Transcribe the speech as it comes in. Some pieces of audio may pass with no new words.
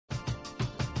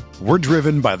We're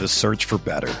driven by the search for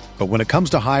better. But when it comes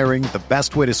to hiring, the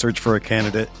best way to search for a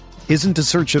candidate isn't to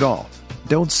search at all.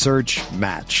 Don't search,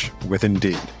 match with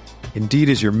Indeed. Indeed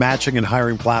is your matching and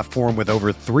hiring platform with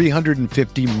over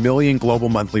 350 million global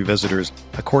monthly visitors,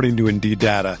 according to Indeed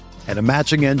data, and a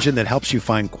matching engine that helps you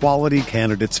find quality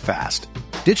candidates fast.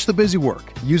 Ditch the busy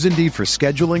work. Use Indeed for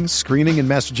scheduling, screening, and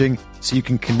messaging so you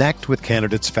can connect with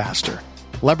candidates faster.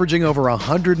 Leveraging over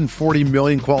 140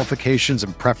 million qualifications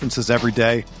and preferences every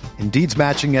day, Indeed's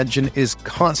matching engine is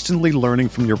constantly learning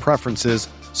from your preferences,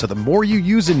 so the more you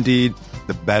use Indeed,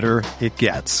 the better it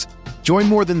gets. Join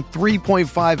more than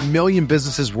 3.5 million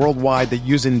businesses worldwide that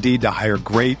use Indeed to hire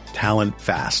great talent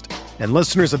fast. And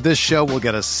listeners of this show will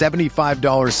get a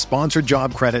 $75 sponsored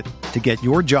job credit to get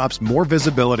your jobs more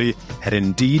visibility at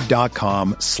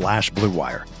Indeed.com/Blue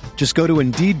Wire. Just go to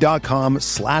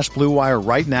Indeed.com/Blue Wire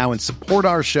right now and support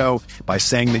our show by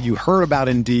saying that you heard about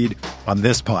Indeed on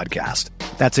this podcast.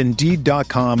 That's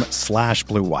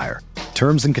Indeed.com/Blue Wire.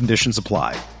 Terms and conditions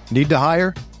apply. Need to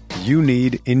hire? You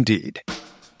need Indeed.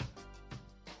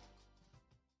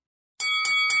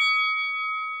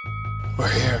 We're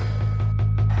here.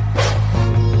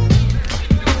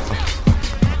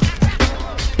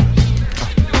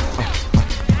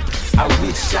 I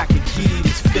wish I could give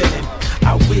this feeling.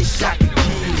 I wish I could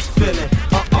give this feeling.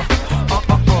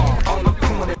 On the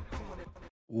corner.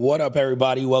 What up,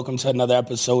 everybody? Welcome to another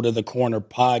episode of the Corner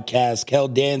Podcast. Kel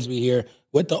Dansby here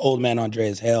with the old man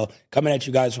Andreas Hale, coming at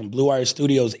you guys from Blue Wire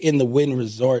Studios in the Wynn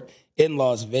Resort in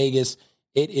Las Vegas.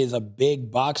 It is a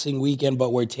big boxing weekend,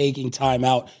 but we're taking time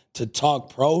out to talk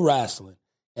pro wrestling.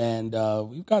 And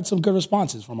we've got some good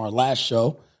responses from our last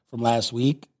show from last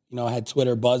week. You know, I had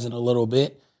Twitter buzzing a little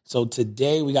bit. So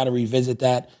today we got to revisit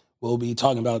that. We'll be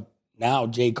talking about now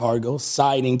Jade Cargill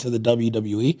signing to the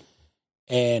WWE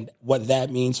and what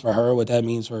that means for her, what that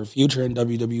means for her future in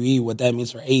WWE, what that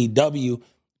means for AEW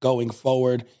going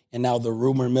forward. And now the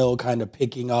rumor mill kind of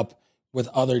picking up with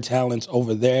other talents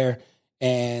over there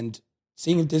and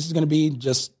seeing if this is going to be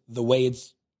just the way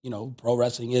it's, you know, pro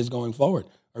wrestling is going forward.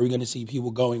 Are we going to see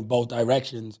people going both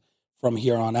directions from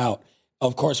here on out?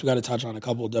 Of course, we got to touch on a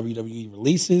couple of WWE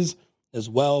releases as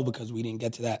well, because we didn't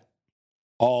get to that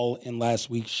all in last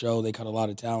week's show. They cut a lot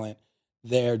of talent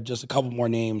there. Just a couple more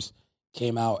names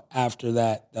came out after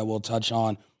that we'll touch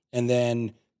on. And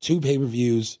then 2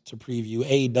 pay-per-views to preview: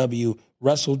 AEW,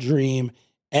 WrestleDream,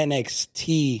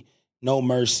 NXT, No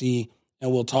Mercy.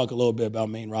 And we'll talk a little bit about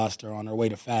main roster on our way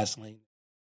to Fastlane.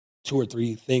 2 or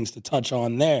 3 things to touch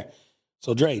on there.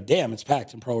 So, Dre, damn, it's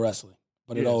packed in pro wrestling.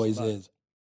 But it always is.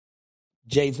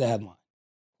 Jade's the headline.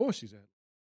 Of course she's at.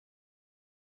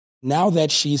 Now that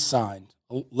she's signed,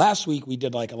 last week we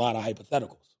did like a lot of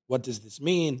hypotheticals. What does this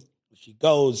mean? If she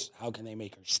goes, how can they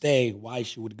make her stay? Why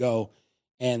she would go?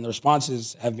 And the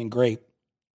responses have been great.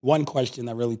 One question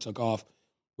that really took off,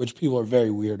 which people are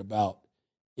very weird about,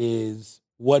 is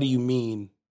what do you mean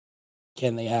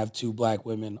can they have 2 black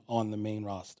women on the main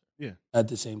roster at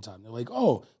the same time? They're like,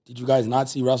 oh, did you guys not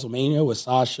see WrestleMania with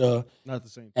Sasha Not the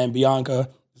same. and Bianca?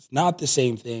 It's not the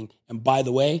same thing. And by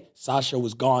the way, Sasha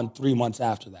was gone 3 months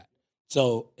after that.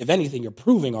 So if anything, you're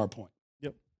proving our point.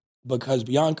 Yep. Because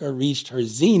Bianca reached her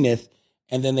zenith,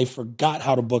 and then they forgot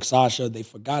how to book Sasha. They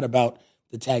forgot about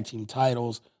the tag team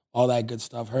titles, all that good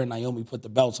stuff. Her and Naomi put the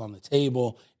belts on the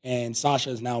table, and Sasha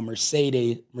is now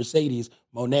Mercedes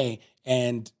Moné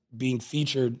and being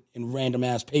featured in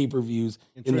random-ass pay-per-views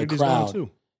in the crowd. Gone too.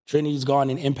 Trinity's gone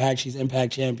in Impact. She's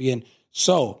Impact champion.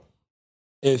 So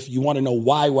if you want to know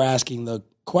why we're asking the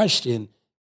question,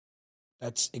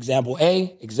 that's example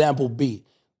A. Example B.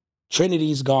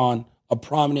 Trinity's gone, a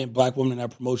prominent black woman in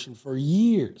that promotion for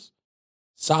years.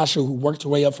 Sasha, who worked her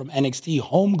way up from NXT,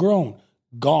 homegrown,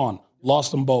 gone,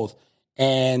 lost them both.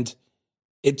 And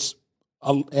it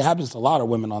happens to a lot of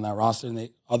women on that roster, and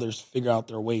others figure out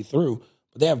their way through.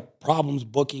 But they have problems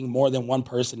booking more than one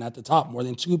person at the top, more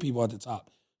than 2 people at the top,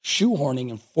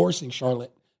 shoehorning and forcing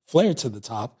Charlotte Flair to the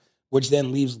top, which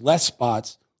then leaves less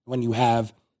spots when you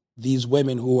have these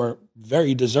women who are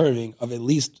very deserving of at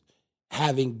least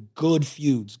having good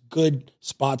feuds, good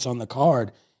spots on the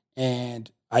card.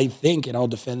 And I think, and I'll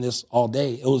defend this all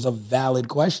day, it was a valid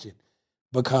question,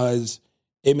 because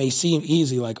it may seem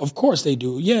easy, like, of course they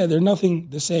do. Yeah, they're nothing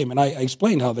the same. And I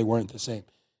explained how they weren't the same.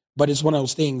 But it's one of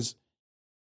those things,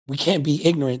 we can't be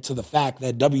ignorant to the fact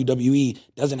that WWE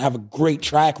doesn't have a great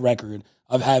track record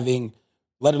of having,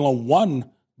 let alone one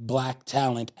black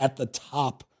talent at the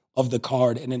top of the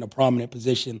card and in a prominent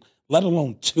position, let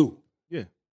alone 2. Yeah.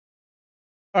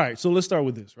 All right, so let's start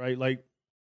with this, right? Like,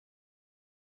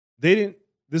 they didn't,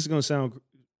 this is going to sound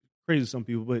crazy to some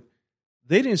people, but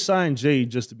they didn't sign Jade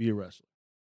just to be a wrestler.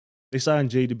 They signed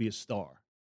Jade to be a star,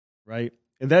 right?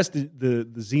 And that's the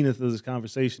zenith of this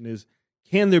conversation is,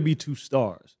 can there be two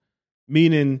stars?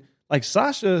 Meaning, like,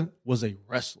 Sasha was a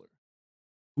wrestler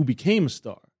who became a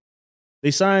star.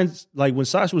 They signed, like, when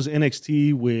Sasha was in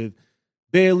NXT with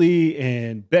Bayley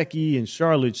and Becky and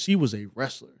Charlotte, she was a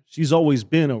wrestler. She's always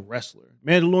been a wrestler.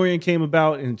 Mandalorian came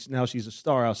about, and now she's a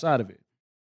star outside of it.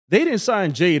 They didn't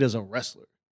sign Jade as a wrestler.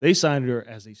 They signed her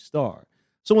as a star.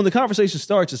 So when the conversation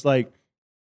starts, it's like,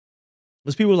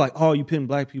 because people are like, oh, you pitting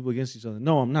black people against each other.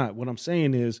 No, I'm not. What I'm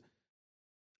saying is,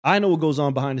 I know what goes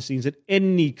on behind the scenes at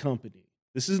any company.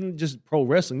 This isn't just pro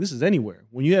wrestling. This is anywhere.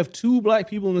 When you have two black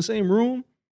people in the same room,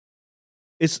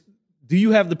 do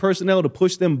you have the personnel to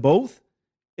push them both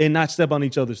and not step on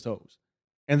each other's toes?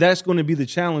 And that's going to be the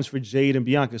challenge for Jade and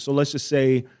Bianca. So let's just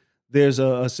say there's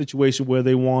a situation where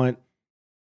let's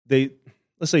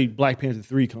say Black Panther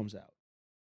 3 comes out.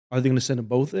 Are they going to send them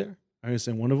both there? Are they going to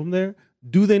send one of them there?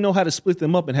 Do they know how to split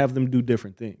them up and have them do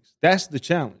different things? That's the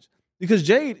challenge. Because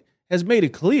Jade has made it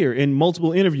clear in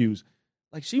multiple interviews,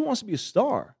 like, she wants to be a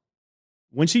star.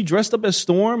 When she dressed up as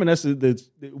Storm, and that's the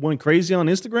went crazy on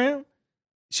Instagram,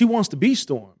 she wants to be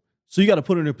Storm. So you got to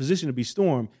put her in a position to be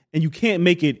Storm, and you can't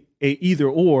make it a either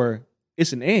or.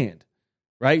 It's an and,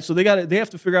 right? So they have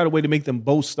to figure out a way to make them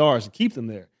both stars and keep them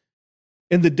there.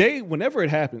 And whenever it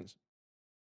happens,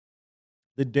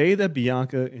 the day that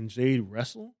Bianca and Jade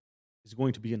wrestle is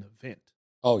going to be an event.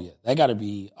 Oh, yeah. That got to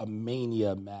be a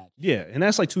Mania match. Yeah, and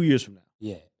that's like 2 years from now.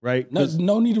 Yeah. Right?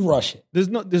 No need to rush it.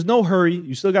 There's no hurry.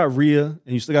 You still got Rhea, and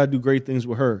you still got to do great things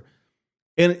with her.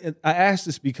 And I asked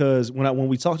this because when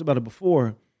we talked about it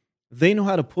before, they know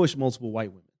how to push multiple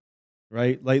white women,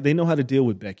 right? Like, they know how to deal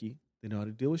with Becky. They know how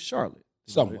to deal with Charlotte.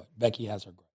 Somewhat. Becky has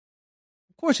her gripes.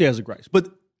 Of course she has her gripes. But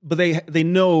they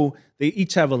know they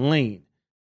each have a lane.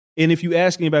 And if you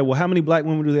ask anybody, well, how many black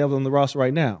women do they have on the roster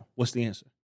right now? What's the answer?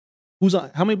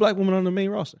 How many black women on the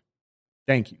main roster?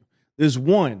 Thank you. There's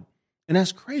one. And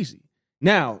that's crazy.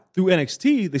 Now, through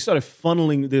NXT, they started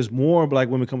funneling. There's more black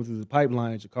women coming through the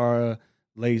pipeline. Jakara,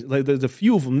 like, there's a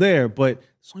few of them there, but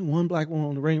there's only one black woman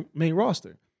on the main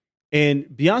roster.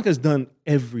 And Bianca's done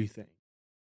everything.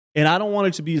 And I don't want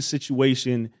it to be a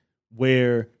situation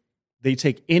where they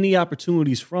take any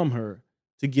opportunities from her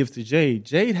to give to Jade.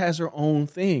 Jade has her own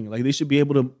thing. Like, they should be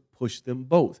able to push them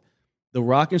both. The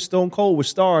Rock and Stone Cold were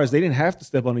stars. They didn't have to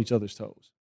step on each other's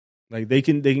toes. Like, they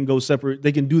can go separate.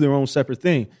 They can do their own separate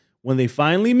thing. When they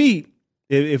finally meet,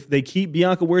 if they keep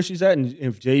Bianca where she's at, and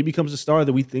if Jade becomes a star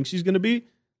that we think she's going to be,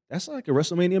 that's like a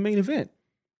WrestleMania main event.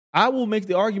 I will make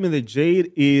the argument that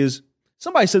Jade is.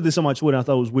 Somebody said this on my Twitter. I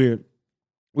thought it was weird.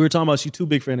 We were talking about she's too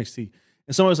big for NXT,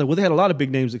 and somebody was like, "Well, they had a lot of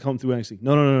big names that come through NXT."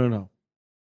 No.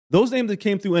 Those names that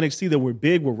came through NXT that were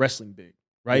big were wrestling big,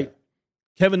 right? Yeah.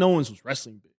 Kevin Owens was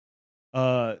wrestling big.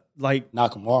 Like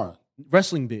Nakamura,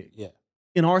 wrestling big. Yeah.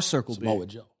 In our circle, Samoa big.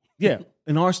 Joe. Yeah.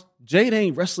 Jade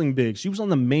ain't wrestling big. She was on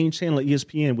the main channel at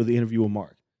ESPN with the interview with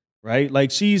Mark, right?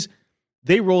 Like,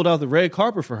 they rolled out the red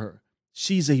carpet for her.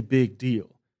 She's a big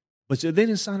deal. But they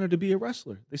didn't sign her to be a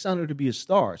wrestler. They signed her to be a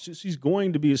star. She's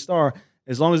going to be a star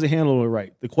as long as they handle her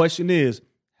right. The question is,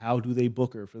 how do they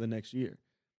book her for the next year?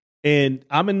 And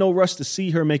I'm in no rush to see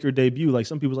her make her debut. Like,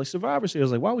 some people like Survivor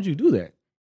Series. Like, why would you do that?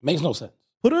 Makes no sense.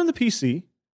 Put her in the PC.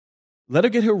 Let her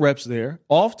get her reps there,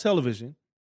 off television.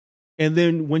 And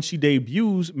then when she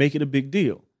debuts, make it a big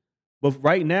deal. But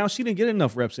right now, she didn't get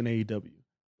enough reps in AEW.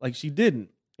 Like, she didn't.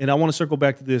 And I want to circle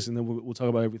back to this, and then we'll talk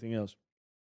about everything else.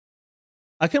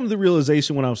 I came to the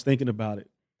realization when I was thinking about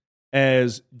it,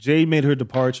 as Jade made her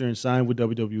departure and signed with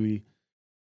WWE,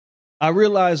 I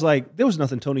realized, like, there was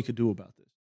nothing Tony could do about this.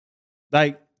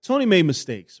 Like, Tony made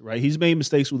mistakes, right? He's made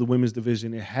mistakes with the women's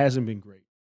division. It hasn't been great.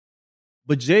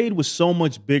 But Jade was so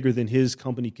much bigger than his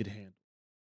company could handle,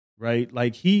 right?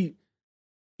 Like,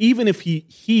 even if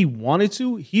he wanted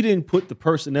to, he didn't put the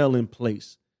personnel in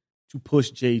place to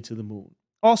push Jade to the moon.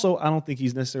 Also, I don't think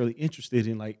he's necessarily interested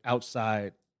in, like,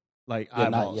 outside, like,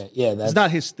 eyeballs. Not yet. Yeah, it's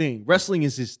not his thing. Wrestling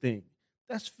is his thing.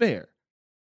 That's fair.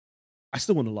 I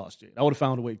still wouldn't have lost Jade. I would have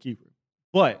found a way to keep her.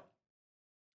 But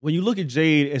when you look at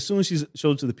Jade, as soon as she's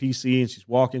showed to the PC and she's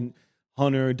walking,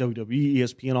 Hunter, WWE,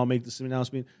 ESPN all make this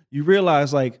announcement, you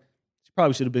realize, like, she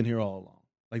probably should have been here all along.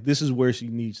 Like, this is where she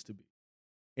needs to be.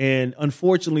 And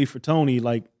unfortunately for Tony,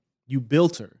 like, you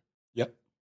built her. Yep.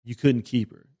 You couldn't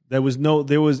keep her. There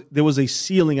was a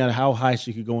ceiling on how high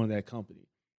she could go in that company.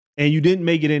 And you didn't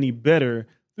make it any better,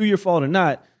 through your fault or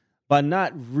not, by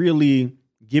not really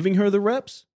giving her the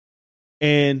reps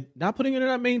and not putting her in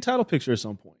that main title picture at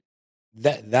some point.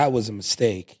 That was a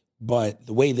mistake. But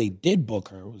the way they did book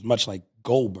her was much like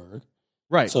Goldberg,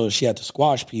 Right. So she had to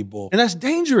squash people. And that's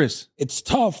dangerous. It's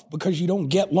tough because you don't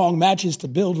get long matches to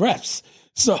build reps.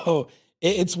 So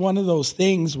it's one of those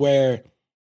things where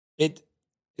it's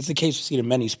the case we see it in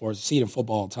many sports. You see it in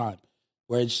football all the time,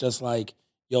 where it's just like,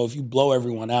 yo, if you blow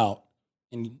everyone out,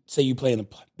 and say you play in the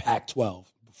Pac-12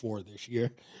 before this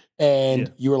year,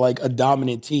 and you were like a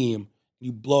dominant team,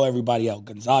 you blow everybody out.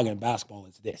 Gonzaga in basketball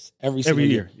is this. Every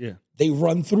year. Yeah. They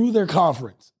run through their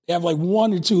conference. They have like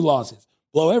 1 or 2 losses.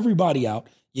 Blow everybody out.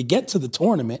 You get to the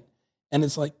tournament, and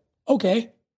it's like,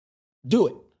 okay, do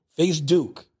it. Face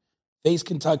Duke, face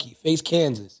Kentucky, face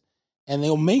Kansas. And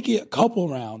they'll make it a couple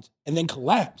rounds and then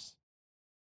collapse.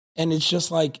 And it's just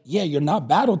like, yeah, you're not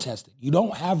battle tested. You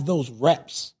don't have those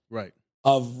reps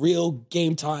of real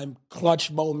game time, clutch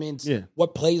moments. Yeah.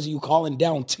 What plays are you calling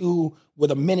down 2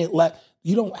 with a minute left?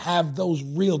 You don't have those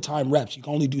real time reps. You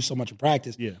can only do so much in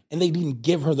practice. Yeah. And they didn't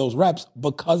give her those reps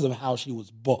because of how she was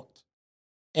booked.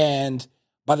 And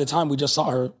by the time we just saw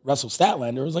her wrestle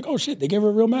Statlander, it was like, oh shit, they gave her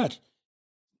a real match.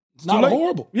 It's not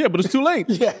horrible. Yeah, but it's too late.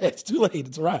 Yeah, it's too late.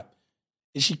 It's a wrap.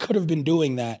 And she could have been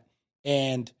doing that.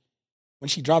 And when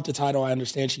she dropped the title, I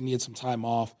understand she needed some time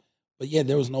off. But yeah,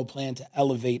 there was no plan to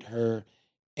elevate her.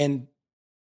 And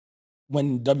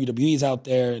when WWE's out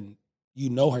there and you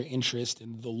know her interest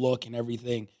and the look and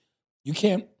everything, you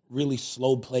can't really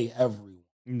slow play everyone.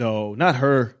 No, not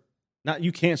her.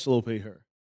 You can't slow play her.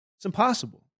 It's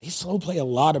impossible. They slow play a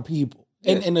lot of people.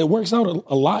 And it works out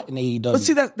a lot in AEW. But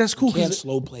see, that's cool. You can't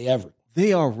slow play everyone.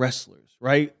 They are wrestlers,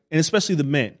 right? And especially the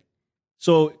men.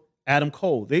 So Adam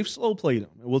Cole, they've slow played him.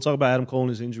 And we'll talk about Adam Cole and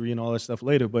his injury and all that stuff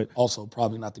later. But also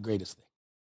probably not the greatest thing.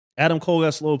 Adam Cole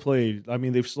got slow played. I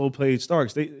mean, they've slow played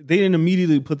Starks. They didn't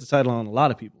immediately put the title on a lot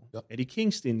of people. Yep. Eddie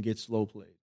Kingston gets slow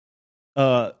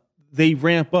played. They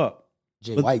ramp up.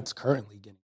 Jay White's currently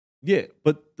getting. Yeah,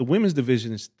 but the women's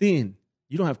division is thin.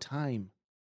 You don't have time.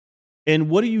 And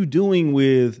what are you doing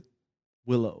with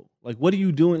Willow? Like, what are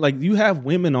you doing? Like, you have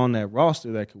women on that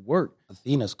roster that could work.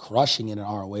 Athena's crushing it in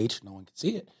ROH. No one can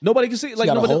see it. Nobody can see it. She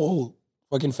got a whole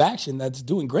fucking faction that's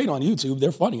doing great on YouTube.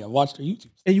 They're funny. I watched their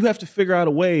YouTube. And you have to figure out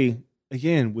a way,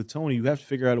 again, with Tony, you have to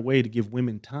figure out a way to give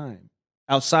women time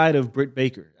outside of Britt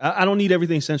Baker. I don't need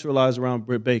everything centralized around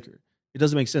Britt Baker. It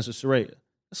doesn't make sense. Or Saraya.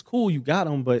 That's cool. You got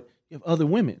them, but you have other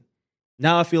women.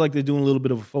 Now I feel like they're doing a little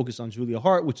bit of a focus on Julia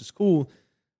Hart, which is cool.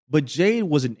 But Jade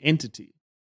was an entity,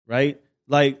 right?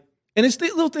 Like, and it's the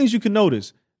little things you can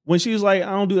notice. When she was like,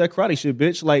 I don't do that karate shit,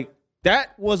 bitch. Like,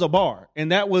 that was a bar.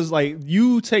 And that was like,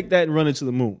 you take that and run it to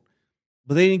the moon.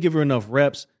 But they didn't give her enough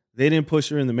reps. They didn't push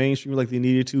her in the mainstream like they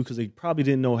needed to because they probably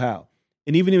didn't know how.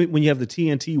 And even when you have the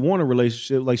TNT Warner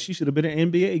relationship, like, she should have been at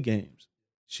NBA games.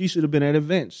 She should have been at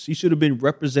events. She should have been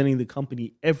representing the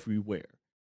company everywhere.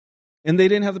 And they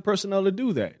didn't have the personnel to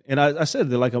do that. And I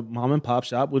said, they're like a mom and pop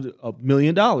shop with $1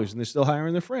 million, and they're still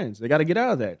hiring their friends. They got to get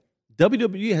out of that.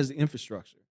 WWE has the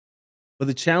infrastructure. But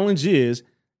the challenge is,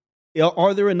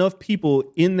 are there enough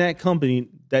people in that company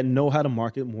that know how to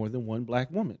market more than one black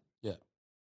woman? Yeah.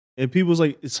 And people's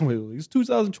like, it's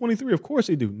 2023. Of course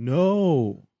they do.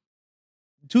 No.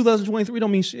 2023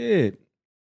 don't mean shit.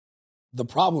 The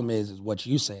problem is what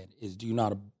you said, is do you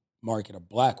not market a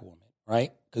black woman,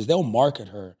 right? Because they'll market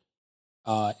her.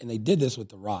 And they did this with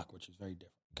The Rock, which is very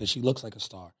different because she looks like a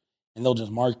star. And they'll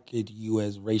just market you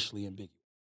as racially ambiguous,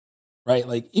 right?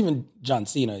 Like even John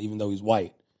Cena, even though he's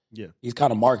white, he's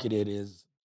kind of marketed as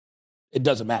it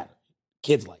doesn't matter.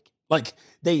 Kids like it. Like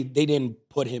they didn't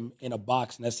put him in a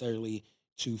box necessarily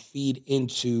to feed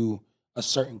into a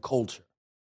certain culture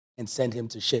and send him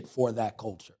to shit for that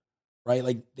culture, right?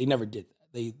 Like they never did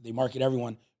that. They market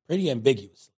everyone pretty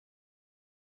ambiguously.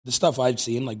 The stuff I've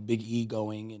seen, like Big E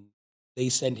going and they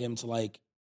send him to like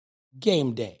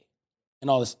game day and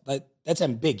all this. That's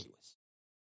ambiguous.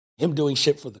 Him doing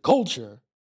shit for the culture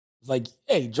is like,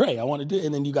 hey, Dre, I want to do it.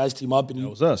 And then you guys team up and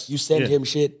you send him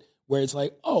shit where it's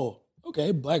like, oh,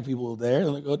 okay, black people are there.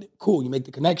 And like, oh, cool, you make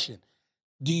the connection.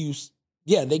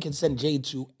 They can send Jade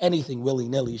to anything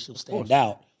willy-nilly. She'll stand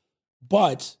out.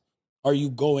 But are you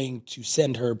going to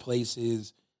send her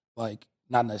places like,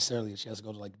 not necessarily that she has to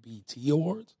go to like BET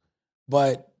Awards,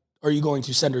 but are you going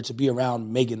to send her to be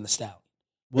around Megan Thee Stallion?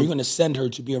 Are you going to send her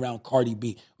to be around Cardi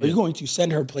B? Are you going to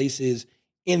send her places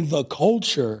in the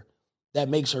culture that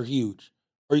makes her huge?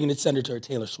 Or are you going to send her to a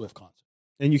Taylor Swift concert?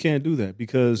 And you can't do that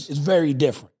because it's very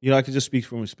different. You know, I can just speak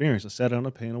from experience. I sat on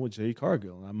a panel with Jade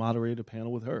Cargill, and I moderated a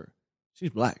panel with her. She's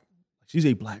black. She's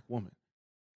a black woman.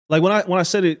 Like when I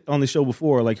said it on the show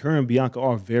before, like her and Bianca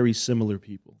are very similar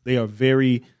people. They're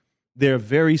very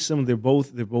similar. They're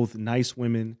both nice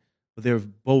women. But they're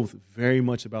both very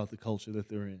much about the culture that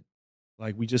they're in.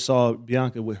 Like we just saw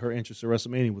Bianca with her interest in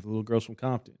WrestleMania with the little girls from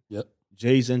Compton. Yep.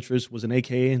 Jay's interest was an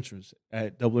AKA interest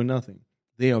at Double or Nothing.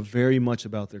 They are very much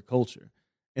about their culture.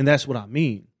 And that's what I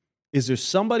mean. Is there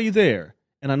somebody there?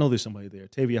 And I know there's somebody there.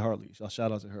 Tavia Hartley. I'll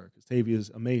shout out to her because Tavia is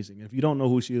amazing. And if you don't know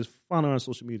who she is, find her on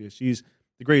social media. She's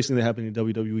the greatest thing that happened in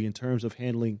WWE in terms of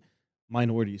handling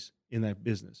minorities in that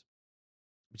business.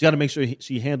 But you got to make sure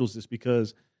she handles this,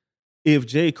 because if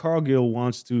Jade Cargill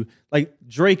wants to, like,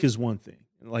 Drake is one thing.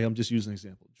 Like, I'm just using an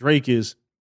example. Drake is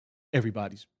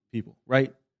everybody's people,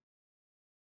 right?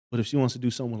 But if she wants to do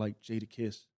something like Jada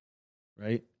Kiss,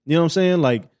 right? You know what I'm saying?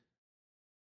 Like,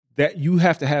 that you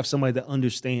have to have somebody that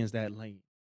understands that lane.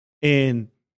 And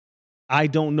I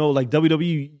don't know, like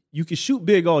WWE, you can shoot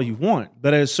big all you want,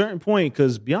 but at a certain point,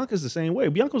 because Bianca's the same way.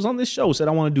 Bianca was on this show, said,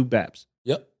 I want to do BAPS.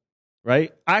 Yep.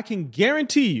 Right? I can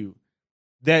guarantee you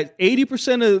that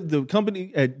 80% of the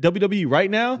company at WWE right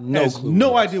now has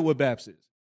no idea what BAPS is.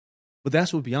 But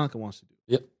that's what Bianca wants to do.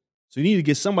 Yep. So you need to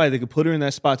get somebody that can put her in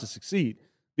that spot to succeed.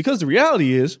 Because the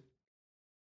reality is,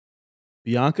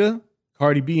 Bianca,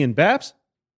 Cardi B, and BAPS,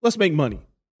 let's make money.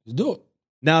 Let's do it.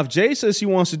 Now, if Jay says she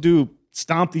wants to do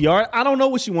Stomp the Yard, I don't know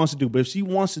what she wants to do, but if she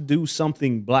wants to do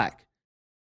something black,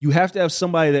 you have to have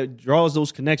somebody that draws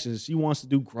those connections. If she wants to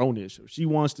do Grownish, or if she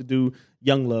wants to do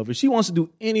Young Love, if she wants to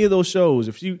do any of those shows,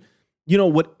 if she,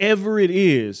 whatever it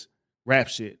is, rap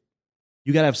shit,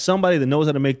 you got to have somebody that knows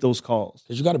how to make those calls.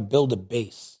 Because you got to build a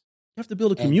base. You have to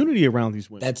build a community around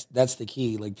these women. That's the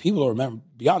key. Like, people remember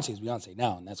Beyonce's Beyonce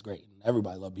now, and that's great. And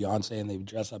everybody love Beyonce, and they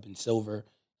dress up in silver,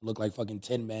 look like fucking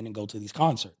Tin Men, and go to these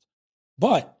concerts.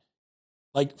 But,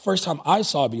 like, first time I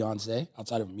saw Beyonce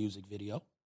outside of a music video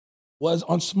was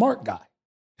on Smart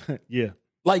Guy. Yeah.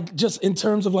 Like, just in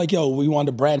terms of, like, yo, we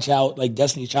wanted to branch out. Like,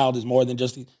 Destiny's Child is more than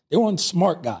just they were on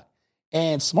Smart Guy.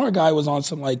 And Smart Guy was on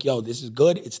some, like, yo, this is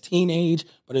good. It's teenage,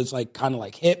 but it's, like, kind of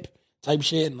like hip type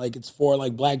shit. And, like, it's for,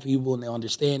 like, black people, and they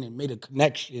understand, and made a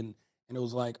connection. And it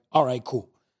was like, all right, cool.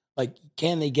 Like,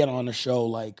 can they get on a show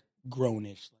like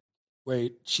Grownish, where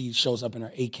she shows up in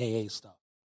her AKA stuff?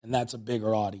 And that's a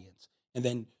bigger audience. And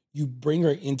then you bring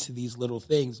her into these little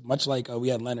things, much like we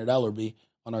had Leonard Ellerby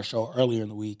on our show earlier in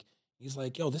the week. He's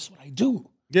like, yo, this is what I do.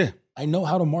 Yeah. I know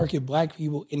how to market black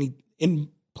people in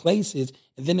places,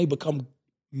 and then they become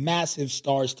massive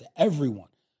stars to everyone.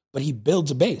 But he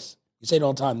builds a base. You say it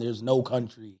all the time, there's no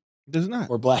country There's not.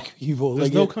 for black people.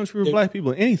 There's no country for black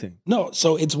people in anything. No,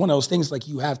 so it's one of those things, like,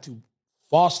 you have to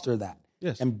foster that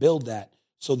and build that,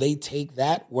 so they take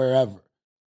that wherever.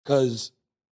 Because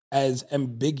as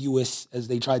ambiguous as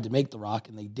they tried to make The Rock,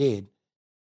 and they did,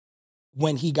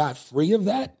 when he got free of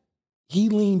that, he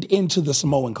leaned into the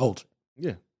Samoan culture.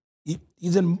 Yeah.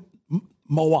 He's in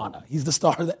Moana. He's the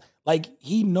star that, like,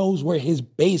 he knows where his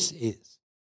base is.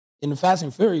 In the Fast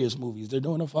and Furious movies, they're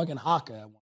doing a fucking haka.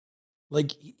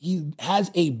 Like, he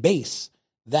has a base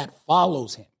that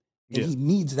follows him, and he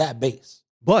needs that base.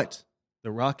 But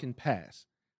The Rock can pass.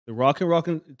 The Rock can walk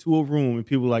into a room, and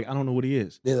people are like, I don't know what he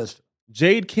is. Yeah, that's true.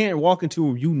 Jade can't walk into a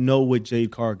room. You know what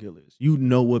Jade Cargill is. You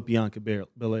know what Bianca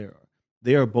Belair are.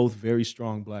 They are both very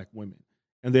strong black women.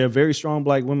 And they are very strong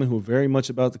black women who are very much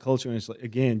about the culture. And it's like,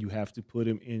 again, you have to put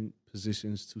them in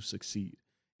positions to succeed.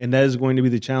 And that is going to be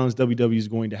the challenge WWE is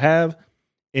going to have.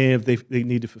 And if they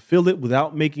need to fulfill it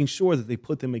without making sure that they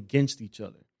put them against each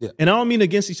other. Yeah. And I don't mean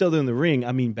against each other in the ring.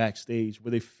 I mean backstage,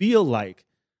 where they feel like,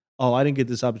 oh, I didn't get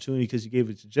this opportunity because you gave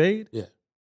it to Jade. Yeah.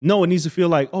 No, it needs to feel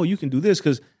like, oh, you can do this,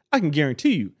 because I can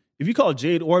guarantee you, if you call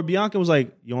Jade or Bianca and was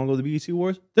like, you want to go to the BET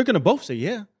Awards? They're going to both say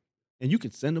yeah. And you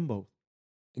can send them both.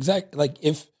 Exactly. Like,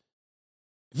 if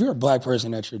you're a black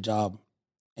person at your job,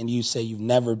 and you say you've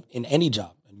never, in any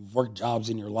job, and you've worked jobs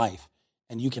in your life,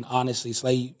 and you can honestly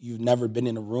say you've never been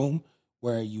in a room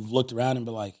where you've looked around and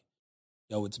be like,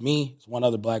 yo, it's me, it's one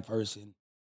other black person,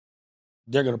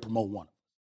 they're going to promote one.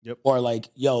 Yep. Or like,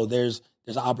 yo, there's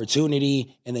an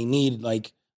opportunity, and they need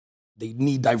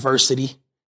diversity.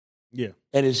 Yeah.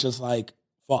 And it's just like,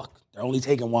 fuck, they're only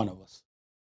taking one of us.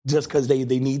 Just because they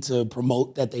need to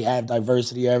promote that they have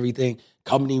diversity or everything,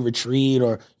 company retreat,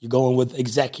 or you're going with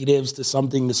executives to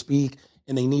something to speak,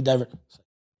 and they need diversity.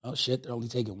 Oh, shit, they're only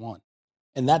taking one.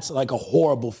 And that's like a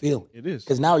horrible feeling. It is.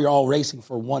 Because now you're all racing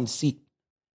for one seat.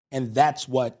 And that's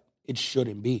what it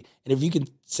shouldn't be. And if you can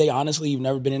say honestly you've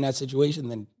never been in that situation,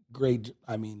 then great.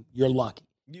 I mean, you're lucky.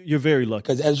 You're very lucky.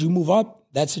 Because as you move up,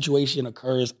 that situation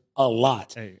occurs a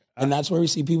lot. And that's where we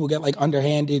see people get like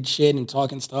underhanded shit and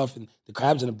talking stuff and the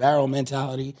crabs in a barrel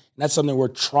mentality. And that's something we're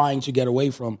trying to get away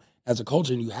from as a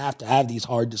culture. And you have to have these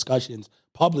hard discussions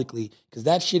publicly, because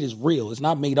that shit is real. It's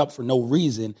not made up for no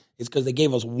reason. It's because they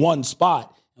gave us one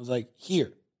spot. It was like,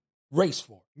 here, race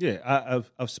for it. Yeah,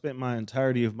 I've spent my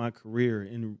entirety of my career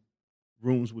in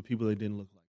rooms with people that didn't look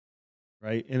like me.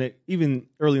 right? And even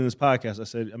early in this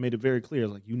podcast, I made it very clear,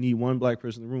 like, you need one black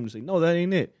person in the room to say, no, that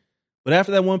ain't it. But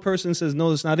after that one person says, no,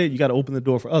 that's not it, you got to open the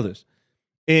door for others.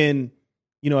 And,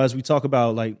 as we talk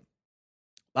about, like,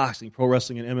 boxing, pro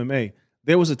wrestling, and MMA,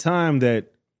 there was a time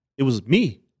that it was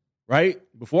me, right?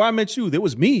 Before I met you, there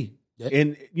was me. Yeah.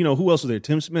 And, who else was there?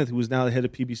 Tim Smith, who was now the head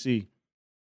of PBC.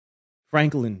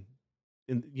 Franklin,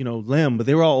 and, Lem, but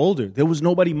they were all older. There was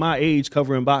nobody my age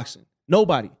covering boxing.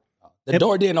 Nobody. The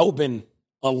door didn't open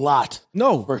a lot.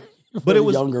 No. But it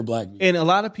was younger black people. And a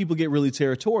lot of people get really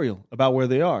territorial about where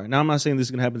they are. Now, I'm not saying this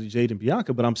is going to happen to Jade and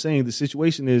Bianca, but I'm saying the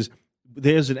situation is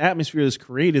there's an atmosphere that's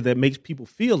created that makes people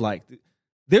feel like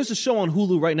there's a show on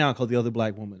Hulu right now called The Other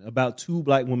Black Woman about two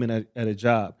black women at a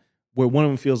job where one of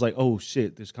them feels like, oh,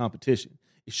 shit, there's competition.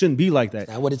 It shouldn't be like that. Is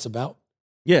that what it's about?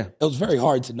 Yeah. It was very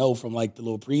hard to know from, like, the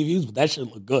little previews, but that should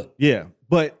look good. Yeah.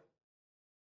 But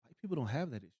white people don't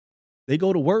have that issue. They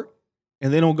go to work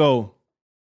and they don't go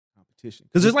competition.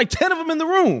 Because there's like 10 of them in the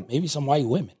room. Maybe some white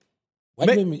women.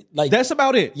 Women, like, that's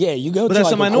about it. Yeah, you go but to that's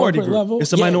like a minority group. Level.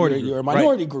 It's a minority group. You're a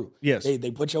minority right. group. Yes.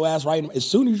 They put your ass right. As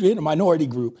soon as you're in a minority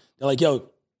group, they're like, yo,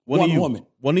 one woman.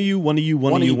 One of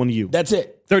you. That's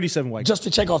it. 37 white. Just to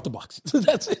check off the box.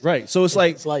 That's it. Right. So it's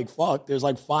like, fuck, there's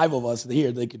like 5 of us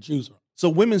here they could choose from. So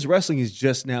women's wrestling is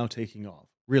just now taking off,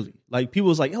 really. Like, people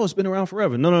was like, oh, it's been around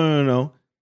forever. No.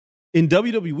 In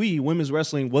WWE, women's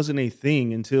wrestling wasn't a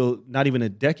thing until not even a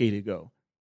decade ago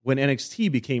when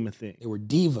NXT became a thing. They were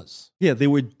divas. Yeah, they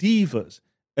were divas.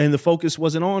 And the focus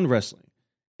wasn't on wrestling.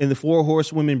 And the Four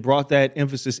Horsewomen brought that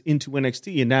emphasis into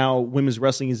NXT, and now women's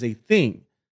wrestling is a thing.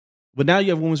 But now you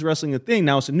have women's wrestling a thing.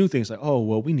 Now it's a new thing. It's like, oh,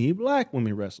 well, we need black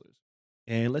women wrestlers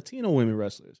and Latino women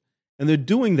wrestlers. And they're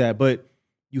doing that, but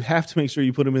you have to make sure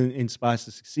you put them in spots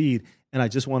to succeed. And I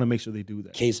just want to make sure they do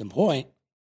that. Case in point,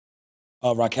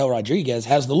 Raquel Rodriguez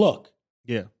has the look.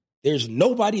 Yeah. There's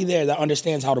nobody there that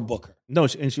understands how to book her. No,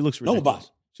 and she looks ridiculous.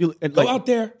 Nobody. Go out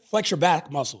there, flex your back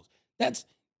muscles. That's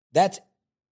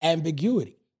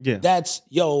ambiguity. Yeah. That's,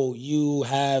 you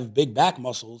have big back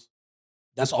muscles.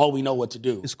 That's all we know what to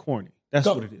do. It's corny. That's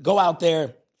what it is. Go out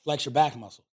there, flex your back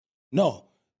muscle. No,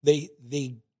 they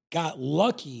got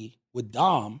lucky with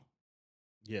Dom.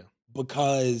 Yeah.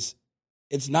 Because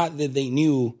it's not that they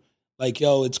knew, like,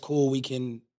 it's cool, we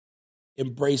can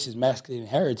embrace his Mexican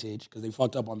heritage, because they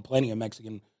fucked up on plenty of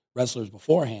Mexican wrestlers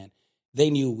beforehand. They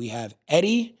knew we have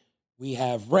Eddie, we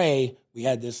have Ray, we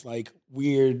had this, like,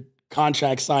 weird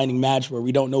contract signing match where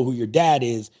we don't know who your dad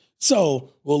is.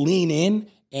 So we'll lean in,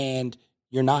 and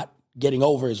you're not getting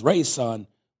over as Ray's son.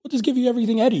 We'll just give you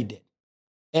everything Eddie did.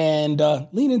 And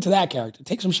lean into that character.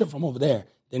 Take some shit from over there.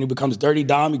 Then he becomes Dirty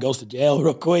Dom. He goes to jail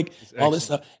real quick. All this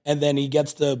stuff. And then he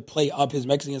gets to play up his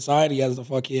Mexican side. He has the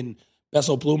fucking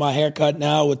Beso Pluma haircut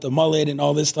now with the mullet and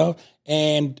all this stuff.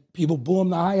 And people boo him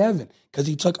to high heaven because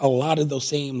he took a lot of those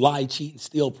same lie, cheat, and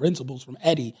steal principles from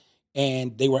Eddie.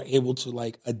 And they were able to,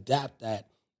 like, adapt that.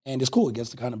 And it's cool. He gets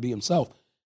to kind of be himself.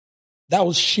 That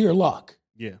was sheer luck.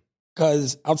 Yeah.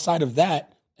 Because outside of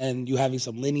that, and you having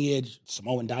some lineage,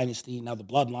 Samoan dynasty, now the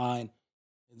bloodline,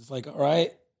 it's like, all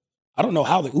right, I don't know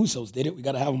how the Usos did it. We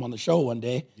got to have them on the show one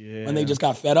day. Yeah. When they just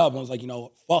got fed up. And I was like,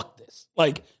 fuck this.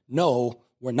 Like, no,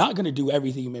 we're not going to do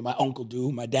everything you made my uncle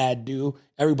do, my dad do,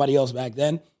 everybody else back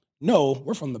then. No,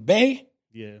 we're from the Bay.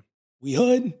 Yeah. We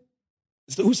hood.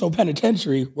 It's the Uso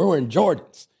Penitentiary. We're wearing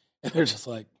Jordans. And they're just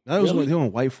like, that was when they were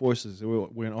in white forces. They were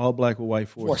wearing all black with white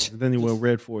forces. And then they were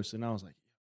red forces. And I was like,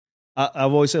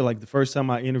 I've always said, like, the first time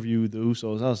I interviewed the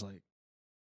Usos, I was like,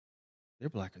 they're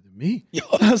blacker than me.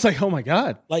 I was like, oh my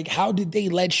God. Like, how did they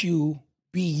let you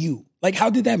be you? Like, how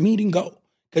did that meeting go?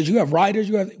 Because you have writers,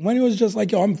 when it was just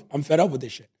like, I'm fed up with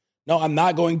this shit. No, I'm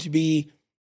not going to be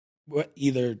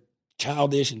either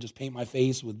childish and just paint my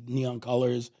face with neon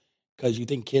colors because you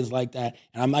think kids like that.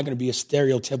 And I'm not going to be a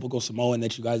stereotypical Samoan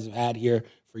that you guys have had here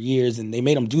for years. And they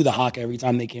made them do the haka every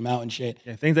time they came out and shit.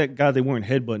 Yeah, thank that God they weren't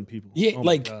headbutting people.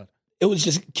 Yeah, it was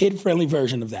just a kid-friendly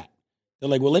version of that. They're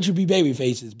like, we'll let you be baby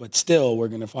faces, but still we're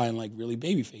going to find, like, really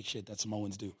baby face shit that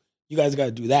Samoans do. You guys got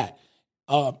to do that.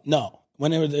 No.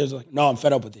 Whenever there's like, no, I'm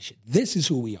fed up with this shit. This is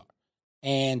who we are.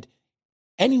 And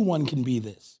anyone can be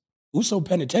this. Uso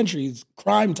Penitentiary is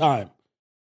crime time.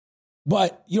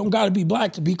 But you don't got to be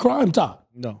black to be crime time.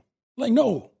 No. Like,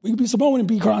 no, we can be Samoan and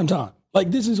be crime time. Like,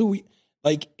 this is who we,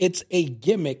 like, it's a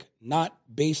gimmick not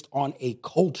based on a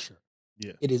culture.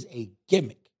 Yeah. It is a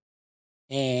gimmick.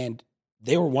 And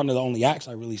they were one of the only acts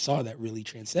I really saw that really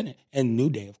transcended. And New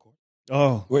Day, of course.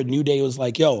 Oh. Where New Day was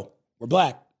like, yo, we're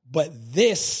black. But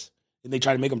this, and they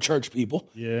try to make them church people.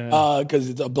 Yeah. Because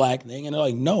it's a black thing. And they're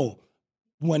like, no.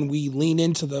 When we lean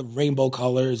into the rainbow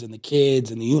colors and the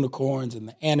kids and the unicorns and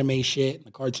the anime shit and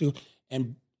the cartoon,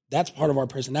 And that's part of our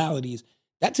personalities.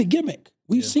 That's a gimmick.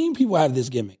 We've seen people have this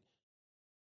gimmick.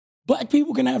 Black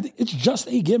people can have it's just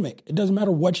a gimmick. It doesn't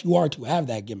matter what you are to have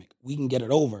that gimmick. We can get it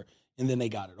over, and then they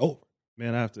got it over.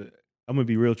 Man, I'm gonna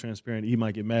be real transparent. He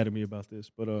might get mad at me about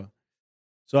this, but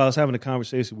so I was having a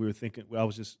conversation. I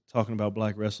was just talking about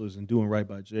black wrestlers and doing right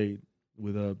by Jade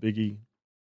with Big E,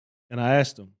 and I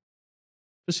asked him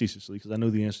facetiously because I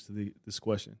know the answer to this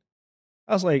question.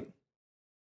 I was like,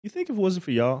 "You think if it wasn't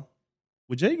for y'all,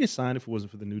 would Jade get signed if it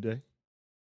wasn't for the New Day?"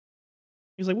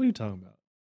 He's like, "What are you talking about?"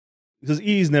 Because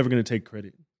E's never going to take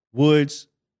credit. Woods,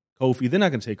 Kofi, they're not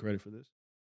going to take credit for this.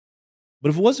 But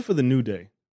if it wasn't for the New Day,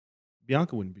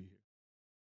 Bianca wouldn't be here.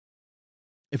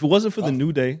 If it wasn't for the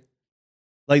New Day,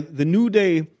 like the New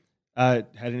Day, I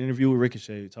had an interview with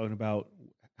Ricochet talking about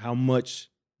how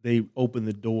much they opened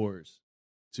the doors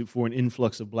for an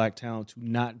influx of black talent to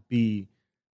not be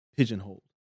pigeonholed,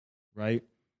 right?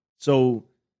 So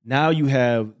now you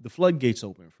have the floodgates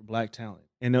open for black talent.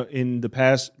 And in the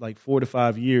past, 4 to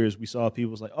 5 years, we saw people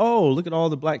was like, oh, look at all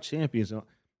the black champions.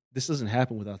 This doesn't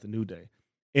happen without the New Day.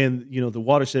 And, the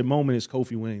watershed moment is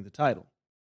Kofi winning the title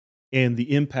and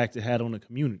the impact it had on the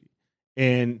community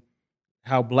and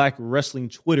how black wrestling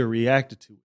Twitter reacted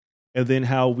to it. And then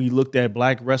how we looked at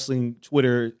black wrestling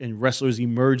Twitter and wrestlers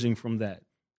emerging from that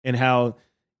and how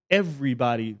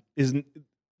everybody is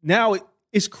now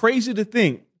it's crazy to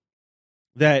think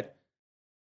that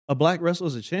a black wrestler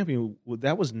is a champion.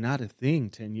 That was not a thing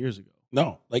 10 years ago.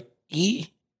 No, E,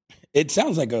 it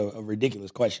sounds like a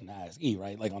ridiculous question to ask E,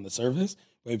 right? Like on the surface,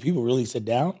 but if people really sit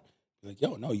down, like,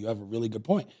 yo, no, you have a really good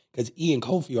point. Because E and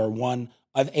Kofi are one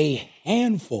of a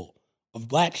handful of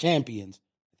black champions.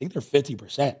 I think they're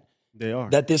 50%. They are.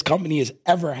 That this company has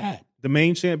ever had. The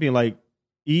main champion, like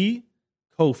E,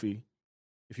 Kofi,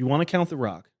 if you want to count The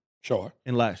Rock. Sure.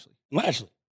 And Lashley.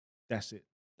 That's it.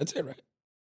 That's it, right?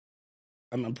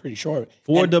 I'm pretty sure.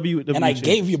 For and, WWE and I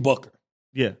gave you Booker.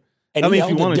 Yeah. And he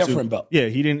held a different belt. Yeah,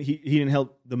 he didn't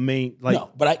help the main no,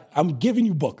 but I'm giving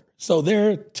you Booker. So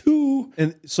there are two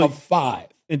of 5.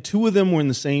 And 2 of them were in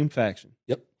the same faction.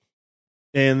 Yep.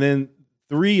 And then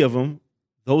 3 of them,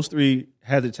 those 3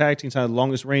 had the tag team title the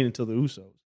longest reign until the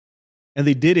Usos. And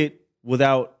they did it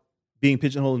without being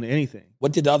pigeonholed into anything.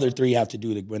 What did the other 3 have to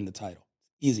do to win the title?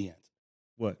 Easy answer.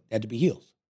 What? They had to be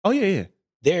heels. Oh, yeah.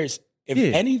 If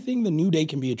anything the New Day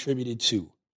can be attributed to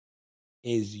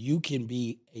is you can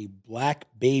be a black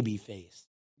baby face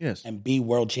and be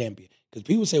world champion. Because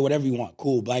people say whatever you want.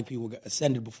 Cool, black people got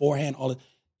ascended beforehand.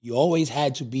 You always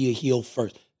had to be a heel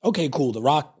first. Okay, cool. The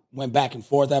Rock went back and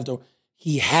forth after.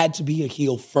 He had to be a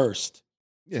heel first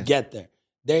to get there.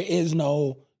 There is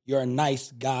no, you're a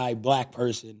nice guy, black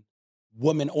person,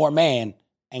 woman or man,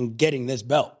 and getting this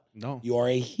belt. No. You are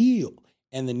a heel.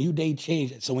 And the New Day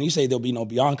changed it. So when you say there'll be no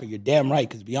Bianca, you're damn right,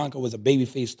 because Bianca was a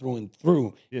babyface through and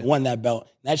through and won that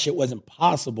belt. That shit wasn't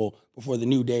possible before the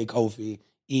New Day, Kofi,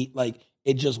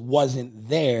 it just wasn't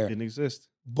there. Didn't exist.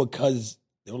 Because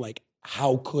they were like,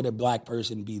 how could a black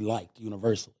person be liked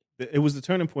universally? It was the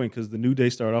turning point because the New Day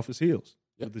started off as heels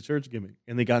with the church gimmick,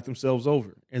 and they got themselves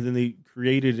over. And then they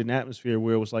created an atmosphere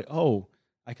where it was like, oh,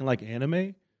 I can like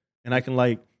anime, and I can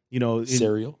like,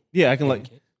 cereal. Yeah, I can like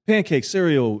pancakes,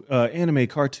 cereal, anime,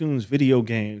 cartoons, video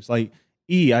games. Like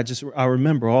I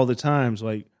remember all the times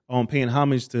I'm paying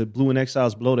homage to Blue and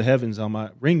Exile's Below the Heavens on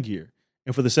my ring gear.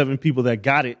 And for the 7 people that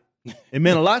got it, it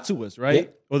meant a lot to us, right?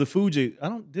 Yep. Or the Fuji.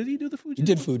 Did he do the Fuji? He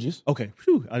did Fuji's. Okay.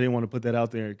 Whew, I didn't want to put that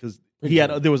out there because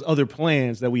there was other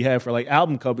plans that we had for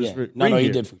album covers. Yeah. For no, ring he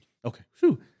gear. did Fuji. Okay.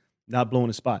 Whew. Not blowing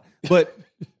the spot. But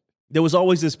there was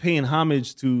always this paying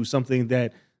homage to something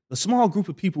that a small group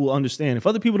of people will understand. If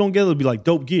other people don't get it, it'll be like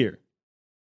dope gear.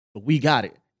 But we got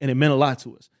it. And it meant a lot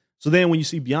to us. So then when you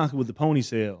see Bianca with the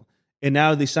ponytail, and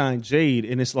now they signed Jade,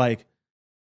 and it's like,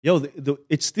 yo,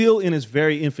 it's still in its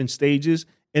very infant stages.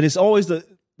 And it's always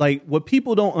what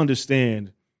people don't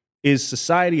understand is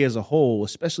society as a whole,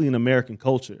 especially in American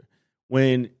culture.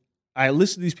 When I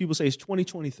listen to these people say it's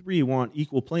 2023, we're on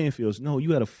equal playing fields. No,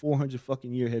 you had a 400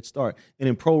 fucking year head start. And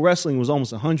in pro wrestling, it was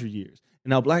almost 100 years. And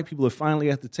now black people are finally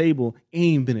at the table. Ain't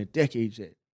even been a decade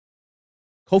yet.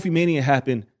 Kofi Mania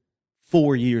happened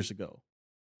 4 years ago.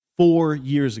 4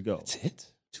 years ago. That's it?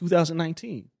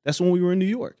 2019. That's when we were in New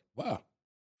York. Wow.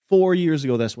 4 years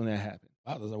ago, that's when that happened.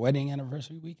 Wow, there's a wedding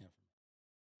anniversary weekend.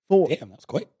 4. Damn, that's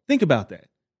quick. Think about that.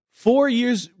 4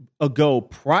 years ago,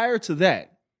 prior to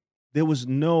that, there was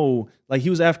no,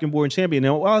 he was African-born champion.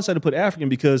 Now, I also had to put African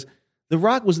because The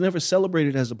Rock was never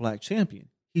celebrated as a black champion.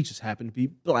 He just happened to be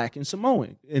black and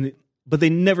Samoan. But they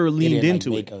never leaned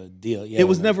into it. A deal. Yeah, it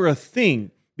was never a thing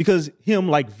because him,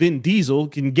 like Vin Diesel,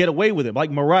 can get away with it.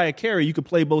 Like Mariah Carey, you could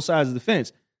play both sides of the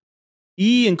fence.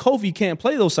 E and Kofi can't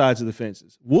play those sides of the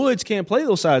fences. Woods can't play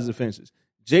those sides of the fences.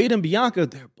 Jade and Bianca,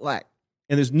 they're black.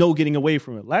 And there's no getting away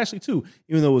from it. Lashley, too,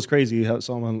 even though it was crazy how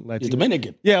someone Latino. He's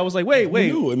Dominican. Yeah, I was like, wait.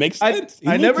 It makes sense.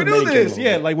 I never knew this.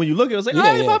 Yeah, like when you look at it, I was like,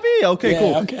 hey, papi. Okay,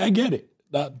 cool. Okay, I get it.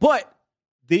 But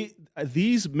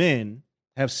these men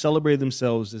have celebrated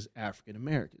themselves as African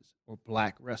Americans or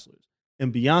black wrestlers.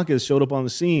 And Bianca showed up on the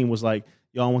scene, was like,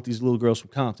 y'all, I want these little girls from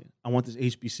Compton. I want this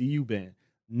HBCU band.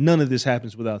 None of this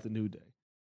happens without the New Day.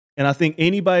 And I think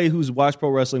anybody who's watched pro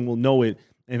wrestling will know it.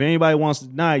 And if anybody wants to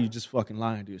deny, you're just fucking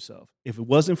lying to yourself. If it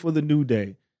wasn't for the New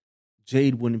Day,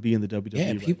 Jade wouldn't be in the WWE.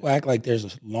 Yeah, people act like there's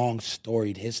a long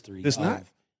storied history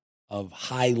of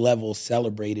high-level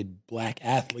celebrated black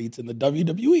athletes in the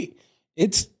WWE.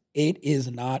 It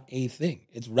is not a thing.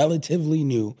 It's relatively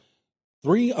new.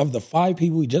 3 of the 5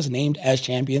 people we just named as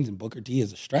champions, and Booker T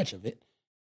is a stretch of it,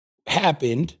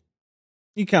 happened.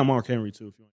 You count Mark Henry, too,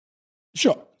 if you want.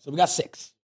 Sure. So we got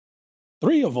 6.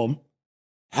 3 of them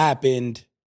happened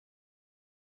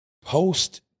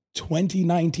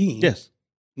post-2019. Yes.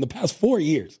 In the past 4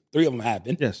 years, 3 of them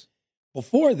happened. Yes.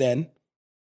 Before then,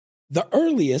 the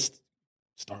earliest,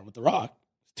 starting with The Rock,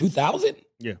 2000.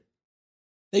 Yeah.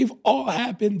 They've all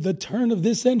happened the turn of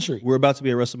this century. We're about to be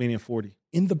at WrestleMania 40.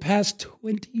 In the past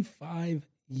 25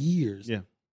 years, yeah,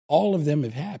 all of them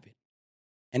have happened.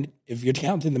 And if you're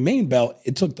counting the main belt,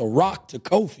 it took The Rock to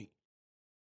Kofi,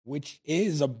 which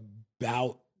is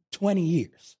about 20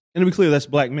 years. And to be clear, that's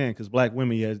black men, because black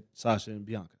women, you had Sasha and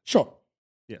Bianca. Sure.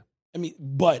 Yeah. I mean,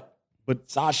 but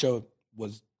Sasha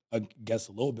was, I guess,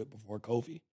 a little bit before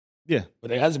Kofi. Yeah. But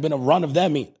there hasn't been a run of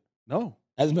them either. No.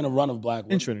 There hasn't been a run of black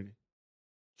women. And Trinity.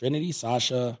 Trinity,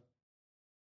 Sasha,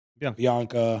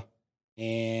 Bianca,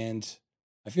 and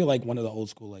I feel like one of the old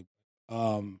school, like,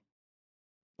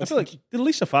 I feel like, did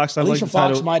Alicia Fox? Alicia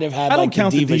Fox might have had, I don't like,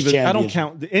 count the Divas I don't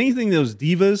count anything that was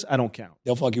Divas. I don't count.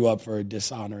 They'll fuck you up for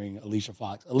dishonoring Alicia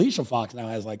Fox. Alicia Fox now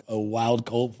has like a wild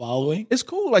cult following. It's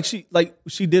cool. Like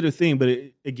she did her thing, but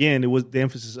it was the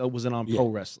emphasis wasn't on pro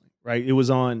wrestling, right? It was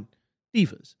on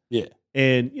Divas. Yeah.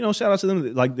 And shout out to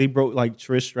them. Like they broke, like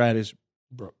Trish Stratus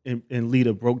and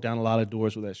Lita broke down a lot of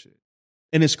doors with that shit.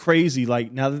 And it's crazy.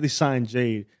 Like now that they signed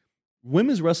Jade,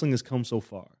 women's wrestling has come so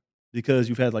far because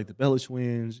you've had like the Bella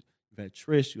Twins, you've had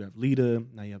Trish, you have Lita,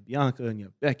 now you have Bianca and you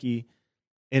have Becky.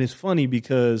 And it's funny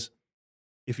because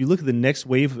if you look at the next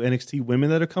wave of NXT women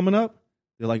that are coming up,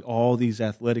 they're like all these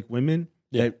athletic women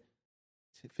that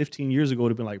 15 years ago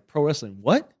would have been like, pro wrestling,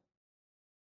 what?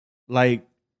 Like,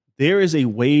 there is a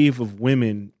wave of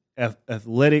women,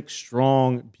 athletic,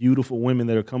 strong, beautiful women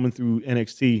that are coming through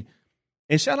NXT.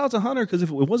 And shout out to Hunter, because if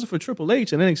it wasn't for Triple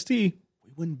H and NXT,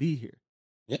 we wouldn't be here.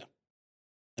 Yeah.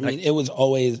 I mean, it was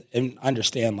always, and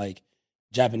understand, like,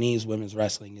 Japanese women's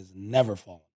wrestling is never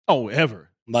fallen. Oh, ever.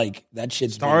 Like, that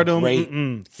shit's been great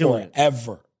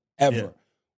forever. Yeah.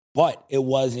 But it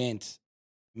wasn't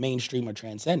mainstream or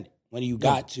transcendent. When you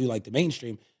got to, like, the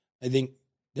mainstream, I think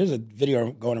there's a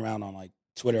video going around on, like,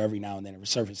 Twitter every now and then. It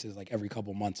resurfaces, like, every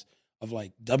couple months of,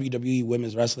 like, WWE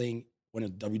women's wrestling when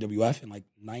it was WWF in, like,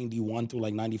 91 through,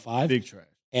 like, 95. Big trash.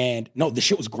 And, no, the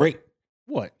shit was great.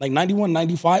 What? Like 91,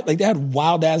 95, like they had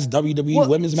wild ass WWE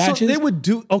women's matches. They would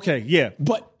do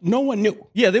but no one knew.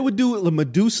 Yeah, they would do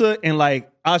Medusa and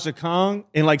like Aja Kong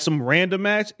in like some random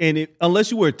match, and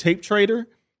unless you were a tape trader,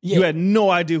 you had no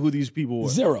idea who these people were.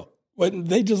 Zero. But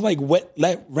they just like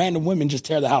let random women just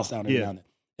tear the house down every now and then.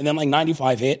 And then like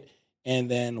 95 hit,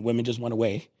 and then women just went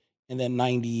away, and then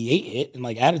 98 hit, and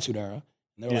like Attitude Era.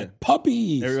 And they were like,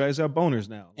 puppies. Everybody's got boners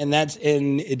now. And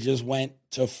it just went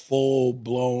to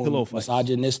full-blown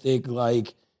misogynistic,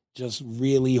 like, just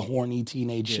really horny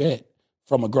teenage shit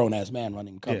from a grown-ass man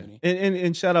running a company. Yeah.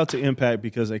 And shout out to Impact,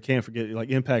 because I can't forget, like,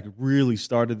 Impact really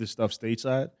started this stuff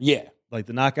stateside. Yeah. Like,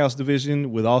 the Knockouts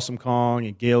division with Awesome Kong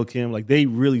and Gail Kim, like, they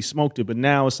really smoked it. But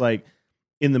now it's like,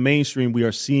 in the mainstream, we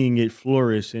are seeing it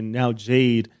flourish, and now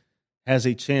Jade has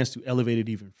a chance to elevate it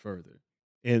even further.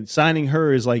 And signing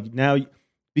her is like now...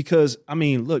 Because, I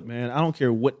mean, look, man, I don't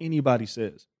care what anybody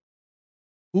says.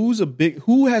 Who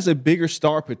has a bigger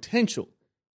star potential,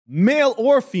 male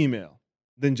or female,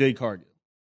 than Jade Cargill?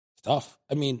 It's tough.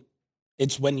 I mean,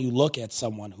 it's when you look at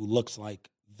someone who looks like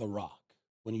The Rock,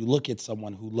 when you look at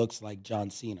someone who looks like John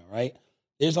Cena, right?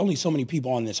 There's only so many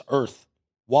people on this earth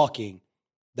walking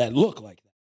that look like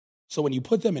that. So when you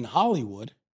put them in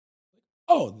Hollywood,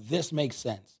 oh, this makes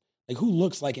sense. Like, who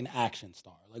looks like an action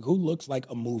star? Like, who looks like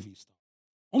a movie star?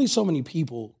 Only so many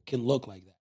people can look like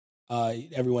that.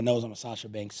 Everyone knows I'm a Sasha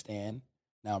Banks stan.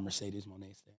 Now I'm Mercedes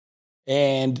Moné stan.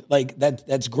 And, like,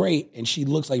 that's great. And she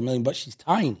looks like a million, but she's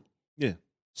tiny. Yeah.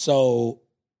 So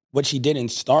what she did in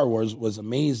Star Wars was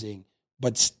amazing.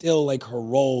 but still like her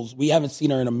roles, we haven't seen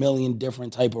her in a million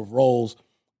different type of roles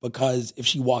because if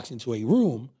she walks into a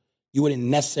room, you wouldn't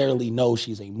necessarily know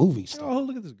she's a movie star. Oh,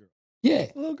 look at this girl. Yeah.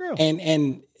 A little girl.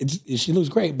 And she looks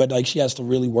great, but like she has to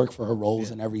really work for her roles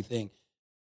and everything.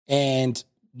 And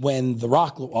when The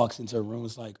Rock walks into a room,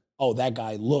 it's like, oh, that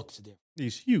guy looks different.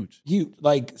 He's huge.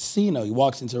 Like Cena, he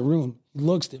walks into a room, he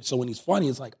looks different. So when he's funny,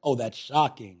 it's like, oh, that's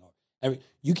shocking.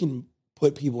 You can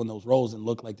put people in those roles and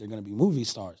look like they're going to be movie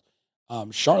stars.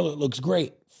 Charlotte looks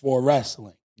great for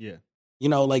wrestling. Yeah. You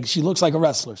know, like she looks like a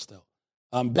wrestler still.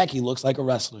 Becky looks like a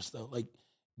wrestler still. Like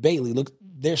Bailey,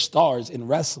 they're stars in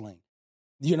wrestling.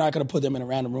 You're not going to put them in a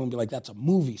random room and be like, that's a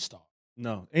movie star.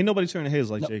 No. Ain't nobody turning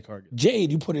heads like Jade Cargill.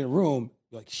 Jade, you put in a room,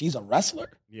 you're like, she's a wrestler?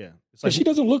 Yeah. It's like, she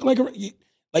doesn't look like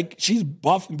she's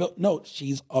buff and built. No,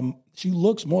 she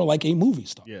looks more like a movie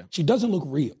star. Yeah. She doesn't look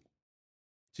real.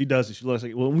 She doesn't. She looks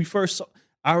like, when we first saw,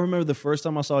 I remember the first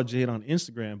time I saw Jade on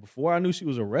Instagram, before I knew she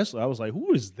was a wrestler, I was like,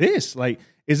 who is this? Like,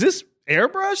 is this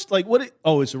airbrushed? Like,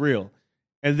 it's real.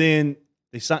 And then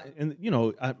they signed, and you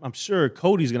know, I'm sure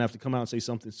Cody's going to have to come out and say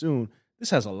something soon. This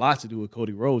has a lot to do with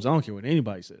Cody Rhodes. I don't care what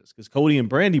anybody says, because Cody and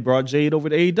Brandy brought Jade over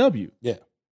to AEW. Yeah.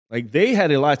 Like, they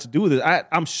had a lot to do with it.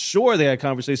 I'm sure they had a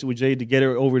conversation with Jade to get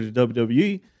her over to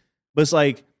WWE. But it's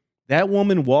like, that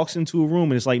woman walks into a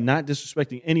room, and it's like not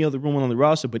disrespecting any other woman on the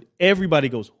roster, but everybody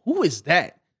goes, who is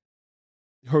that?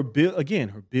 Her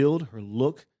build, her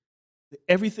look,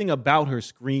 everything about her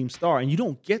screams star. And you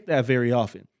don't get that very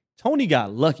often. Tony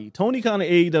got lucky. Tony Khan and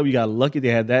AEW got lucky they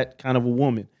had that kind of a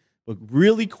woman. But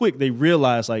really quick, they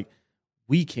realized, like,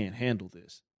 we can't handle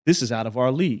this. This is out of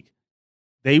our league.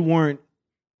 They weren't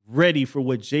ready for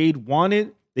what Jade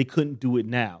wanted. They couldn't do it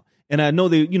now. And I know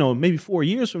they, maybe 4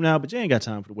 years from now, but Jade ain't got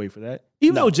time to wait for that.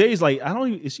 Even though Jade's like,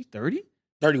 is she 30?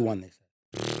 31, they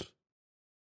said.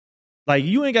 Like,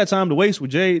 you ain't got time to waste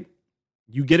with Jade.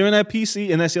 You get her in that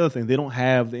PC, and that's the other thing. They don't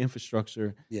have the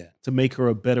infrastructure to make her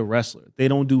a better wrestler. They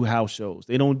don't do house shows.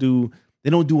 They don't do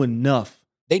enough.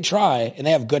 They try, and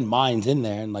they have good minds in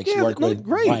there, and like she worked with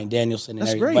Bryan Danielson and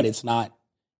everything. But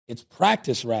it's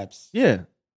practice reps. Yeah.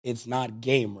 It's not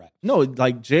game reps. No,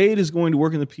 like Jade is going to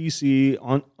work in the PC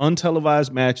on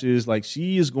untelevised matches. Like,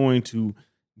 she is going to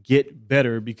get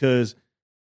better because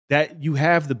that you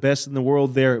have the best in the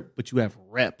world there, but you have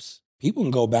reps. People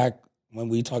can go back when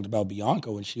we talked about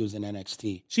Bianca when she was in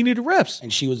NXT. She needed reps.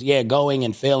 And she was, going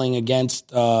and failing against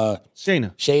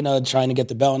Shayna trying to get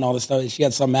the belt and all this stuff. She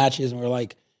had some matches, and we're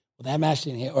like, well, that match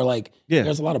didn't hit. Or like,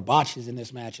 there's a lot of botches in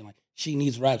this match, and like, she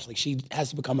needs reps. Like, she has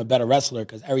to become a better wrestler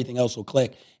because everything else will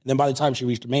click. And then by the time she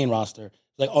reached the main roster,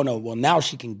 it's like, oh no, well, now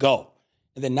she can go.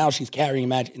 And then now she's carrying a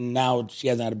match, and now she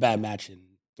hasn't had a bad match in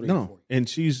 3 or 4 years. And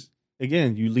she's,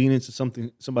 again, you lean into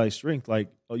somebody's strength. Like,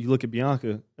 you look at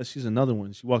Bianca, she's another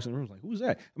one. She walks in the room, like, who's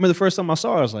that? I remember the first time I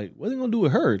saw her, I was like, what are they going to do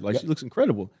with her? Like, she looks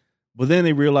incredible. But then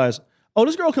they realize, oh,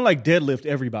 this girl can, like, deadlift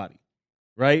everybody,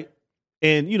 right?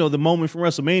 And, the moment from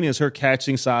WrestleMania is her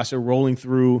catching Sasha, rolling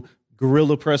through,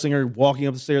 gorilla pressing her, walking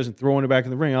up the stairs and throwing her back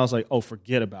in the ring. I was like, oh,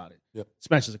 forget about it. Yep. This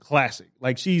match is a classic.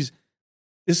 Like, this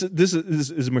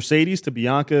is Mercedes to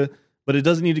Bianca, but it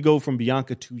doesn't need to go from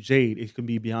Bianca to Jade. It can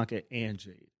be Bianca and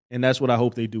Jade. And that's what I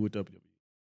hope they do with WWE.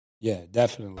 Yeah,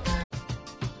 definitely.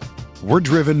 We're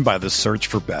driven by the search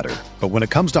for better. But when it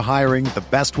comes to hiring, the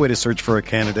best way to search for a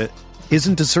candidate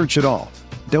isn't to search at all.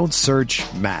 Don't search,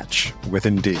 match with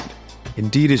Indeed.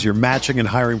 Indeed is your matching and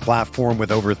hiring platform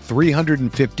with over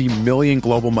 350 million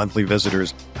global monthly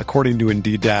visitors, according to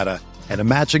Indeed data, and a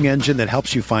matching engine that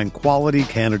helps you find quality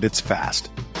candidates fast.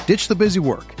 Ditch the busy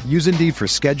work. Use Indeed for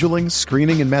scheduling,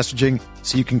 screening, and messaging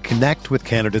so you can connect with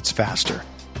candidates faster.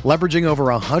 Leveraging over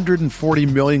 140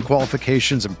 million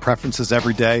qualifications and preferences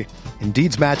every day,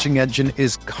 Indeed's matching engine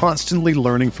is constantly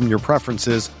learning from your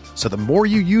preferences, so the more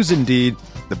you use Indeed,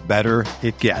 the better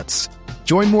it gets.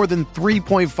 Join more than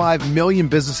 3.5 million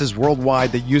businesses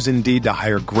worldwide that use Indeed to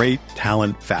hire great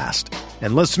talent fast.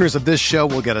 And listeners of this show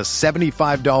will get a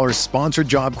 $75 sponsored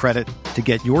job credit to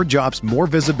get your jobs more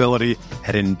visibility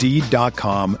at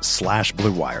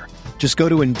Indeed.com/Blue Wire. Just go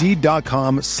to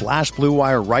Indeed.com/Blue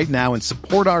Wire right now and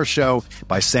support our show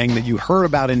by saying that you heard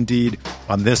about Indeed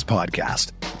on this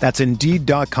podcast. That's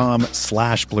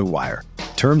Indeed.com/Blue Wire.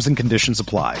 Terms and conditions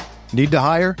apply. Need to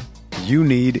hire? You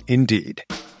need Indeed.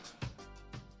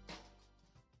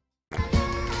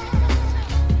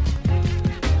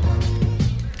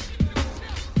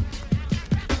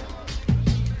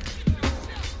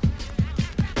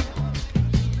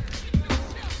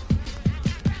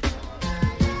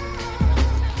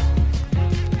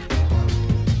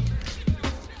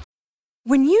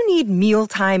 When you need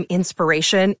mealtime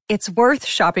inspiration, it's worth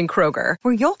shopping Kroger,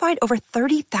 where you'll find over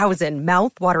 30,000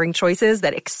 mouth-watering choices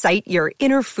that excite your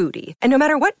inner foodie. And no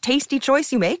matter what tasty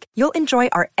choice you make, you'll enjoy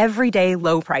our everyday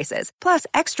low prices, plus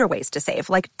extra ways to save,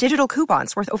 like digital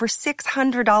coupons worth over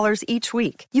 $600 each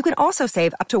week. You can also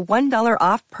save up to $1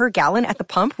 off per gallon at the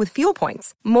pump with fuel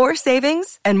points. More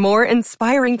savings and more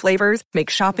inspiring flavors make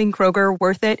shopping Kroger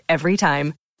worth it every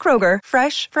time. Kroger,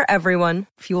 fresh for everyone.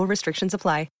 Fuel restrictions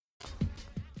apply.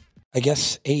 I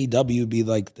guess AEW would be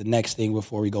like the next thing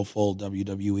before we go full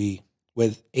WWE.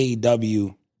 With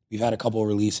AEW, we've had a couple of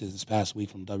releases this past week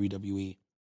from WWE.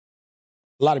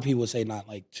 A lot of people would say not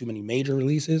like too many major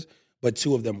releases, but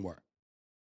 2 of them were.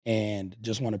 And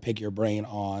just want to pick your brain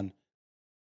on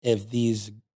if these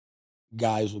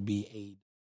guys will be AEW.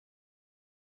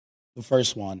 The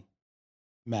first one,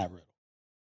 Matt Riddle.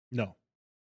 No.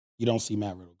 You don't see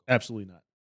Matt Riddle. Absolutely not.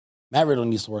 Matt Riddle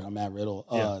needs to work on Matt Riddle.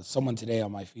 Yeah. Someone today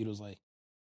on my feed was like,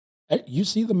 hey, you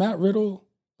see the Matt Riddle,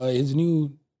 his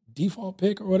new default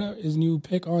pick or whatever, his new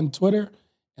pick on Twitter?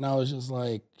 And I was just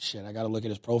like, shit, I got to look at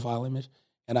his profile image.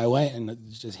 And I went, and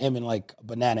it's just him in like a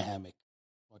banana hammock,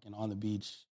 fucking on the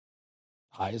beach,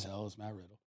 high as hell. It's Matt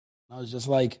Riddle. And I was just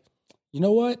like, you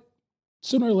know what?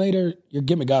 Sooner or later, your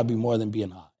gimmick got to be more than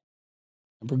being high.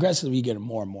 And progressively, you get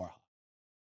more and more high.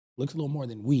 Looks a little more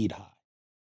than weed high.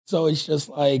 So it's just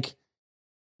like,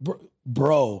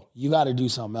 bro, you got to do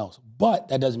something else. But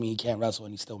that doesn't mean he can't wrestle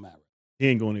and he's still Matt Riddle. He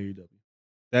ain't going to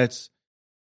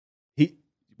AEW.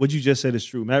 What you just said is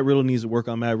true. Matt Riddle needs to work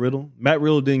on Matt Riddle. Matt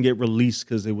Riddle didn't get released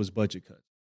because there was budget cuts.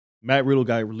 Matt Riddle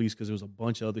got released because there was a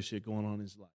bunch of other shit going on in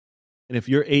his life. And if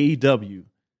you're AEW,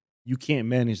 you can't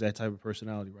manage that type of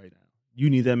personality right now.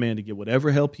 You need that man to get whatever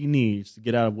help he needs to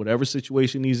get out of whatever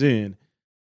situation he's in,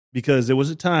 because there was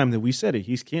a time that we said it.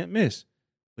 He can't miss,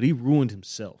 but he ruined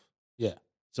himself. Yeah.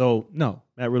 So, no,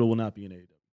 Matt Riddle will not be in AEW.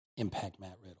 Impact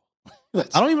Matt Riddle.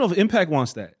 I don't even know if Impact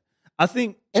wants that. I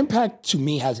think Impact, to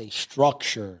me, has a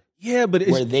structure but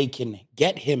where they can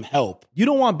get him help. You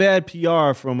don't want bad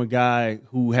PR from a guy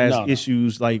who has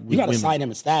issues like with you got to women. sign him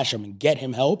and stash him and get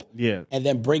him help. Yeah. And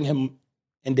then bring him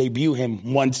and debut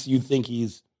him once you think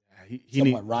he's he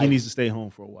needs to stay home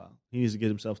for a while. He needs to get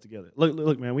himself together.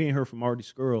 Look, man, we ain't heard from Marty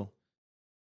Scurll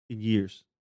in years.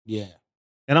 Yeah.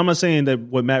 And I'm not saying that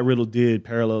what Matt Riddle did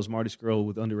parallels Marty Scurll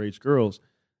with underage girls,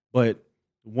 but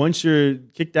once you're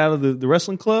kicked out of the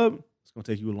wrestling club, it's going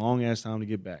to take you a long-ass time to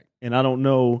get back. And I don't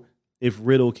know if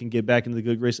Riddle can get back into the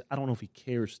good graces. I don't know if he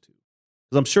cares to.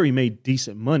 Because I'm sure he made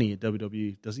decent money at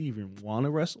WWE. Does he even want to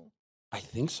wrestle? I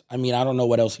think so. I mean, I don't know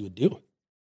what else he would do.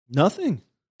 Nothing.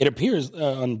 It appears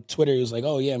on Twitter, he was like,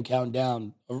 oh, yeah, I'm counting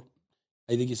down. I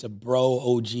think he said Bro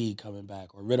OG coming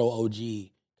back or Riddle OG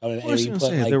coming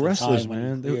back. They're wrestlers,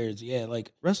 man. Yeah,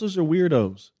 like wrestlers are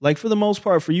weirdos. Like, for the most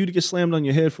part, for you to get slammed on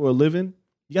your head for a living,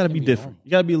 you got to be different.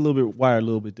 You got to be a little bit wired a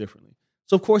little bit differently.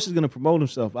 So, of course, he's going to promote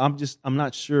himself. I'm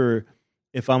not sure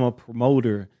if I'm a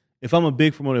promoter. If I'm a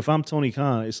big promoter, if I'm Tony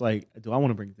Khan, it's like, do I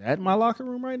want to bring that in my locker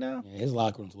room right now? Yeah, his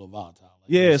locker room's a little volatile.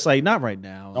 Like it's like, not right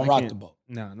now. Don't rock the boat.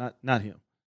 No, not him.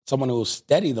 Someone who will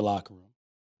steady the locker room,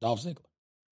 Dolph Ziggler.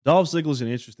 Dolph Ziggler's an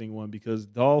interesting one because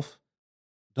Dolph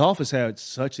has had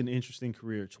such an interesting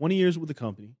career. 20 years with the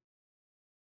company,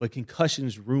 but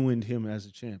concussions ruined him as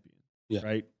a champion. Yeah.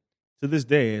 Right? To this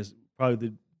day, is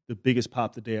probably the biggest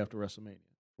pop the day after WrestleMania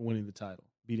for winning the title,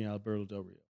 beating Alberto Del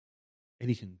Rio. And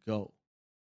he can go.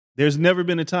 There's never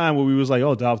been a time where we was like,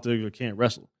 oh, Dolph Ziggler can't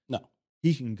wrestle. No.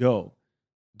 He can go.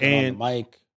 And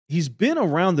Mike, he's been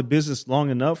around the business long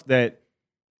enough that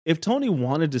if Tony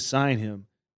wanted to sign him,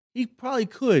 he probably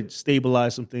could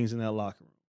stabilize some things in that locker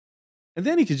room. And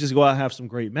then he could just go out and have some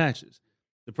great matches.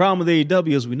 The problem with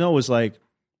AEW, as we know, is like,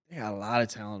 they got a lot of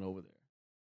talent over there.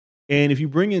 And if you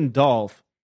bring in Dolph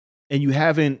and you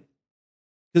haven't,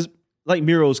 because like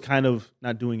Miro's kind of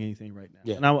not doing anything right now.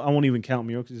 Yeah. And I won't even count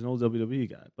Miro because he's an old WWE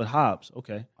guy. But Hobbs,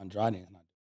 okay. Andrade is not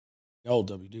the old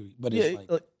WWE. But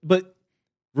it's but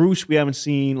Roosh, we haven't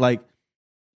seen. Like,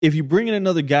 if you bring in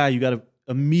another guy, you got to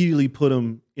immediately put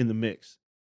him in the mix.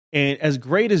 And as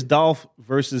great as Dolph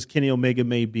versus Kenny Omega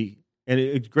may be, and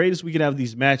as great as we can have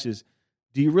these matches,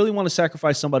 do you really want to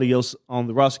sacrifice somebody else on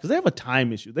the roster? Because they have a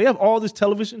time issue. They have all this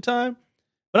television time,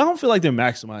 but I don't feel like they're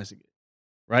maximizing it,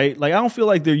 right? Like, I don't feel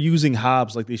like they're using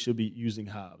Hobbs like they should be using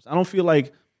Hobbs. I don't feel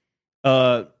like, we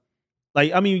got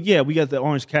the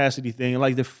Orange Cassidy thing, and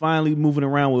like they're finally moving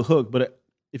around with Hook, but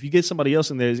if you get somebody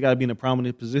else in there, he's got to be in a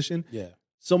prominent position. Yeah.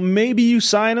 So maybe you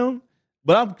sign him,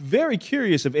 but I'm very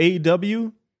curious if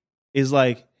AEW is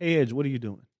like, hey, Edge, what are you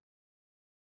doing?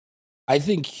 I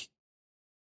think,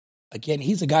 again,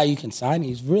 he's a guy you can sign.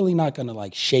 He's really not going to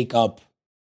like shake up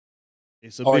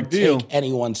It's a or big deal. take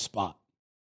anyone's spot.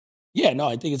 Yeah, no,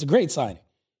 I think it's a great signing.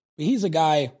 But he's a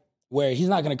guy where he's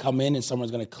not going to come in and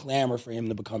someone's going to clamor for him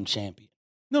to become champion.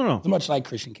 No. It's much like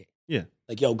Christian Cage. Yeah.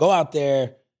 Like, yo, go out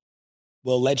there.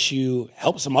 We'll let you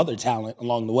help some other talent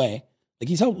along the way. Like,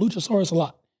 he's helped Luchasaurus a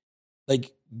lot.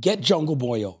 Like, get Jungle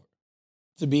Boy over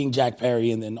to being Jack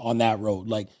Perry and then on that road.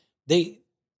 Like, they've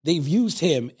used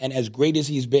him, and as great as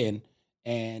he's been,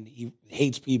 and he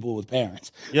hates people with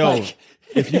parents. Yo, like,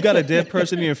 if you got a dead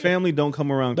person in your family, don't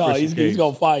come around Christian Cage. He's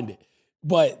going to find it.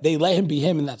 But they let him be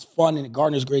him, and that's fun, and it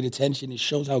garners great attention. It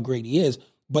shows how great he is.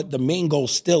 But the main goal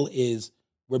still is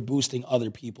we're boosting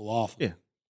other people off. Yeah.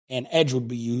 And Edge would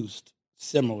be used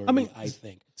similarly, I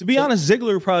think. To be honest,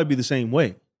 Ziggler would probably be the same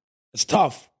way. It's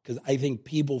tough because I think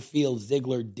people feel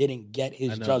Ziggler didn't get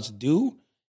his just due.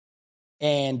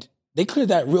 And they cleared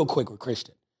that real quick with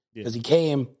Christian. Because he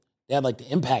came, they had like the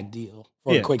Impact deal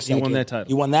for a quick second. He won that title.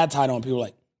 He won that title, and people were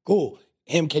like, cool.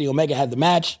 Him, Kenny Omega had the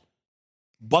match.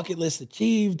 Bucket list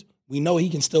achieved. We know he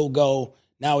can still go.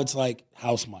 Now it's like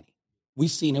house money. We've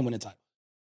seen him win a title.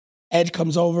 Edge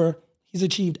comes over. He's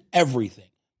achieved everything.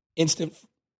 Instant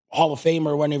Hall of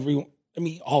Famer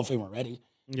Hall of Famer already.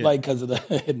 Yeah. Like because of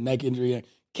the neck injury.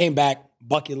 Came back,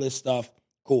 bucket list stuff.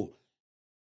 Cool.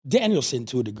 Danielson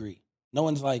to a degree. No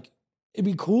one's like, it'd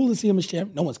be cool to see him as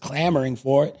champ. No one's clamoring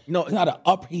for it. No, it's not an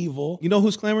upheaval. You know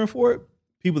who's clamoring for it?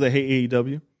 People that hate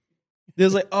AEW.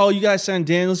 There's like, oh, you guys signed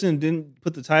Danielson and didn't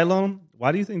put the title on him?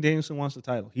 Why do you think Danielson wants the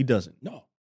title? He doesn't. No.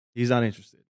 He's not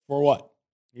interested. For what?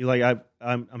 He's like,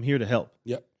 I'm here to help.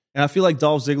 Yep. And I feel like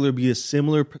Dolph Ziggler would be a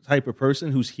similar type of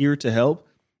person who's here to help.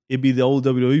 It'd be the old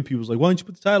WWE people like, why don't you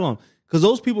put the title on? Because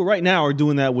those people right now are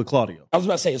doing that with Claudio. I was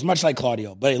about to say, it's much like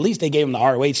Claudio, but at least they gave him the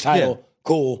ROH title. Yeah.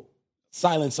 Cool.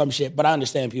 Silence some shit. But I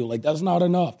understand people like, that's not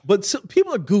enough. But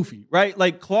people are goofy, right?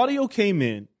 Like Claudio came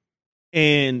in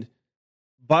and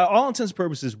by all intents and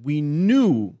purposes, we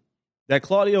knew that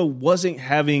Claudio wasn't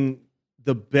having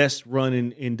the best run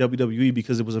in WWE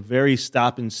because it was a very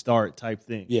stop and start type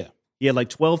thing. Yeah. He had like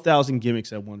 12,000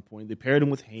 gimmicks at one point. They paired him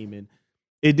with Heyman.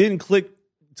 It didn't click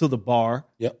till the bar.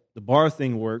 Yep. The bar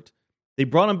thing worked. They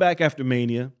brought him back after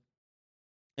Mania.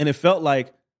 And it felt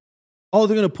like, oh,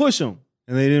 they're going to push him.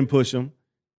 And they didn't push him.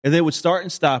 And they would start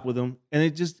and stop with him. And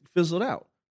it just fizzled out.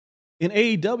 In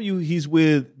AEW, he's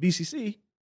with BCC.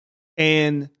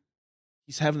 And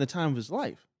he's having the time of his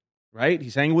life, right?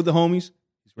 He's hanging with the homies.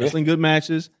 He's wrestling good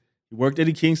matches. He worked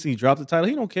Eddie Kingston. He dropped the title.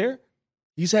 He don't care.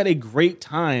 He's had a great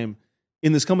time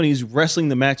in this company. He's wrestling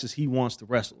the matches he wants to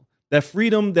wrestle. That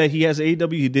freedom that he has at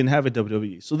AEW, he didn't have at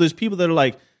WWE. So there's people that are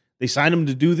like, they signed him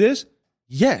to do this?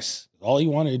 Yes. All he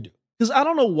wanted to do. Because I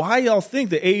don't know why y'all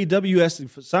think that AEW has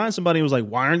to sign somebody and was like,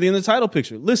 why aren't they in the title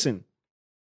picture? Listen,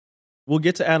 we'll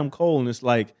get to Adam Cole, and it's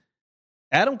like,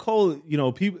 Adam Cole,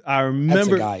 people. I remember. That's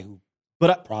a guy who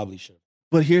probably should.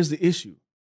 But here's the issue: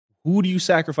 who do you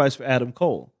sacrifice for Adam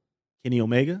Cole? Kenny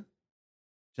Omega,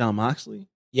 Jon Moxley.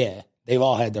 Yeah, they've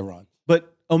all had their run.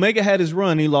 But Omega had his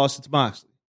run; he lost it to Moxley,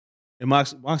 and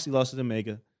Moxley lost it to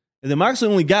Omega, and then Moxley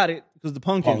only got it because of the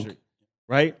Punk injury,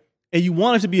 right? And you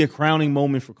want it to be a crowning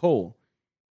moment for Cole.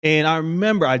 And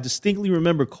I distinctly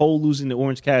remember Cole losing to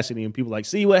Orange Cassidy, and people like,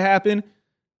 see what happened?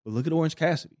 But look at Orange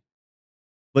Cassidy.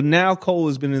 But now Cole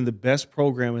has been in the best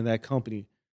program in that company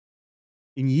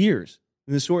in years,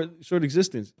 in this short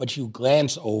existence. But you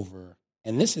glance over,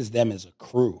 and this is them as a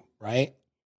crew, right?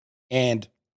 And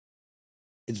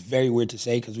it's very weird to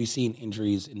say because we've seen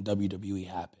injuries in WWE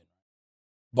happen.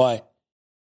 But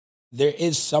there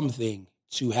is something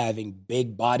to having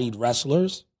big-bodied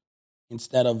wrestlers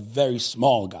instead of very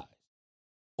small guys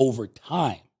over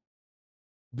time.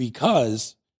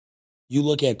 Because you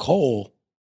look at Cole,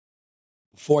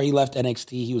 before he left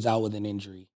NXT, he was out with an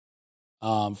injury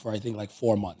for, I think, like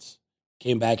 4 months.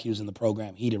 Came back, he was in the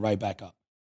program, heated right back up.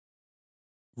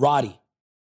 Roddy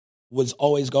was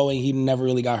always going. He never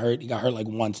really got hurt. He got hurt like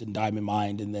once in Diamond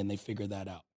Mine, and then they figured that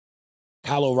out.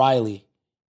 Kyle O'Reilly,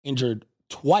 injured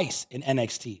twice in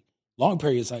NXT. Long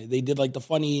periods. They did like the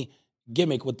funny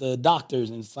gimmick with the doctors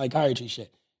and psychiatry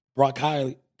shit. Brought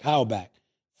Kyle back.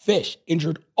 Fish,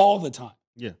 injured all the time.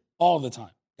 Yeah. All the time.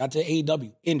 Got to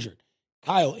AEW, injured.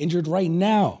 Kyle, injured right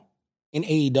now in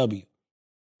AEW.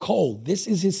 Cole, this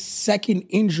is his second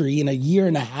injury in a year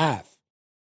and a half.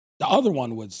 The other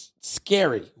one was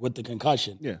scary with the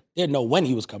concussion. Yeah. They didn't know when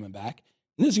he was coming back.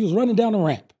 And this, he was running down the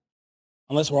ramp.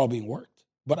 Unless we're all being worked.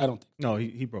 But I don't think. No,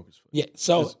 he broke his foot. Yeah,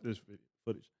 so there's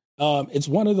footage. It's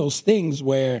one of those things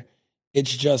where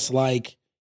it's just like,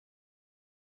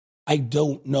 I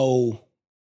don't know.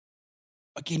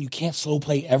 Again, you can't slow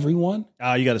play everyone.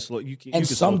 You got to slow. You can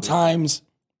sometimes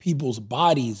people's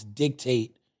bodies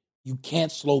dictate you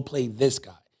can't slow play this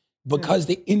guy because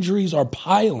the injuries are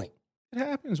piling. It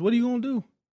happens. What are you going to do?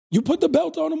 You put the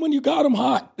belt on him when you got him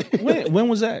hot. When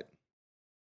was that?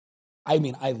 I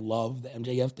mean, I love the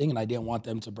MJF thing, and I didn't want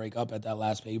them to break up at that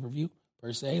last pay-per-view,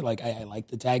 per se. Like, I like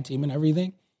the tag team and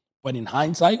everything. But in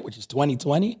hindsight, which is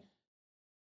 2020,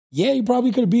 yeah, you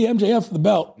probably could have beat MJF for the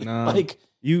belt. Nah, like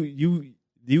you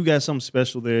got something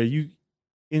special there.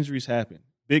 Injuries happen.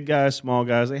 Big guys, small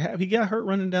guys, he got hurt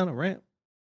running down a ramp.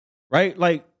 Right?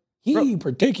 Like he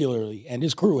particularly and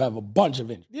his crew have a bunch of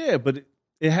injuries. Yeah, but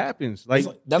it happens.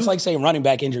 That's like saying running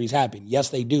back injuries happen. Yes,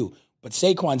 they do. But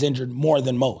Saquon's injured more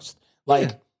than most.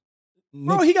 Like,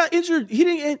 bro, he got injured. He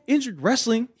didn't get injured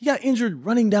wrestling. He got injured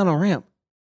running down a ramp.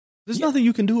 There's nothing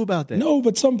you can do about that. No,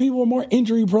 but some people are more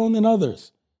injury prone than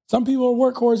others. Some people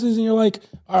are workhorses, and you're like,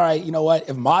 all right, you know what?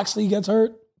 If Moxley gets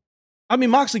hurt, I mean,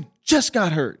 Moxley just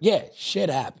got hurt. Yeah, shit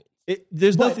happens.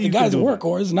 There's nothing you can do. The guy's a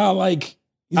workhorse, not like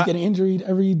he's getting injured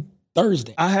every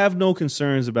Thursday. I have no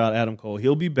concerns about Adam Cole.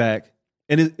 He'll be back,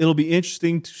 and it'll be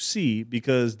interesting to see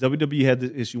because WWE had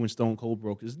the issue when Stone Cold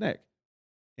broke his neck,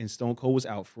 and Stone Cold was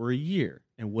out for a year.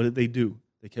 And what did they do?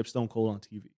 They kept Stone Cold on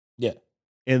TV. Yeah.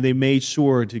 And they made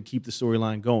sure to keep the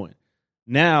storyline going.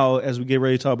 Now, as we get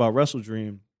ready to talk about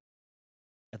WrestleDream,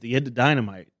 at the end of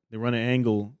Dynamite, they run an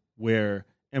angle where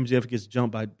MJF gets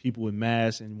jumped by people with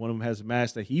masks, and one of them has a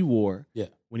mask that he wore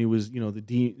when he was,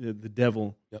 the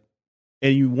devil. Yep.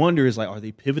 And you wonder, are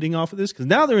they pivoting off of this? Because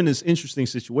now they're in this interesting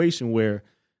situation where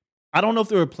I don't know if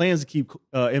there were plans to keep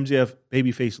MJF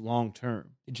babyface long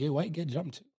term. Did Jay White get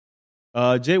jumped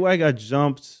too? Jay White got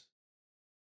jumped.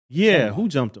 Yeah, who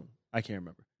jumped him? I can't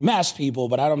remember. Masked people,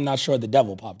 but I'm not sure the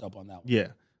devil popped up on that one. Yeah.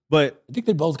 But I think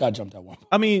they both got jumped at one point.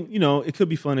 I mean, it could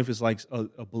be fun if it's like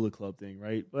a Bullet Club thing,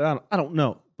 right? But I don't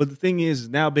know. But the thing is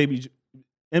now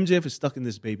MJF is stuck in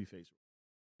this babyface.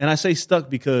 And I say stuck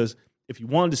because if you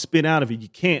wanted to spin out of it, you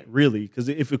can't really. Because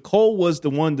if Cole was the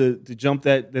one to jump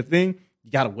that thing,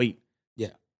 you got to wait.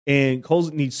 Yeah. And Cole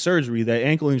needs surgery. That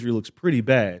ankle injury looks pretty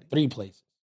bad. 3 places.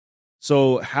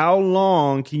 So how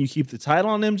long can you keep the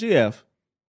title on MJF?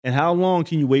 And how long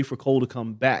can you wait for Cole to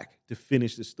come back to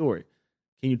finish the story?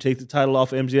 Can you take the title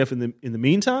off of MJF in the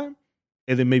meantime,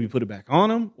 and then maybe put it back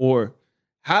on him? Or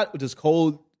how does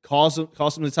Cole cost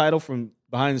him the title from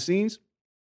behind the scenes?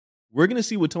 We're going to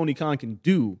see what Tony Khan can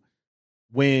do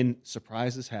when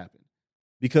surprises happen.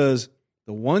 Because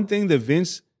the one thing that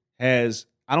Vince has,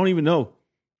 I don't even know,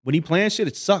 when he plans shit,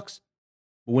 it sucks.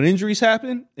 But when injuries happen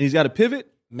and he's got to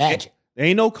pivot, magic. There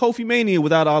ain't no Kofi Mania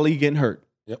without Ali getting hurt.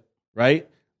 Yep. Right?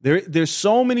 There's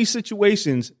so many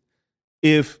situations.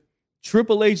 If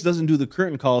Triple H doesn't do the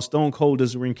curtain call, Stone Cold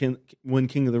doesn't win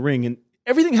King of the Ring, and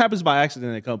everything happens by accident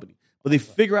in that company. But they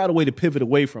figure out a way to pivot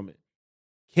away from it.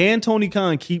 Can Tony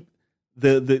Khan keep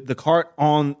the cart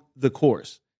on the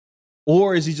course,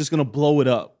 or is he just going to blow it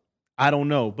up? I don't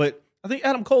know, but I think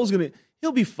Adam Cole's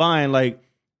he'll be fine. Like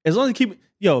as long as he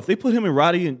if they put him and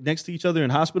Roddy next to each other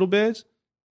in hospital beds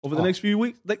over the next few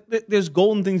weeks, like there's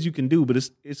golden things you can do, but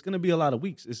it's going to be a lot of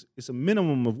weeks. It's a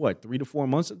minimum of 3 to 4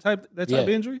 months type of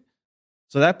injury.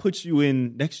 So that puts you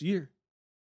in next year.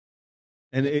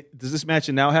 And does this match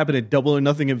now happen at Double or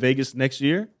Nothing in Vegas next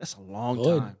year? That's a long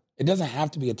time. It doesn't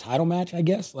have to be a title match, I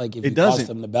guess. Like if it you doesn't. cost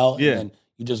them the belt and then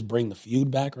you just bring the feud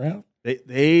back around.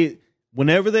 They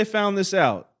whenever they found this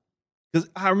out, because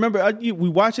I remember we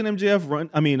watching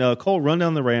MJF Cole run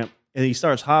down the ramp and he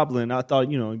starts hobbling. I thought,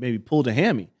 he maybe pulled a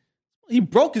hammy. He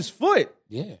broke his foot.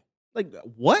 Yeah. Like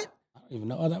what? I don't even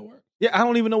know how that works. Yeah, I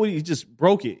don't even know what he just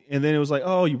broke it. And then it was like,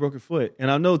 oh, you broke your foot. And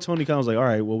I know Tony Khan was like, all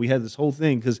right, well, we had this whole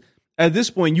thing. Because at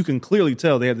this point, you can clearly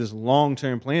tell they had this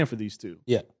long-term plan for these two.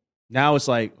 Yeah. Now it's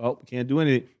like, oh, we can't do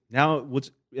anything. Now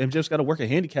MJF's got to work a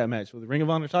handicap match for the Ring of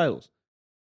Honor titles.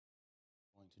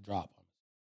 Going to drop them.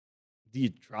 Do you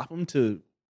drop them to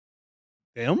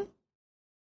them?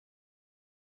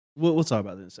 We'll talk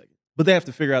about that in a second. But they have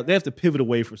to figure out, they have to pivot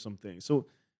away for some things. So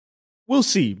we'll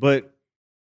see. But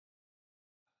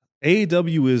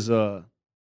AEW is,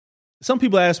 some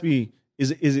people ask me,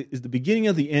 is the beginning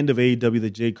of the end of AEW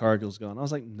that Jade Cargill's gone? I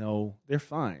was like, no, they're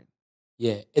fine.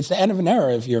 Yeah, it's the end of an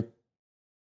era if you're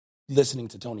listening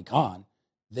to Tony Khan.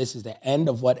 This is the end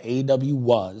of what AEW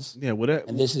was. Yeah,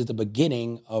 and this is the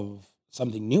beginning of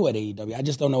something new at AEW. I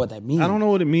just don't know what that means. I don't know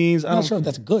what it means. I'm not sure if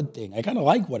that's a good thing. I kind of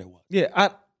like what it was. Yeah,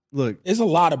 look. There's a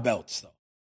lot of belts, though.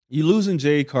 You're losing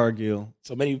Jade Cargill.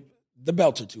 So many, the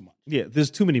belts are too much. Yeah,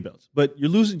 there's too many belts. But you're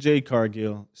losing Jade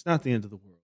Cargill. It's not the end of the world.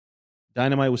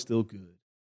 Dynamite was still good.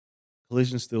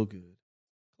 Collision's still good.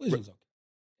 Collision's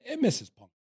okay. It misses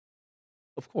Punk.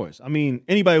 Of course. I mean,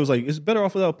 anybody was like, it's better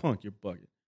off without Punk. You're bugging.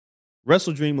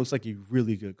 WrestleDream looks like a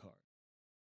really good card.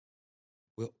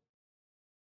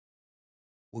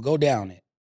 We'll go down it.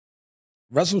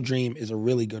 WrestleDream is a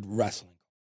really good wrestling.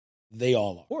 They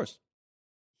all are. Of course.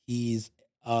 He's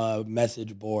a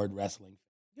message board wrestling.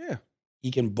 Yeah.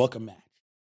 He can book a match.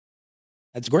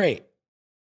 That's great.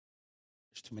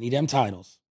 There's too many damn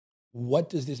titles. What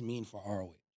does this mean for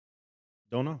ROH?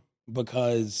 Don't know.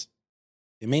 Because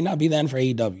it may not be the end for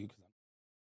AEW. Because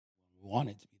we want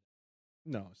it to be.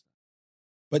 No, it's not.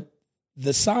 But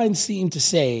the signs seem to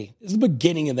say this is the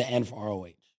beginning of the end for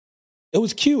ROH. It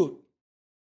was cute.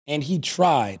 And he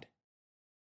tried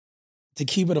to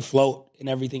keep it afloat and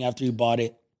everything after he bought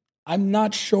it. I'm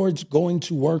not sure it's going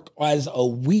to work as a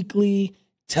weekly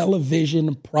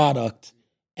television product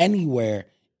anywhere.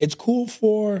 It's cool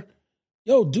for,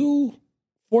 do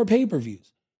 4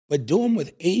 pay-per-views, but do them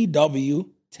with AEW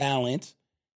talent,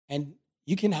 and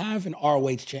you can have an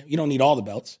ROH champ. You don't need all the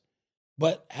belts,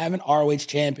 but have an ROH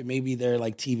champ and maybe they're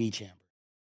like TV champ.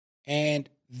 And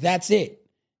that's it.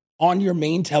 On your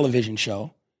main television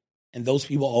show, and those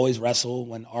people always wrestle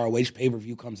when ROH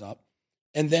pay-per-view comes up,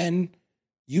 and then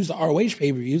use the ROH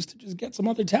pay-per-views to just get some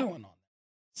other talent on.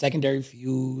 Secondary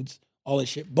feuds, all that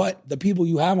shit. But the people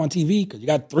you have on TV, because you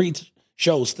got 3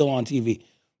 shows still on TV.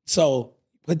 So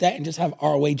put that and just have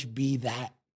ROH be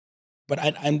that. But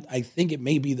I think it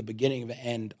may be the beginning of the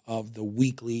end of the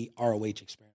weekly ROH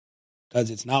experience because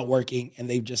it's not working, and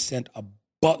they've just sent a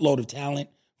buttload of talent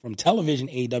from television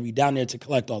AEW down there to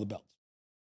collect all the belts.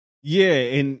 Yeah,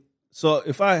 and so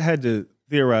if I had to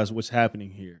theorize what's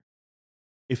happening here,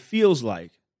 it feels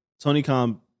like Tony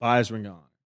Khan buys Ring of Honor.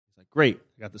 He's like, great,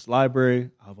 I got this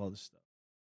library, I have all this stuff.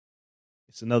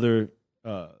 It's another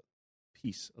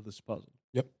piece of this puzzle.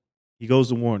 Yep. He goes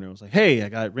to Warner and was like, hey, I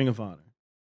got Ring of Honor.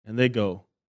 And they go,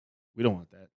 we don't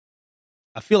want that.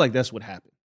 I feel like that's what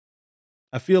happened.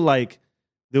 I feel like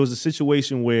there was a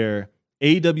situation where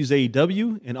AEW's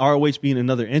AEW and ROH being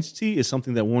another entity is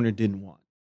something that Warner didn't want,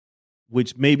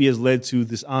 which maybe has led to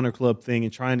this Honor Club thing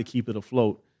and trying to keep it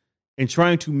afloat and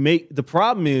trying to make, the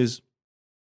problem is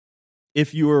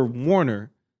if you're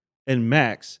Warner and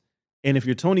Max, and if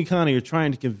you're Tony Khan and you're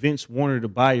trying to convince Warner to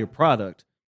buy your product,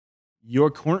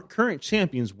 your current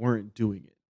champions weren't doing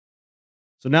it.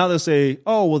 So now they'll say,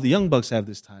 oh, well, the Young Bucks have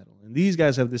this title and these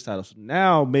guys have this title. So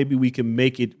now maybe we can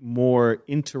make it more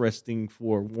interesting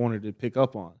for Warner to pick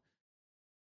up on.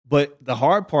 But the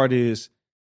hard part is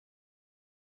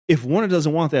if Warner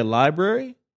doesn't want that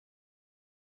library,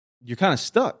 you're kind of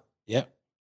stuck. Yeah.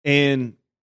 And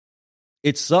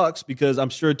it sucks because I'm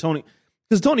sure Tony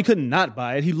couldn't not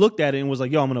buy it. He looked at it and was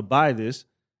like, yo, I'm going to buy this.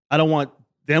 I don't want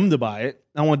them to buy it.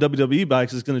 I want WWE to buy it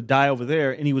because it's going to die over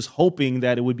there. And he was hoping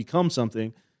that it would become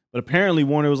something. But apparently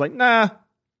Warner was like, nah,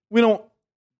 we don't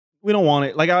want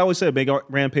it. Like I always said, Big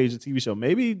Rampage, the TV show.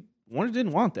 Maybe Warner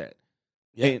didn't want that.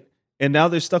 Yeah. And now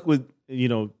they're stuck with,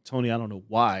 Tony, I don't know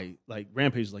why. Like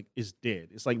Rampage is dead.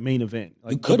 It's like main event.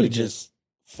 Like, you could have just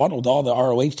funneled all the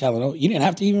ROH talent. You didn't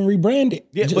have to even rebrand it.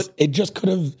 Yeah, it just could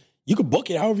have. You could book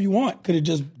it however you want. Could have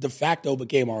just de facto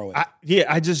became ROH.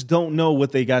 I just don't know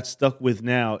what they got stuck with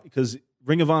now because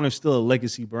Ring of Honor is still a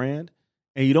legacy brand,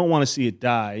 and you don't want to see it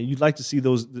die. You'd like to see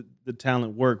the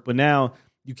talent work, but now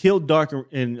you killed Dark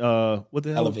and what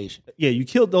the hell? Elevation. Yeah, you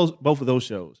killed both of those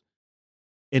shows,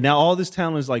 and now all this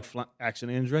talent is like Action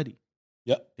Andretti.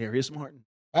 Yep. Darius Martin.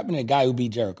 What happened to the guy who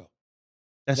beat Jericho?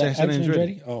 That's Action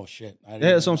Andretti. Oh shit! Yeah,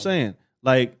 that's what I'm saying.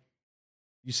 Like,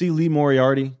 you see Lee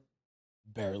Moriarty.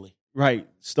 Barely. Right.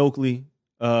 Stokely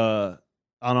on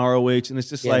ROH. And it's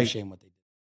just like. Shame what they did.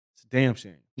 It's a damn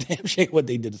shame. Damn shame what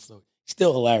they did to Stokely.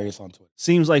 Still hilarious on Twitter.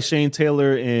 Seems like Shane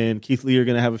Taylor and Keith Lee are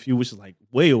going to have a feud, which is like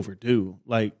way overdue.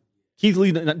 Like Keith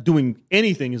Lee not doing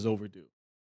anything is overdue.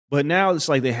 But now it's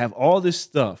like they have all this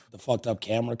stuff. The fucked up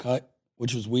camera cut,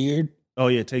 which was weird. Oh,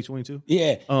 yeah. Take 22.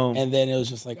 Yeah. And then it was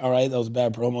just like, all right, that was a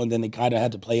bad promo. And then they kind of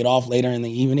had to play it off later in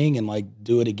the evening and like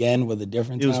do it again with a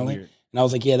different talent. It was weird. And I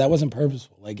was like, yeah, that wasn't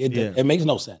purposeful. Like, it makes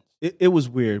no sense. It was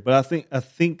weird. But I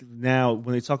think now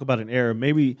when they talk about an era,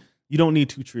 maybe you don't need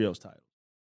 2 trios titles,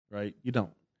 right? You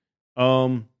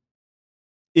don't.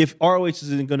 If ROH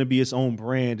isn't going to be its own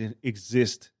brand and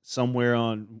exist somewhere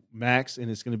on Max and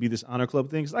it's going to be this Honor Club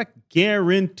thing, I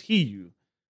guarantee you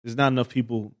there's not enough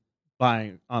people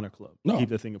buying Honor Club to keep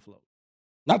the thing afloat.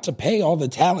 Not to pay all the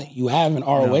talent you have in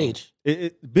ROH. No.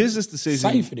 Business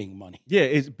decision. Siphoning money.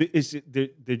 Yeah,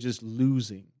 they're just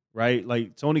losing, right?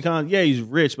 Like Tony Khan, yeah, he's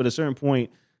rich, but at a certain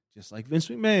point, just like Vince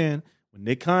McMahon, when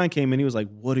Nick Khan came in, he was like,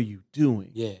 what are you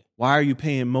doing? Yeah. Why are you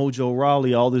paying Mojo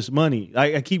Rawley all this money?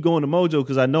 I keep going to Mojo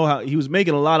because I know how he was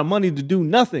making a lot of money to do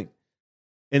nothing.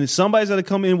 And somebody's got to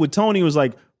come in with Tony and was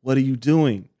like, what are you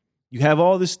doing? You have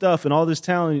all this stuff and all this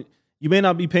talent. You may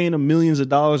not be paying them millions of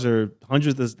dollars or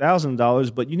hundreds of thousands of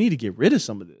dollars, but you need to get rid of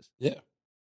some of this. Yeah.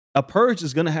 A purge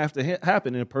is going to have to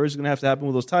happen, and a purge is going to have to happen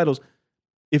with those titles.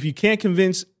 If you can't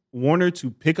convince Warner to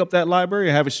pick up that library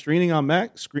and have it streaming on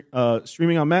Max, you're going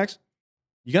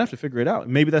to have to figure it out.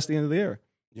 Maybe that's the end of the era.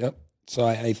 Yep. So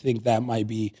I think that might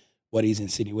be what he's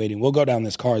insinuating. We'll go down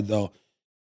this card, though.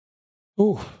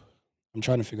 Ooh, I'm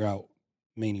trying to figure out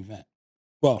main event.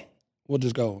 Well, we'll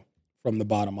just go from the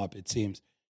bottom up, it seems.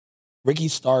 Ricky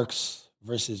Starks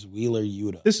versus Wheeler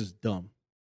Yuta. This is dumb.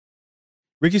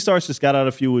 Ricky Starks just got out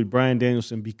of feud with Bryan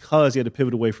Danielson because he had to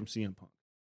pivot away from CM Punk.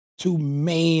 Two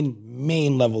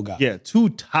main level guys. Yeah, two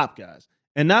top guys.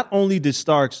 And not only did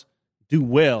Starks do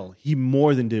well, he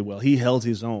more than did well. He held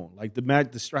his own. Like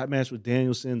the strap match with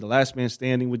Danielson, the last man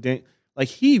standing with like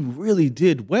he really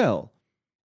did well.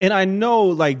 And I know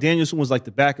like Danielson was like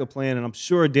the backup plan, and I'm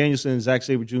sure Danielson and Zack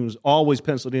Sabre Jr. was always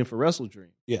penciled in for WrestleDream.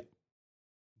 Yeah.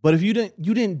 But if you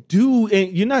didn't do,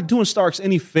 and you're not doing Starks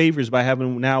any favors by having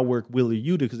him now work Wheeler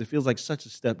Yuta because it feels like such a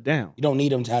step down. You don't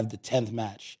need him to have the 10th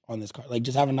match on this card. Like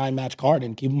just have a 9-match card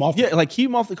and keep him off. Yeah, like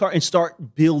keep him off the card and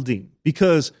start building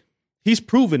because he's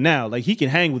proven now like he can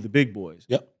hang with the big boys.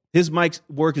 Yep. His mic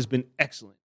work has been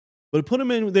excellent. But put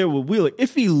him in there with Wheeler.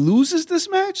 If he loses this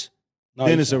match,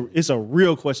 then it's a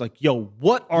real question. Like, yo,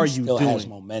 what are you doing? He still has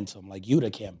momentum. Like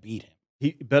Yuta can't beat him.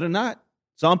 He better not.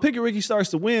 So I'm picking Ricky Starks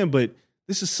to win, but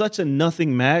this is such a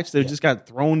nothing match. They just got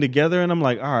thrown together, and I'm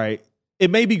like, all right, it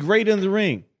may be great in the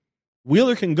ring.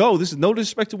 Wheeler can go. This is no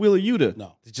disrespect to Wheeler Yuta.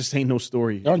 No. It just ain't no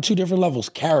story. They're on two different levels,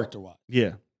 character-wise.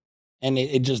 Yeah. And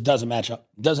it just doesn't match up.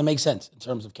 It doesn't make sense in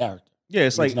terms of character. Yeah,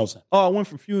 it's like, no sense. Oh, I went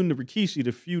from feuding to Rikishi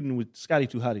to feuding with Scotty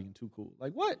Too Hotty and Too Cool.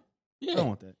 Like, what? Yeah. I don't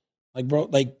want that. Like, bro,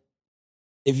 like,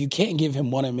 if you can't give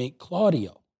him one and make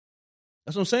Claudio.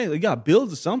 That's what I'm saying. Like, you got to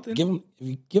build to something.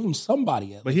 Give him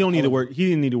somebody. But he don't need to work. He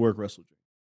didn't need to work WrestleDream.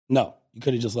 No, you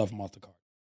could have just left him off the card.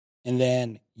 And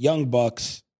then Young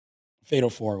Bucks, Fatal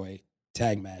 4-Way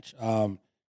tag match for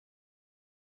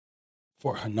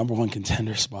a number one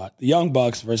contender spot. The Young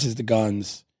Bucks versus the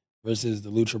Guns versus the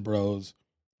Lucha Bros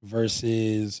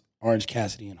versus Orange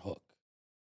Cassidy and Hook.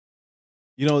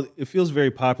 You know, it feels very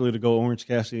popular to go Orange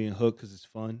Cassidy and Hook because it's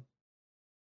fun.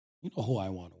 You know who I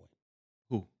want to win?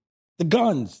 Who? The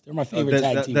Guns. They're my favorite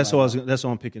tag team. That's what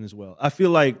I'm picking as well. I feel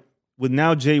like with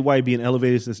now Jay White being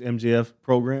elevated to this MJF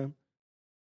program,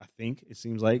 I think it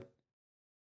seems like,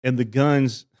 and the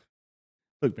Guns,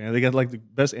 look, man, they got like the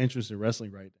best entrance in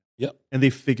wrestling right now. Yep. And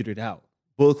they figured it out.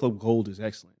 Bullet Club Gold is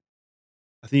excellent.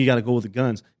 I think you got to go with the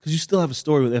Guns because you still have a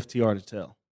story with FTR to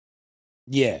tell.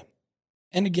 Yeah.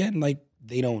 And again, like,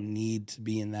 they don't need to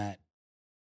be in that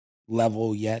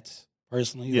level yet,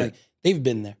 personally. Yeah. Like, they've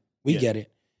been there. We Yeah. get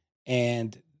it.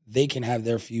 And they can have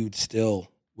their feud still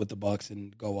with the Bucks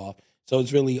and go off. So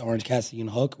it's really Orange Cassidy and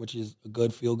Hook, which is a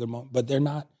good feel-good moment. But they're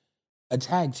not a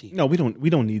tag team. No, we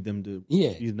don't need them to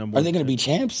Yeah. be the number Are one they going to be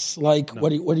champs? Like, No.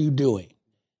 what are you doing?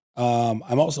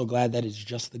 I'm also glad that it's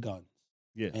just the Guns.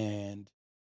 Yeah. And,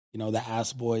 you know, the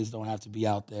ass boys don't have to be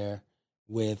out there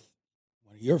with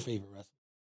one of your favorite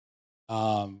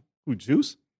wrestlers. Who,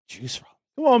 Juice? Juice Robinson.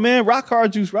 Come on, man. Rock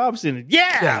Hard Juice Robinson.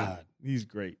 Yeah. God. He's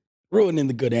great. Ruining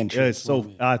the good entrance. Yeah, it's so,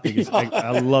 moment. I think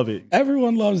I love it.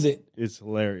 Everyone loves it. It's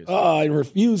hilarious. Oh, I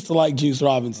refuse to like Juice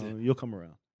Robinson. You'll come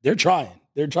around. They're trying.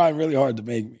 They're trying really hard to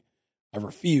make me. I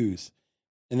refuse.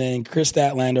 And then Chris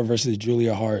Statlander versus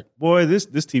Julia Hart. Boy, this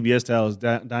TBS title is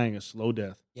dying a slow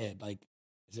death. Yeah, like,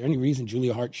 is there any reason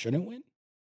Julia Hart shouldn't win?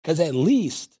 Because at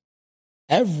least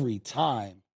every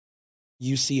time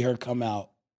you see her come out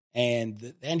and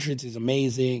the entrance is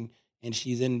amazing and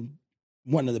she's in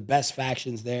one of the best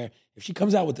factions there, if she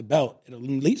comes out with the belt, it at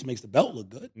least makes the belt look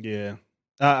good. Yeah.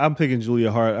 I'm picking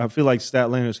Julia Hart. I feel like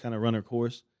Statlander's kind of run her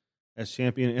course as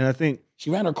champion. And I think She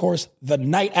ran her course the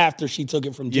night after she took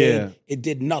it from Jade. Yeah. It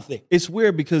did nothing. it's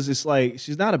weird because it's like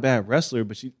she's not a bad wrestler,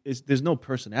 but there's no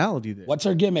personality there. What's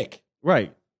her gimmick?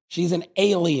 Right. She's an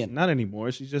alien. Not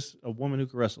anymore. She's just a woman who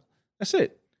can wrestle. That's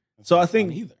it. So I Not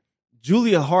think either.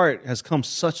 Julia Hart has come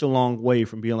such a long way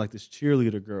from being like this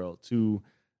cheerleader girl to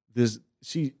this.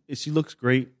 She looks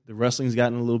great. The wrestling's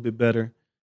gotten a little bit better.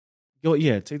 Take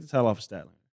the title off of Statlander.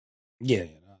 Yeah.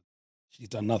 She's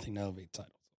done nothing to elevate the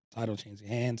title. Title changing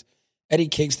hands. Eddie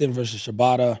Kingston versus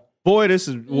Shibata. Boy, this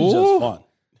is Just fun.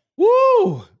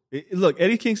 Woo! Look,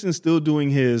 Eddie Kingston's still doing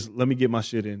his "Let Me Get My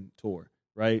Shit In" tour,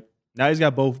 right? Now he's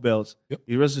got both belts. Yep.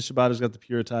 The rest of Shibata's got the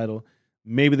pure title.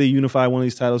 Maybe they unify one of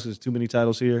these titles because there's too many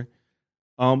titles here.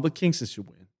 But Kingston should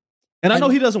win. And I know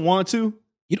he doesn't want to.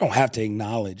 You don't have to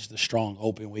acknowledge the strong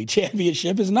open weight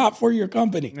championship is not for your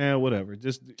company. Yeah, whatever.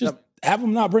 Just Have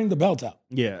him not bring the belt out.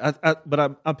 Yeah,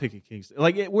 but I'm picking Kingston.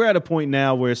 Like, we're at a point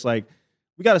now where it's like,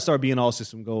 we got to start being all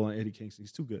system go on Eddie Kingston.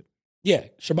 He's too good. Yeah,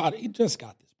 Shibata, he just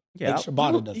got this. Yeah, like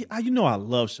Shibata doesn't. I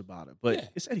love Shibata, but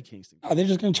it's Eddie Kingston. No, they're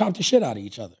just going to chop the shit out of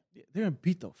each other. Yeah, they're going to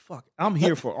beat the fuck. I'm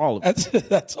here for all of it.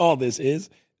 That's all this is.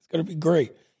 It's going to be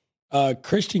great.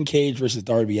 Christian Cage versus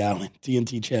Darby Allin,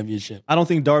 TNT Championship. I don't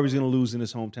think Darby's going to lose in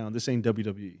his hometown. This ain't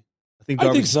WWE. I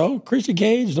think so. Christian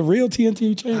Cage, the real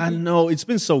TNT champion. I know it's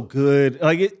been so good.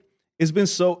 Like it's been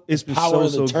so. It's been Power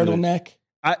so of the turtleneck.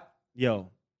 Good.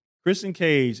 Christian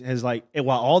Cage has like,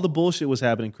 while all the bullshit was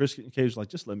happening, Christian Cage was like,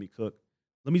 just let me cook.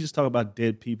 Let me just talk about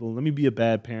dead people. Let me be a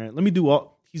bad parent. Let me do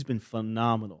all. He's been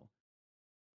phenomenal.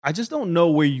 I just don't know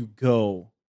where you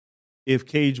go if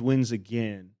Cage wins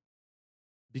again,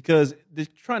 because they're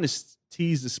trying to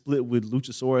tease the split with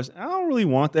Luchasaurus. I don't really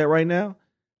want that right now.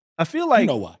 I feel like, you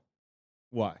know why?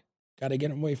 Why? Got to get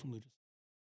him away from Luchasaurus.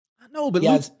 I know, but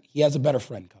he has a better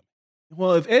friend coming.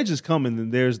 Well, if Edge is coming,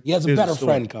 then he has a better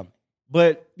friend coming.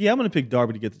 But yeah, I'm going to pick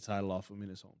Darby to get the title off him in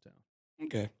his hometown.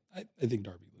 Okay, I think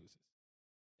Darby loses,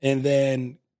 and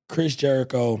then Chris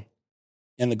Jericho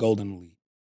and the Golden Elite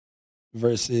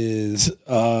versus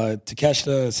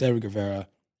Takeshita, Sammy Guevara,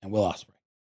 and Will Ospreay.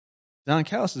 Don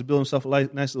Callis has built himself a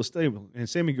nice little stable, and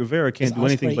Sammy Guevara can't do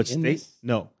anything but stay.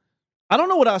 No, I don't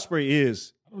know what Ospreay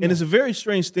is, and it's a very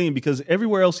strange thing because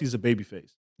everywhere else he's a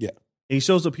babyface. Yeah, and he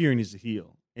shows up here and he's a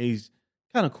heel, and he's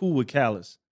kind of cool with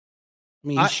Callis. I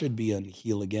mean, he should be a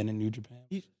heel again in New Japan.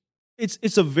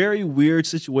 It's a very weird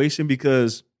situation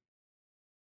because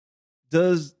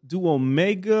do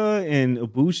Omega and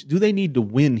Ibushi, do they need to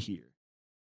win here?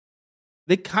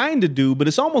 They kind of do, but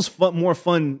it's almost more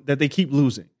fun that they keep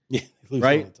losing. Yeah, they lose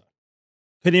right? all the time.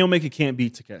 Kenny Omega can't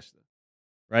beat Takeshita,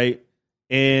 right?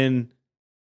 And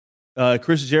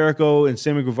Chris Jericho and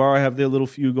Sammy Guevara have their little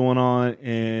feud going on,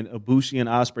 and Ibushi and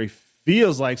Ospreay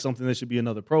feels like something that should be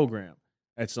another program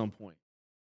at some point.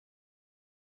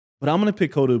 But I'm going to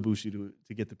pick Kota Ibushi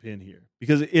to get the pin here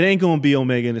because it ain't going to be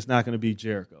Omega and it's not going to be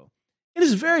Jericho. It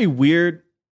is very weird,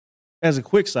 as a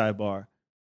quick sidebar,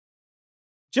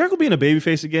 Jericho being a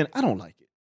babyface again, I don't like it.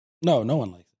 No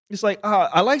one likes it. It's like,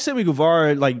 I like Sammy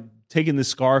Guevara like taking this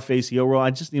Scarface heel role. I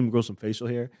just need him to grow some facial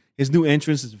hair. His new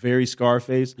entrance is very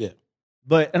Scarface. Yeah.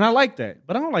 And I like that.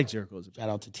 But I don't like Jericho's. Shout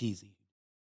out to Teasy.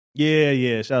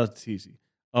 Yeah. Shout out to Teasy.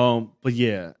 But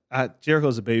yeah,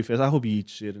 Jericho's a babyface. I hope he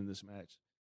eats shit in this match.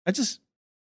 He's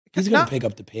going to pick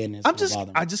up the pin.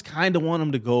 I just kind of want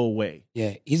him to go away.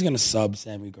 Yeah, he's going to sub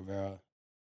Sammy Guevara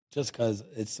just because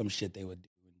it's some shit they would do.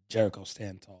 Jericho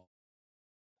stand tall.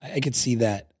 I could see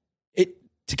that.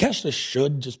 Takeshita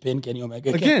should just pin Kenny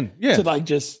Omega again, yeah, to like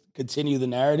just continue the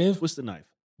narrative. What's the knife?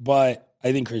 But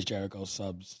I think Chris Jericho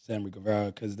subs Sammy Guevara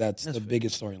because that's the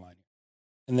biggest storyline.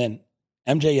 And then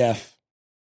MJF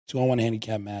 2-on-1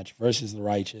 handicap match versus the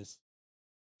Righteous.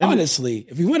 Honestly,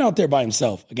 if he went out there by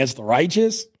himself against the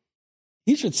Righteous,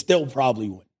 he should still probably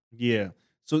win. Yeah.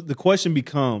 So the question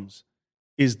becomes,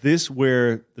 is this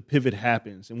where the pivot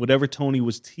happens? And whatever Tony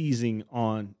was teasing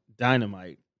on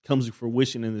Dynamite comes to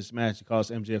fruition in this match to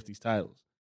cost MJF these titles?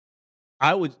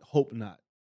 I would hope not.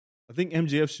 I think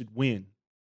MJF should win,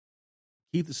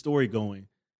 keep the story going,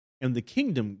 and the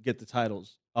Kingdom get the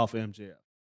titles off of MJF.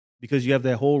 Because you have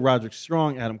that whole Roderick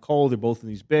Strong, Adam Cole, they're both in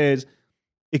these beds.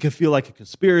 It could feel like a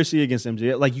conspiracy against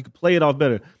MJF. Like, you could play it off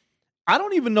better. I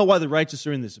don't even know why the Righteous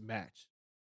are in this match.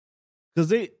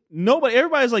 Because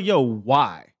everybody's like, yo,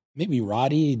 why? Maybe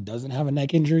Roddy doesn't have a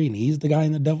neck injury and he's the guy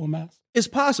in the devil mask? It's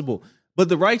possible. But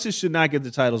the Righteous should not get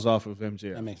the titles off of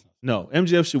MJF. That makes sense. No,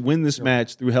 MJF should win this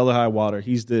match through hell or high water.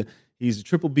 He's the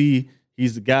Triple B.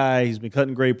 He's the guy. He's been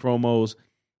cutting great promos.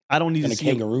 I don't need to see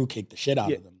kangaroo kick the shit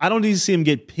out of them. I don't need to see him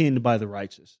get pinned by the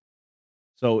Righteous.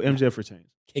 So MJF retains.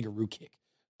 Kangaroo kick.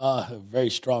 Very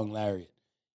strong lariat.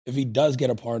 If he does get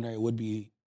a partner, it would be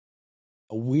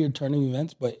a weird turn of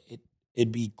events, but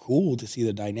it'd be cool to see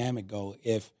the dynamic go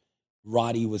if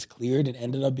Roddy was cleared and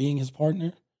ended up being his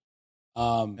partner.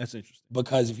 That's interesting.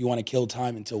 Because if you want to kill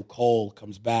time until Cole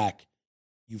comes back,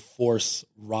 you force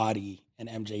Roddy and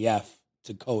MJF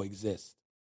to coexist.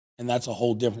 And that's a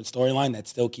whole different storyline that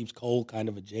still keeps Cole kind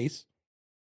of a Jace.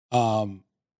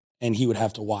 And he would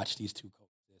have to watch these two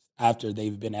coexist after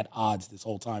they've been at odds this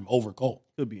whole time over Cole.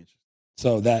 Could be interesting.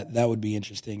 So that would be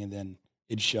interesting. And then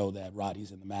it'd show that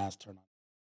Roddy's in the mask, turn on.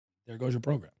 There goes your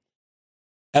program.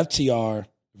 FTR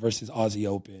versus Aussie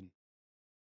Open.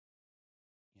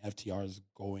 FTR is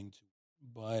going to,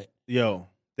 but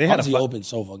they had Aussie Open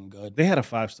so fucking good. They had a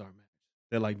 5-star match.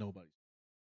 They're like nobody.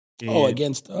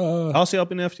 Against Aussie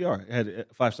Open and FTR had a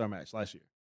 5-star match last year.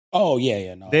 Oh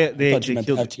yeah, no. They I thought you meant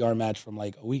the killed FTR match from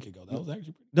like a week ago. That was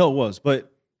actually pretty No, it was,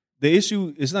 but the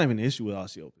issue, it's not even an issue with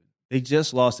Aussie Open. They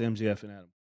just lost to MJF and Adam,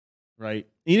 right?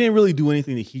 He didn't really do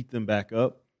anything to heat them back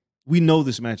up. We know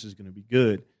this match is going to be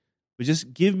good, but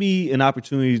just give me an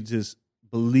opportunity to just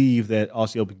believe that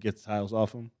Aussie Open gets the titles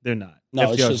off them. They're not. No,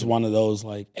 FTR it's just one of those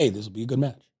like, hey, this will be a good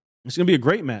match. It's going to be a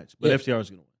great match, but FTR is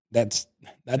going to win.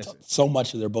 That's so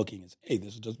much of their booking is, hey,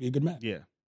 this will just be a good match. Yeah.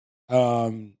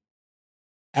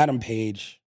 Adam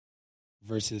Page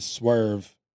versus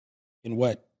Swerve in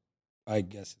what I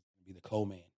guess would be the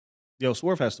co-main. Yo,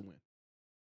 Swerve has to win.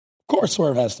 Of course,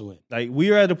 Swerve has to win. Like,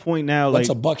 we are at a point now. What's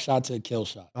like, a buckshot to a kill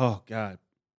shot? Oh God,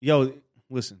 yo,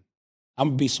 listen. I'm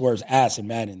gonna be Swerve's ass in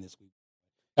Madden this week.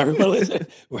 Everybody, listen,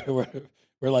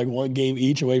 we're like one game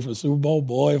each away from Super Bowl.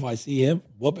 Boy, if I see him,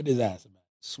 whooping his ass in Madden.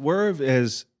 Swerve,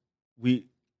 as we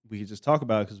could just talk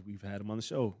about because we've had him on the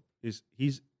show.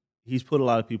 He's put a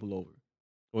lot of people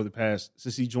over the past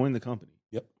since he joined the company.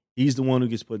 Yep. He's the one who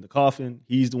gets put in the coffin.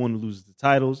 He's the one who loses the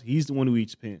titles. He's the one who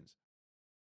eats pins.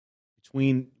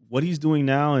 Between what he's doing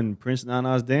now and Prince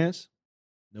Nana's dance,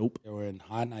 nope. They were in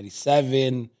Hot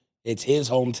 97. It's his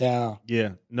hometown.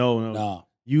 Yeah, no.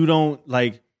 You don't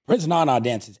like Prince Nana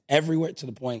dances everywhere to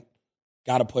the point.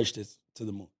 Got to push this to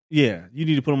the moon. Yeah, you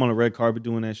need to put him on a red carpet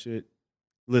doing that shit.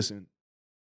 Listen,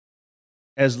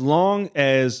 as long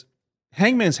as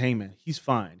Hangman's Hangman, he's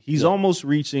fine. He's almost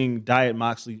reaching Diet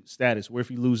Moxley status where if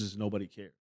he loses, nobody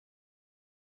cares.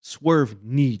 Swerve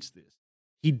needs this.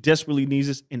 He desperately needs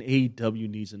this, and AEW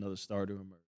needs another star to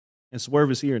emerge. And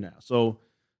Swerve is here now. So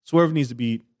Swerve needs to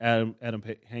beat Adam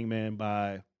Hangman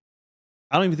by,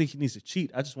 I don't even think he needs to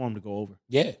cheat. I just want him to go over.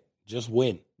 Yeah, just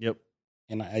win. Yep.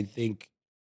 And I think,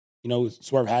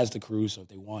 Swerve has the crew, so if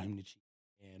they want him to cheat,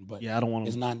 but yeah, I don't want him.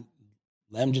 It's not,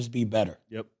 let him just be better.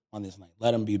 Yep. On this night.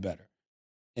 Let him be better.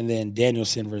 And then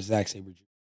Danielson versus Zack Sabre Jr.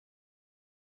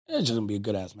 It's just going to be a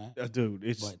good-ass match. Dude,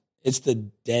 But it's the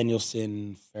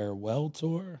Danielson farewell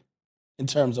tour in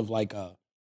terms of like a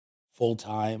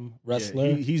full-time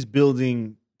wrestler. Yeah, he's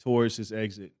building towards his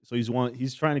exit. So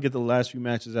he's trying to get the last few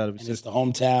matches out of his system. It's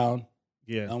the hometown.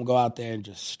 Yeah. Let them go out there and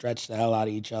just stretch the hell out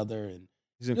of each other. And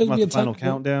he's going to come out the final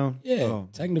countdown? Yeah,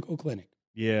 technical clinic.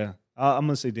 Yeah. I'm going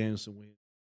to say Danielson wins.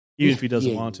 Even if he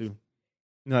doesn't want to.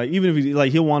 No, even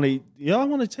if he'll want to, I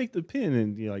want to take the pin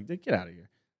and you're like, get out of here.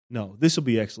 No, this will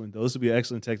be excellent, though. This will be an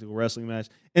excellent technical wrestling match.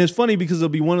 And it's funny because it'll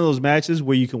be one of those matches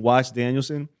where you can watch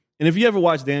Danielson. And if you ever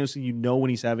watch Danielson, you know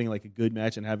when he's having like a good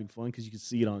match and having fun because you can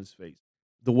see it on his face.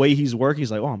 The way he's working,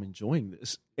 he's like, oh, I'm enjoying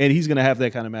this. And he's going to have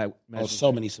that kind of match.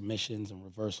 So many submissions and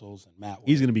reversals and mat work.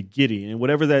 He's going to be giddy. And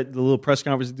whatever the little press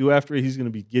conference they do after it, he's going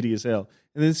to be giddy as hell.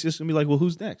 And then it's just going to be like, well,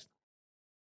 who's next?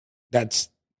 That's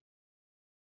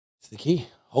the key.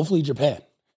 Hopefully Japan.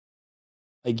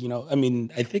 I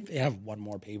think they have one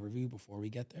more pay-per-view before we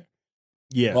get there.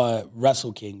 Yeah. But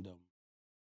Wrestle Kingdom,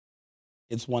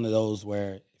 it's one of those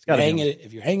where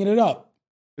if you're hanging it up,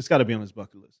 it's got to be on his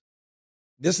bucket list.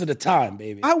 This is the time,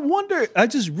 baby. I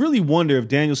just really wonder if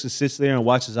Danielson sits there and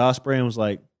watches Ospreay and was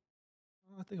like,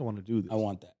 I think I want to do this. I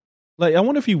want that. Like, I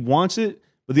wonder if he wants it,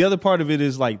 but the other part of it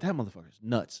is like, that motherfucker's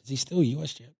nuts. Is he still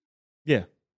U.S. champ? Yeah.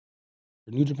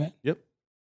 For New Japan? Yep.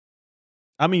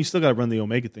 I mean, you still got to run the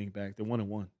Omega thing back. They're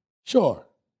 1-1. Sure.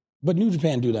 But New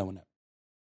Japan do that whenever.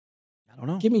 I don't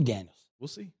know. Give me Daniels. We'll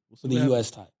see. For the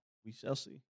U.S. title. We shall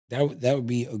see. That would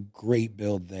be a great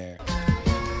build there.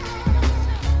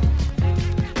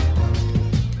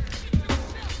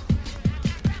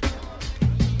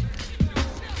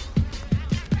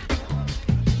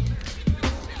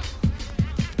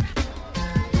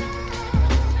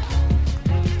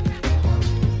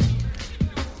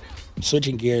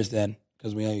 Switching gears then,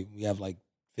 because we have like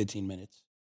 15 minutes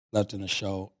left in the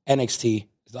show. NXT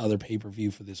is the other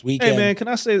pay-per-view for this weekend. Hey, man, can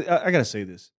I say, I got to say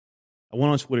this. I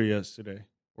went on Twitter yesterday,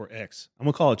 or X. I'm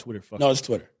going to call it Twitter. No, it's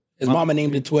Twitter. His mama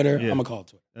named it Twitter. Yeah. I'm going to call it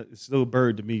Twitter. It's still a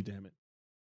bird to me, damn it.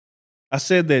 I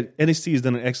said that NXT has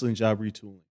done an excellent job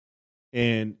retooling.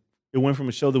 And it went from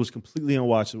a show that was completely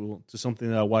unwatchable to something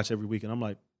that I watch every week. And I'm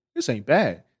like, this ain't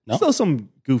bad. No. Still some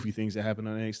goofy things that happen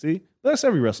on NXT, but that's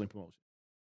every wrestling promotion.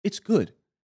 It's good.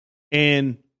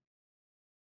 And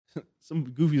some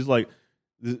goofies like,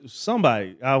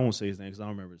 somebody, I won't say his name because I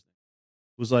don't remember his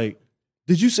name, was like,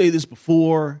 did you say this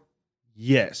before?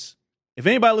 Yes. If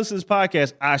anybody listens to this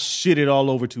podcast, I shit it all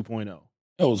over 2.0.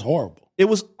 It was horrible. It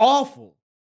was awful.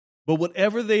 But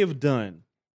whatever they have done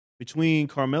between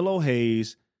Carmelo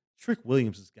Hayes, Trick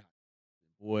Williams has got,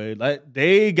 boy, like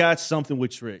they got something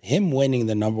with Trick. Him winning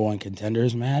the number one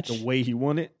contenders match. The way he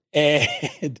won it.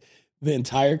 And the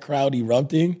entire crowd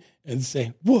erupting and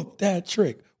saying, whoop that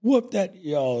Trick, whoop that,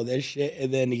 that shit.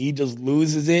 And then he just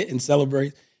loses it and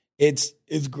celebrates.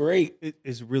 It's great.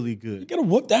 It's really You good. gotta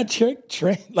whoop that chant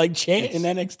in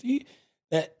NXT.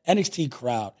 That NXT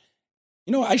crowd.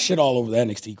 You know, I shit all over the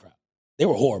NXT crowd. They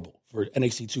were horrible for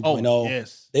NXT 2.0. Oh,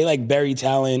 yes. They like bury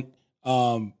talent.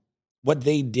 What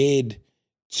they did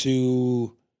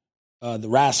to the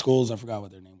Rascals, I forgot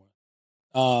what their name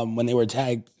was. When they were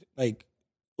tagged, like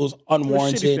it was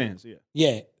unwarranted. Shitty fans,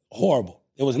 Yeah, horrible.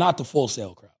 It was not the Full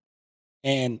Sail crowd.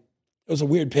 And it was a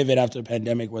weird pivot after the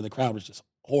pandemic where the crowd was just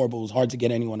horrible. It was hard to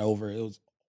get anyone over. It was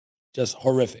just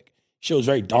horrific. Shit was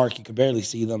very dark. You could barely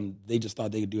see them. They just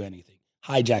thought they could do anything.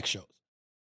 Hijack shows.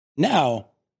 Now,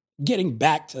 getting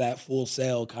back to that Full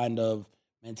Sail kind of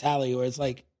mentality where it's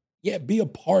like, yeah, be a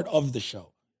part of the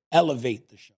show. Elevate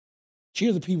the show.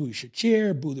 Cheer the people you should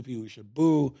cheer. Boo the people you should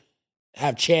boo.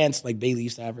 Have chants like Bayley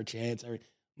used to have her chants.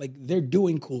 Like, they're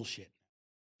doing cool shit.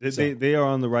 They are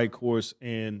on the right course,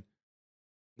 and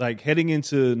like heading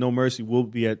into No Mercy, we'll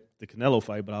be at the Canelo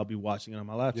fight, but I'll be watching it on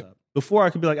my laptop. Yep. Before I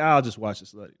could be like, I'll just watch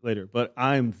this later. But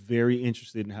I'm very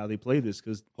interested in how they play this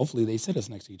because hopefully they sit us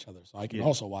next to each other so I can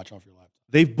also watch off your laptop.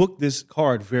 They've booked this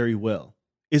card very well.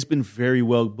 It's been very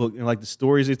well booked, and like the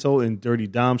stories they told and Dirty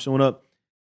Dom showing up.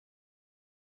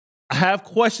 I have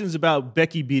questions about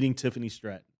Becky beating Tiffany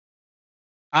Stratton.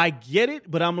 I get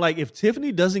it, but I'm like, if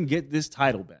Tiffany doesn't get this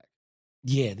title back,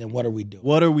 yeah, then what are we doing?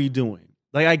 What are we doing?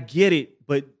 Like, I get it,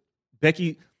 but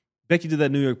Becky did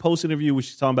that New York Post interview where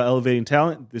she's talking about elevating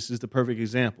talent. This is the perfect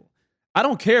example. I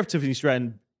don't care if Tiffany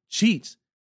Stratton cheats.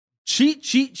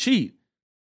 Cheat.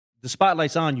 The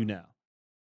spotlight's on you now.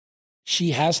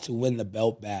 She has to win the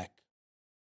belt back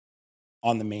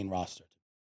on the main roster.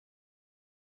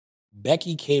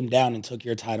 Becky came down and took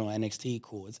your title in NXT.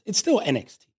 Cool. It's still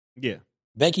NXT. Yeah.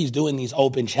 Becky's doing these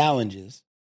open challenges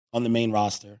on the main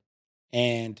roster,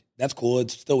 and that's cool.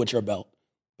 It's still with your belt.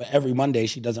 But every Monday,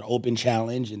 she does an open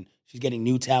challenge, and she's getting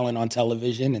new talent on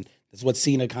television, and that's what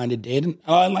Cena kind of did. And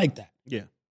I like that. Yeah.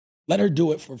 Let her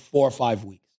do it for 4 or 5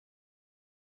 weeks.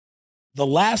 The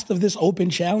last of this open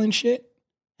challenge shit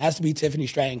has to be Tiffany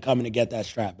Stratton coming to get that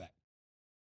strap back.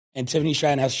 And Tiffany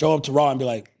Stratton has to show up to Raw and be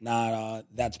like, nah,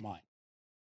 that's mine.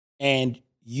 And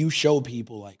you show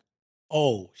people like,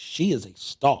 oh, she is a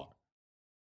star.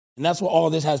 And that's what all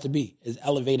this has to be, is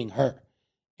elevating her.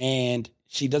 And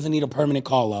she doesn't need a permanent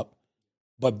call-up.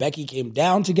 But Becky came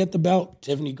down to get the belt.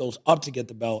 Tiffany goes up to get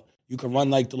the belt. You can run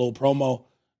like the little promo,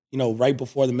 right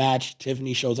before the match.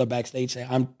 Tiffany shows up backstage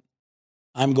saying,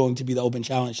 I'm going to be the open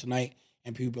challenge tonight.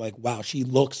 And people are like, wow, she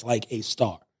looks like a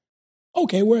star.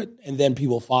 Okay, and then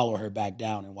people follow her back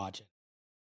down and watch it.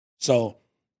 So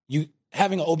you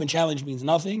having an open challenge means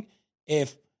nothing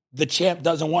if the champ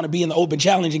doesn't want to be in the open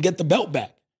challenge and get the belt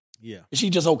back. Yeah. Is she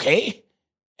just okay?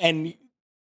 And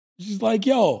she's like,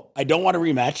 yo, I don't want a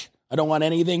rematch. I don't want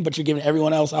anything, but you're giving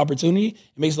everyone else opportunity. It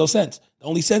makes no sense. The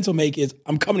only sense it'll make is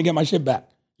I'm coming to get my shit back.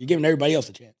 You're giving everybody else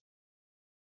a chance.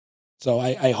 So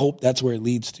I hope that's where it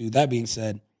leads to. That being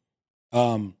said,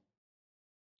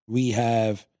 we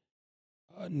have,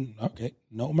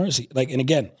 No Mercy. And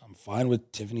again, I'm fine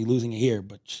with Tiffany losing it here,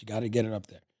 but she got to get it up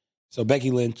there. So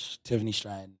Becky Lynch, Tiffany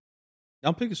Stratton.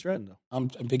 I'm picking Stratton, though. I'm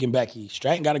picking Becky.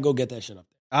 Stratton got to go get that shit up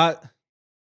there.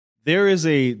 There is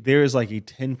like a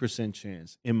 10%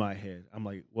 chance in my head. I'm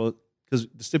like, well, because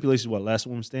the stipulation is what, last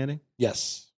woman standing?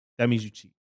 Yes. That means you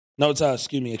cheat. No, it's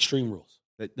Extreme Rules.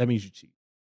 That means you cheat,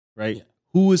 right? Yeah.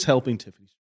 Who is helping Tiffany?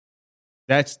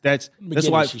 That's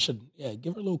why she should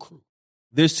give her a little crew.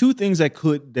 There's two things that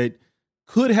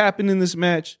could happen in this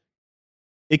match.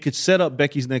 It could set up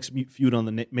Becky's next feud on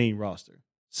the main roster.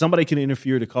 Somebody can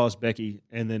interfere to cause Becky,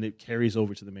 and then it carries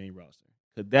over to the main roster.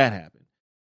 Could that happen?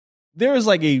 There is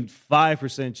like a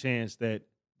 5% chance that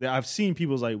I've seen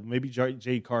people's like maybe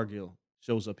Jade Cargill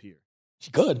shows up here.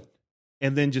 She could.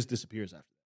 And then just disappears after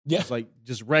that. Yeah. It's like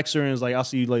just wrecks her and is like, I'll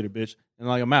see you later, bitch. And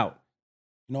like, I'm out.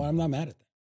 You know what? I'm not mad at that.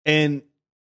 And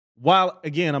while,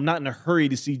 again, I'm not in a hurry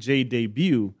to see Jade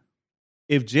debut,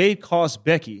 if Jade costs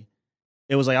Becky,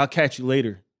 it was like, I'll catch you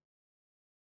later.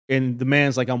 And the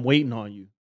man's like, I'm waiting on you.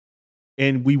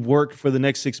 And we worked for the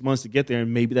next 6 months to get there,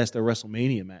 and maybe that's the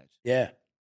WrestleMania match. Yeah.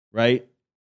 Right?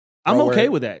 I'm okay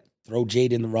with that. Throw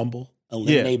Jade in the Rumble,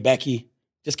 eliminate Becky.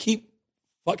 Just keep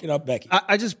fucking up Becky.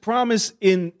 I just promise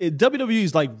in WWE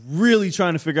is like really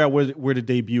trying to figure out where to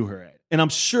debut her at. And I'm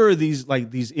sure these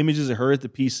images of her at the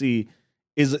PC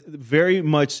is very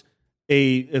much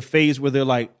a phase where they're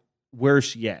like, where is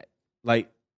she at? Like,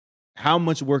 how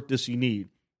much work does she need?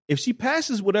 If she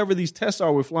passes whatever these tests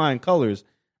are with flying colors,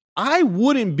 I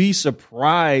wouldn't be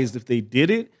surprised if they did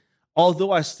it.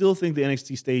 Although I still think the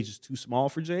NXT stage is too small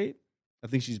for Jade. I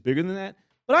think she's bigger than that.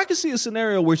 But I can see a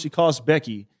scenario where she costs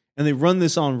Becky, and they run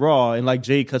this on Raw, and like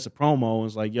Jade cuts a promo and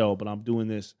is like, "Yo, but I'm doing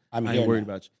this. I ain't worried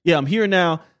about you. Yeah, I'm here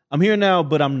now. I'm here now,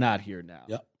 but I'm not here now.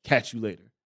 Yep. Catch you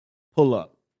later. Pull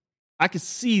up." I could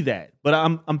see that, but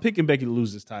I'm picking Becky to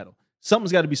lose this title.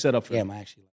 Something's got to be set up for Damn, her.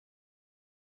 actually.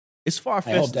 It's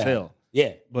far-fetched as hell.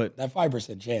 Yeah, but that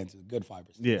 5% chance is a good 5%.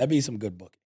 Yeah. That'd be some good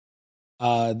booking.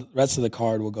 The rest of the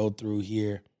card we'll go through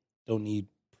here. Don't need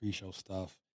pre-show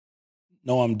stuff.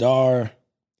 Noam Dar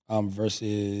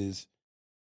versus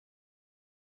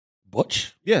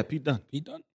Butch. Yeah, Pete Dunne. Pete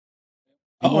Dunne?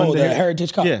 won The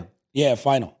Heritage Cup. Yeah. Yeah,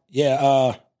 final.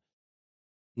 Yeah,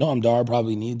 Noam Dar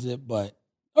probably needs it, but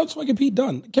let's fucking Pete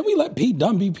Dunne. Can we let Pete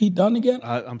Dunne be Pete Dunne again?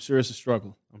 I'm sure it's a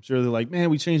struggle. I'm sure they're like, man,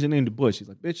 we changed the name to Butch. He's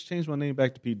like, bitch, change my name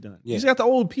back to Pete Dunne. Yeah. He's got the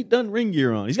old Pete Dunne ring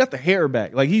gear on. He's got the hair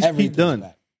back. Like, he's Everything's Pete Dunne.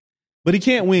 back. But he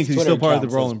can't win because he's still part of the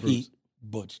Twitter Brawling account says Brutes.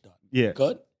 Pete Butch Dunne. Yeah.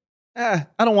 Good? I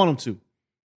don't want him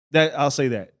to. I'll say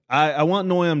that. I want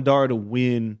Noam Dar to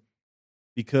win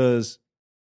because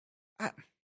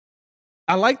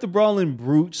I like the Brawling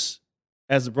Brutes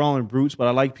as the Brawling Brutes, but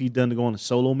I like Pete Dunne to go on a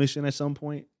solo mission at some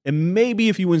point. And maybe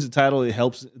if he wins the title, it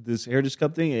helps this Heritage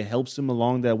Cup thing. It helps him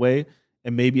along that way.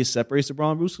 And maybe it separates the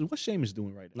Brawling Brutes. What Sheamus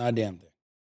doing right now? Not a damn thing.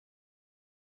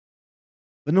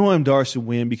 But Noam Dar should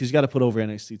win because you got to put over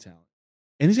NXT talent.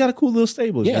 And he's got a cool little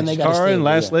stable. Yeah, and they got a Chikara stable, and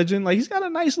Last yeah. Legend. Like, he's got a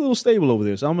nice little stable over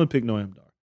there. So I'm going to pick Noam Dar.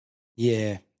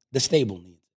 Yeah, the stable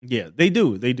needs it. Yeah, they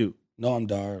do. They do. Noam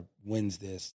Dar wins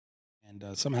this,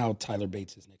 and somehow Tyler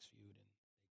Bates is next feud and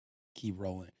keep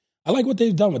rolling. I like what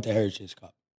they've done with the Heritage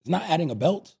Cup. It's not adding a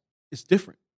belt, It's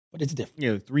different. but it's different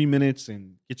Yeah, 3 minutes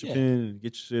and get your Yeah. pin and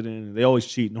get your shit in. They always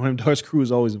cheat. Noam Dar's crew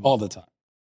is always all involved.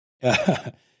 the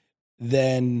time.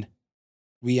 Then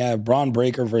we have Braun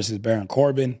Breaker versus Baron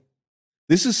Corbin.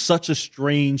 This is such a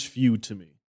strange feud to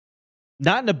me.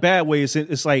 Not in a bad way.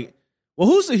 It's like, well,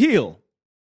 who's the heel?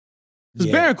 Because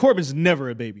Yeah. Baron Corbin's never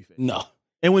a babyface. No,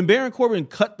 And when Baron Corbin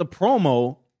cut the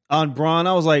promo on Braun,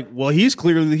 I was like, well, he's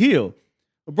clearly the heel.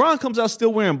 But Braun comes out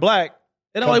still wearing black,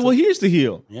 and I'm like, well, here's the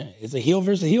heel. yeah, it's a heel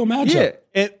versus heel matchup.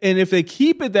 Yeah, and if they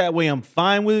keep it that way, I'm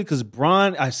fine with it because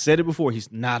Braun, I said it before,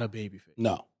 he's not a babyface.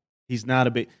 No, He's not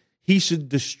a He should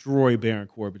destroy Baron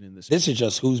Corbin in this. this is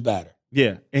just who's better.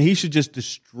 Yeah, and he should just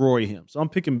destroy him. So I'm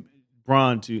picking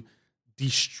Braun to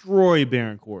destroy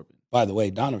Baron Corbin. By the way,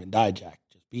 Donovan Dijak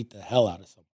just beat the hell out of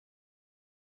someone.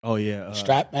 Oh, yeah.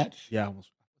 Strap match? Yeah,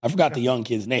 I forgot the young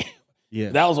kid's name. yeah.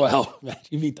 That was a hell of a match.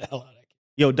 He beat the hell out of that kid.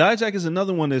 Yo, Dijak is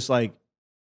another one that's like,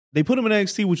 they put him in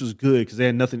NXT, which was good because they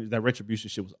had nothing. That Retribution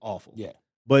shit was awful. Yeah.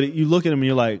 But you look at him and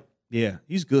you're like, yeah,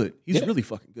 he's good. He's Yeah. really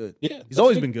fucking good. Yeah. He's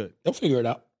always been good. They'll figure it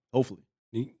out. Hopefully.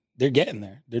 They're getting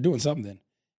there. They're doing something.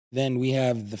 Then we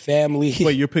have the family.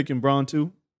 Wait, you're picking Braun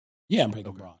too? Yeah, I'm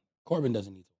picking Braun. Corbin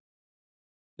doesn't need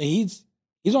to.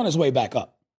 He's on his way back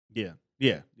up. Yeah.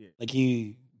 Yeah. Yeah. Like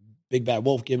Big Bad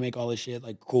Wolf gimmick, all this shit.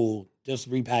 Like, cool. Just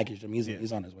repackaged him. He's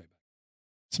on his way back.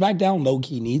 SmackDown low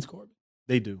key needs Corbin.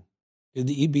 They do.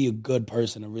 He'd be a good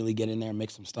person to really get in there and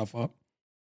mix some stuff up.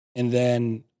 And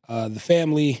then the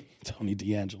family, Tony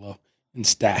D'Angelo and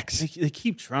Stacks. They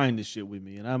keep trying this shit with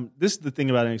me. And this is the thing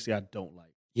about NXT I don't like.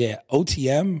 Yeah,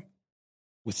 OTM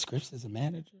with Scripps as a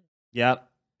manager. Yeah.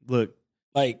 Look,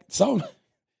 Like, some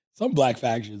black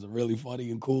factions are really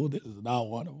funny and cool. This is not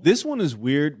one of them. this one is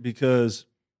weird because,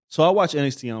 so I watch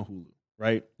NXT on Hulu,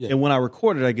 right? Yeah. And when I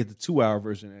record it, I get the 2-hour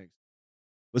version of NXT.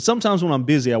 But sometimes when I'm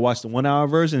busy, I watch the 1-hour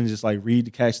version and just like read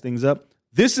to catch things up.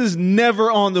 This is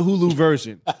never on the Hulu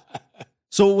version.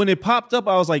 So when it popped up,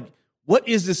 I was like, what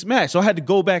is this match? So I had to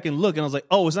go back and look, and I was like,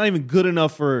 oh, it's not even good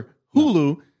enough for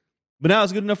Hulu, but now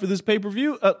it's good enough for this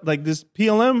pay-per-view, like this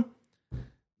PLM.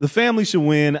 The family should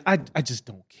win. I just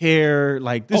don't care.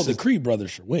 Like this. The Creed brothers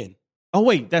should win. Oh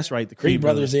wait, that's right. The Creed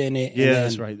brothers in it. Yeah, and then,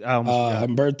 that's right. I almost forgot.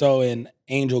 Humberto and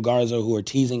Angel Garza, who are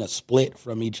teasing a split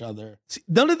from each other. See,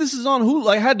 none of this is on Hulu.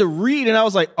 I had to read, and I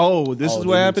was like, oh, this is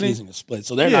what happening. Teasing a split,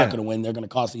 so they're not going to win. They're going to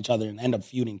cost each other and end up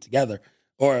feuding together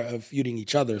or feuding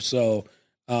each other. So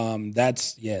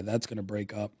that's going to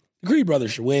break up. The Creed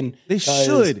brothers should win. They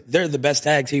should. They're the best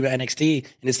tag team at NXT,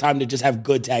 and it's time to just have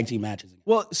good tag team matches.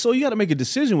 Well, so you got to make a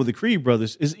decision with the Creed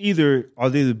brothers. Is either are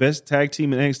they the best tag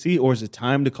team in NXT, or is it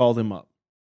time to call them up?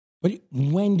 But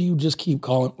when do you just keep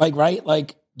calling? Like, right?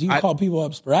 Like, do you call people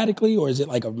up sporadically, or is it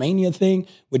like a Mania thing,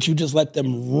 which you just let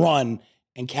them run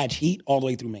and catch heat all the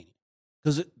way through Mania?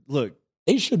 Because look,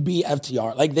 they should be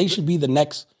FTR. Like, they should be the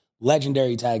next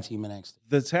legendary tag team in NXT.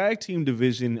 the tag team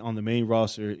division on the main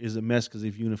roster is a mess because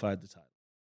they've unified the title,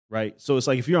 right? So it's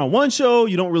like if you're on one show,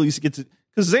 you don't really get to,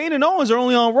 because Zayn and Owens are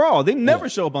only on Raw. They never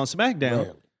show up on SmackDown.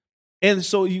 Rarely. And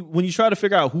so when you try to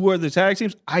figure out who are the tag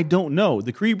teams, I don't know.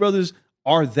 The Creed brothers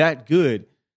are that good.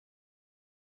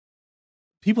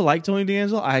 People like Tony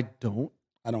D'Angelo. I don't.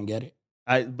 I don't get it.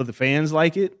 But the fans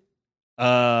like it.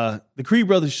 The Creed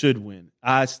brothers should win.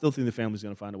 I still think the family's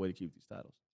going to find a way to keep these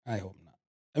titles. I hope not.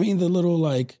 I mean, the little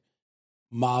like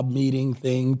mob meeting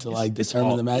thing to like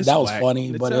determine the match, that was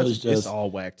funny, but it was just it's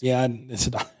all whacked. Yeah,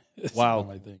 it's not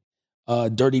my thing.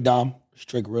 Dirty Dom,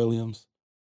 Strick Williams.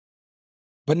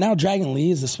 But now Dragon Lee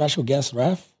is the special guest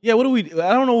ref. Yeah, what do we?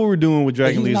 I don't know what we're doing with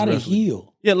Dragon Lee. He's not a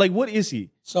heel. Yeah, like what is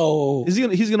he? So is he?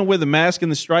 He's gonna wear the mask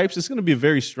and the stripes. It's gonna be a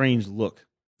very strange look.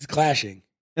 It's clashing.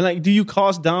 And like, do you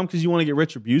cost Dom because you want to get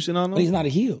retribution on him? But he's not a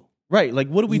heel, right? Like,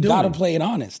 what are we doing? You got to play it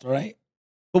honest, right?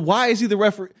 But why is he the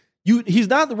referee? He's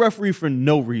not the referee for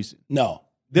no reason. No,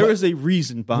 there is a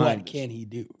reason behind. What can he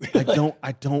do?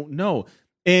 I don't know.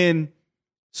 And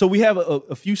so we have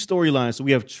a few storylines. So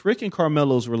we have Trick and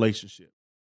Carmelo's relationship.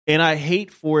 And I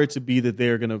hate for it to be that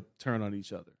they're going to turn on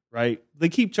each other, right? They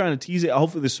keep trying to tease it.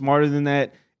 Hopefully they're smarter than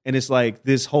that. And it's like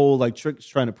this whole like Trick's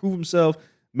trying to prove himself.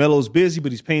 Melo's busy,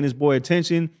 but he's paying his boy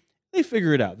attention. They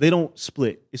figure it out. They don't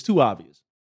split. It's too obvious.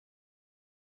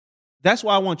 That's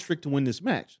why I want Trick to win this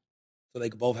match. So they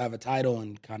could both have a title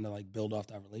and kind of like build off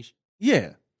that relationship.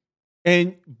 Yeah.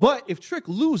 But if Trick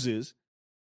loses,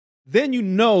 then you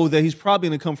know that he's probably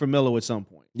going to come for Melo at some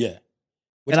point. Yeah.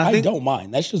 Which I don't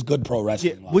mind. That's just good pro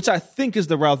wrestling. Yeah, which I think is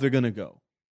the route they're going to go.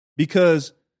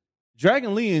 Because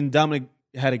Dragon Lee and Dominic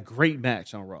had a great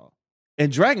match on Raw.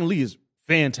 And Dragon Lee is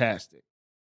fantastic.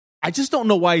 I just don't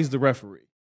know why he's the referee.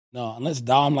 No, unless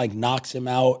Dom like knocks him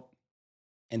out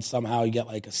and somehow you get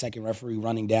like a second referee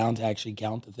running down to actually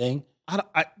count the thing.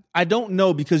 I don't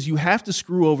know because you have to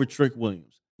screw over Trick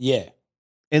Williams. Yeah.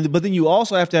 But then you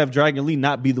also have to have Dragon Lee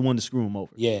not be the one to screw him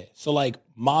over. Yeah. So like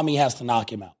Mommy has to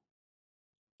knock him out.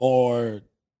 Or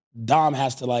Dom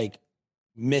has to like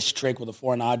miss Trick with a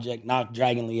foreign object, knock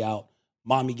Dragon Lee out.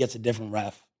 Mommy gets a different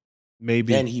ref.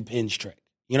 Maybe. Then he pins Trick.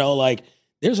 You know, like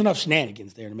there's enough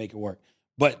shenanigans there to make it work.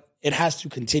 But it has to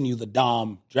continue the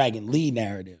Dom Dragon Lee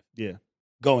narrative. Yeah.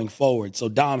 Going forward. So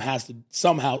Dom has to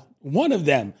somehow, one of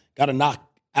them got to knock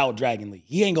out Dragon Lee.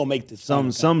 He ain't going to make this.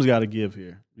 Some's got to give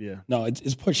here. Yeah. No,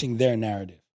 it's pushing their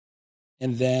narrative.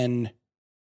 And then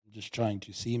I'm just trying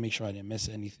to make sure I didn't miss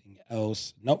anything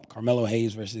else. Nope. Carmelo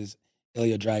Hayes versus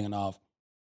Ilya Dragunov.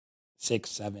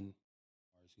 6-7. You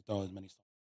throw as many.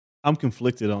 I'm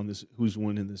conflicted on this. Who's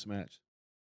winning this match?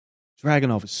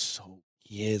 Dragunov is so.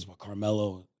 He is, but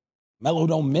Melo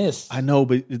don't miss. I know,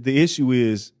 but the issue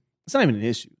is, it's not even an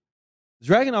issue.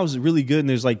 Dragunov is really good, and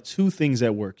there's like two things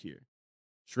at work here.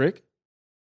 Trick,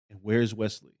 and where's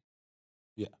Wesley?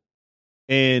 Yeah.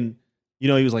 And, he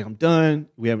was like, I'm done.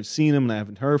 We haven't seen him, and I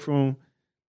haven't heard from him.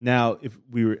 Now, if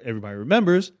everybody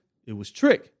remembers, it was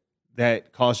Trick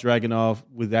that cost Dragunov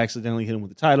with accidentally hit him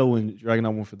with the title when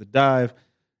Dragunov went for the dive.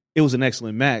 It was an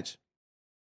excellent match.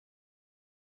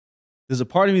 There's a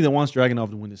part of me that wants Dragunov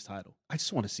to win this title. I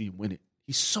just want to see him win it.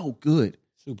 He's so good.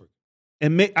 Super.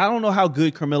 And I don't know how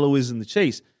good Carmelo is in the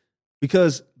chase.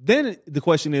 Because then the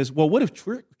question is, well, what if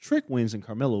Trick wins and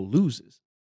Carmelo loses?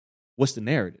 What's the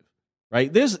narrative?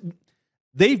 Right?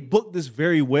 They've booked this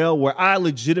very well where I'm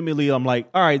like,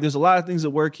 all right, there's a lot of things that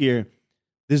work here.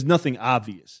 There's nothing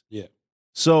obvious. Yeah.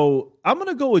 So I'm going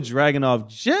to go with Dragunov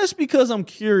just because I'm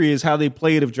curious how they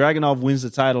play it if Dragunov wins the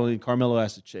title and Carmelo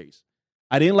has to chase.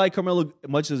 I didn't like Carmelo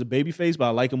much as a babyface, but I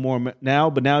like him more now.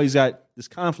 But now he's got this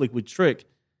conflict with Trick.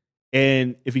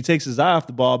 And if he takes his eye off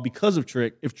the ball because of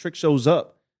Trick, if Trick shows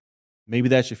up, maybe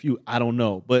that's your feud. I don't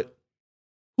know. But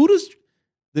who does,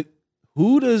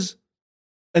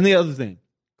 and the other thing,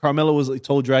 Carmelo was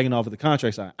told Dragunov at the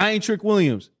contract sign, I ain't Trick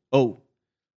Williams. Oh,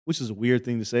 which is a weird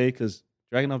thing to say because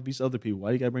Dragunov beats other people.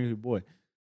 Why do you got to bring up your boy?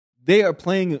 They are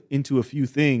playing into a few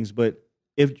things, but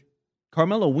if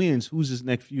Carmelo wins, who's his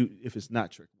next feud if it's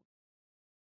not Trick?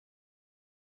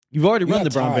 You've already run the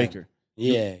Braun Baker.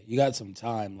 Yeah, you got some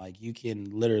time. Like, you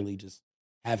can literally just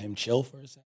have him chill for a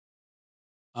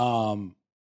second.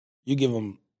 You give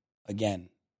him, again,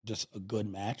 just a good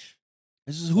match.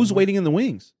 Who's waiting in the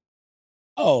wings?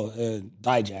 Oh,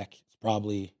 Dijak. It's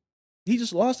probably... He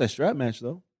just lost that strap match,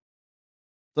 though.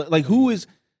 Like, who is...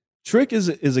 Trick is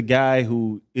a guy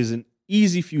who is an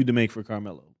easy feud to make for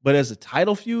Carmelo. But as a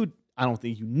title feud, I don't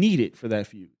think you need it for that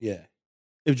feud. Yeah.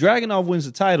 If Dragunov wins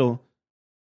the title,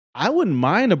 I wouldn't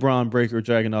mind a Braun Breaker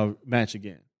Dragunov match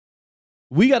again.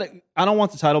 I don't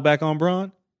want the title back on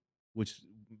Braun, which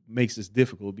makes this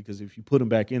difficult because if you put him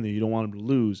back in there, you don't want him to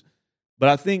lose. But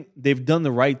I think they've done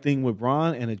the right thing with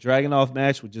Braun, and a Dragunov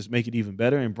match would just make it even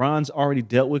better. And Braun's already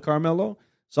dealt with Carmelo,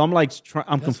 so I'm like,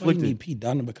 I'm conflicted. Why you need Pete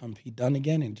Dunne to become Pete Dunne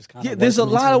again, and just kind of there's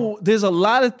a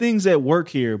lot of things at work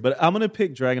here. But I'm gonna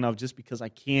pick Dragunov just because I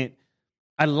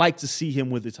like to see him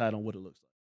with the title and what it looks like.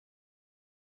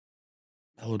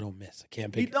 Canelo don't miss. I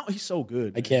can't pick. He's so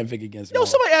good. I can't pick against him. Yo,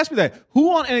 somebody asked me that.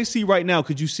 Who on NXT right now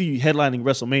could you see headlining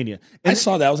WrestleMania? And I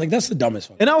saw that. I was like, that's the dumbest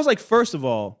one. And I was like, first of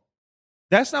all,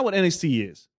 that's not what NXT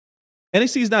is.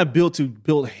 NXT is not built to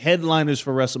build headliners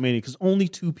for WrestleMania because only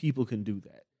 2 people can do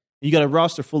that. You got a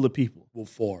roster full of people. Well,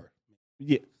 4.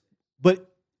 Yeah.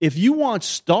 But if you want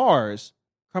stars,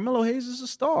 Carmelo Hayes is a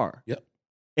star. Yep.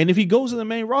 And if he goes to the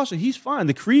main roster, he's fine.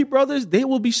 The Creed brothers, they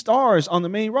will be stars on the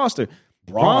main roster.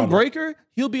 Braun Breaker,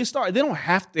 he'll be a star. They don't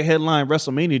have to headline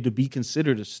WrestleMania to be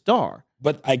considered a star.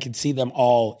 But I could see them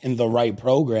all in the right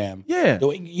program. Yeah.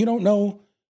 You don't know.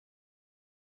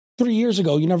 3 years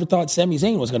ago, you never thought Sami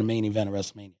Zayn was going to main event at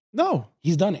WrestleMania. No.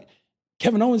 He's done it.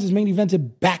 Kevin Owens is main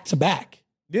evented back-to-back.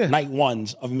 Yeah. Night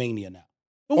 1s of Mania now.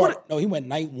 No, he went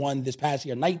night 1 this past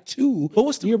year. Night 2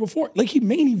 the year before. Like, he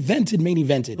main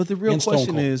evented. But the real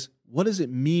question is, what does it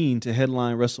mean to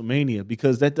headline WrestleMania?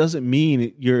 Because that doesn't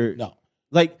mean you're... No.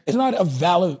 Like, it's not a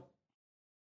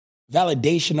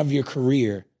validation of your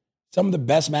career. Some of the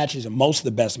best matches and most of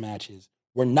the best matches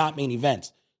were not main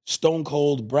events. Stone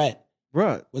Cold Brett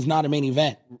was not a main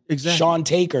event. Exactly. Shawn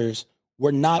Taker's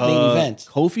were not main events.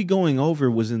 Kofi going over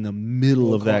was in the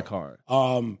middle of that card.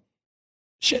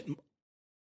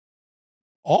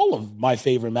 All of my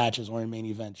favorite matches were in main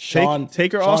events.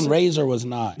 Taker Shawn Razor was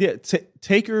not. Yeah,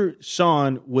 Taker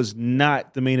Shawn was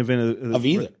not the main event of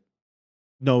either.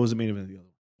 No, it was the main event of the other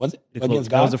one. Was it?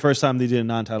 That was the first time they did a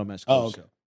non-title match. Oh, okay.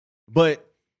 But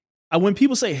when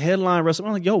people say headline WrestleMania,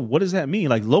 I'm like, yo, what does that mean?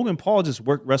 Like, Logan Paul just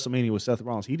worked WrestleMania with Seth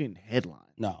Rollins. He didn't headline.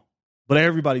 No. But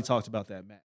everybody talked about that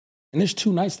match. And there's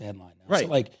 2 nights to headline now. Right. So,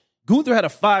 like, Gunther had a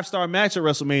 5-star match at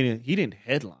WrestleMania. He didn't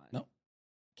headline. No.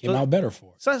 Came out better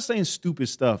for it. Stop saying stupid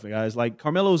stuff, guys. Like,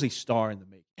 Carmelo's a star in the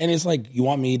making. And it's like, you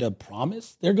want me to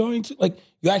promise they're going to? Like,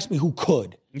 you asked me who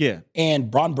could. Yeah.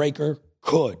 And Braun Breaker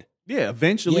could. Yeah,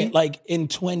 eventually. Yeah, like, in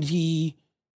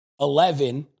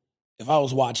 2011, if I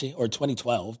was watching, or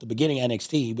 2012, the beginning of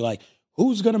NXT, you'd be like,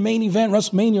 who's going to main event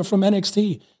WrestleMania from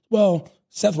NXT? Well,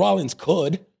 Seth Rollins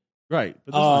could. Right.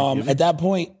 But at that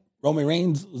point, Roman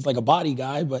Reigns was like a body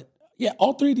guy. But, yeah,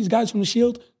 all 3 of these guys from The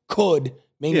Shield could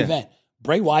main event.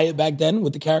 Bray Wyatt back then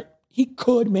with the character, he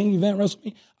could main event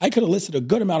WrestleMania. I could have listed a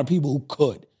good amount of people who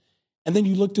could. And then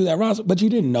you look through that roster, but you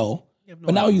didn't know.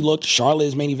 But now you looked, Charlotte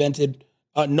is main evented.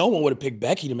 No one would have picked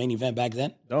Becky to main event back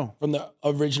then. No. From the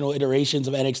original iterations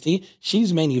of NXT.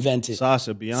 She's main evented.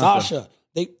 Sasha.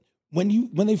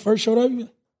 When they first showed up,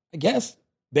 I guess,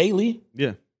 Bayley.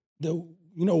 Yeah. The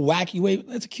wacky way.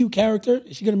 That's a cute character.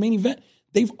 Is she going to main event?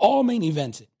 They've all main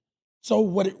evented. So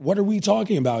what are we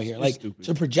talking about here? Like, stupid.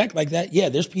 To project like that, yeah,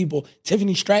 there's people.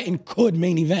 Tiffany Stratton could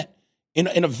main event.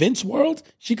 In a Vince world,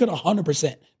 she could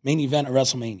 100% main event at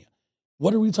WrestleMania.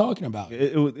 What are we talking about?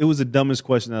 It was the dumbest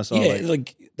question I saw. Yeah,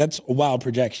 like that's a wild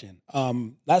projection.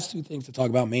 Last 2 things to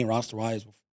talk about main roster-wise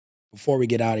before we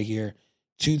get out of here.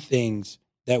 2 things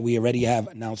that we already have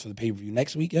announced for the pay-per-view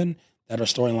next weekend that are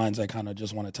storylines I kind of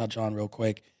just want to touch on real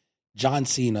quick. John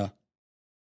Cena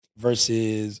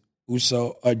versus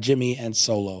Jimmy and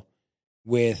Solo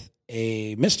with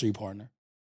a mystery partner,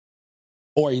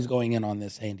 or he's going in on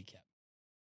this handicap.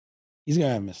 He's going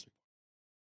to have a mystery.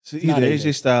 So either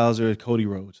AJ Styles or Cody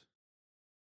Rhodes.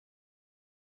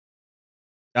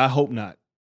 I hope not.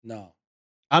 No.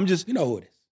 I'm just... You know who it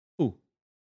is. Who?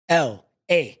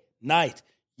 L.A. Knight.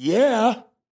 Yeah.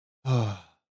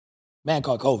 Man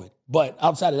caught COVID. But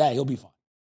outside of that, he'll be fine.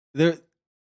 The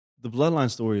Bloodline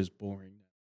story is boring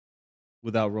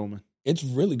without Roman. It's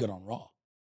really good on Raw.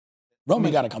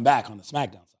 Roman got to come back on the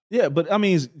SmackDown side. Yeah, but I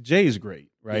mean, Jay is great,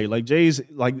 right? Yeah. Like Jay's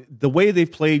like the way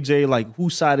they've played Jay. Like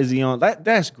whose side is he on?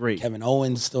 That's great. Kevin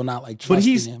Owens still not like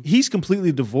trusting him. But he's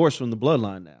completely divorced from the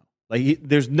Bloodline now. Like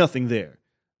there's nothing there.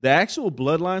 The actual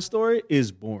Bloodline story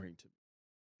is boring to me.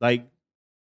 Like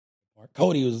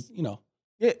Cody was,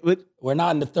 yeah, but we're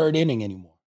not in the 3rd inning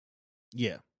anymore.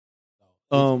 Yeah,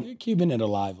 you're keeping it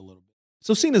alive a little bit.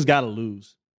 So Cena's got to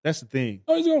lose. That's the thing.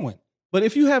 Oh, he's gonna win. But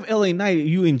if you have LA Knight, are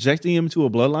you injecting him to a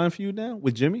Bloodline feud now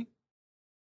with Jimmy?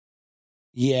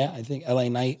 Yeah, I think LA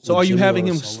Knight. So are you having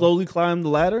him slowly climb the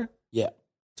ladder? Yeah.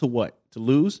 To what? To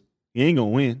lose? He ain't gonna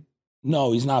win.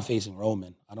 No, he's not facing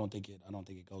Roman. I don't think it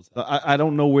goes that way. I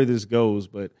don't know where this goes,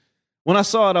 but when I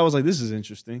saw it, I was like, this is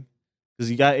interesting. Because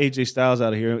he got AJ Styles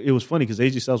out of here. It was funny because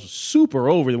AJ Styles was super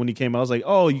over when he came out. I was like,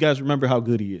 oh, you guys remember how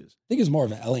good he is. I think it's more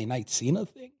of an LA Knight Cena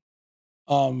thing.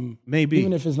 Maybe.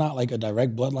 Even if it's not like a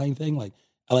direct Bloodline thing, like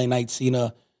LA Knight,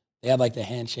 Cena, they had like the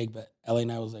handshake, but LA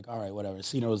Knight was like, all right, whatever.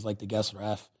 Cena was like the guest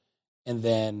ref. And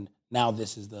then now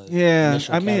this is the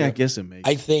initial carrier. I guess it makes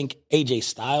I think AJ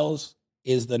Styles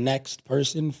is the next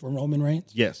person for Roman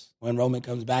Reigns. Yes. When Roman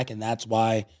comes back, and that's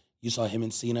why You saw him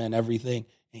and Cena and everything,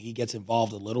 and he gets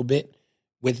involved a little bit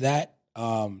with that.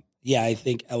 I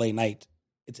think LA Knight,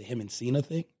 it's a him and Cena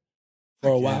thing for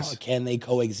a while. Can they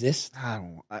coexist?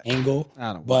 Angle.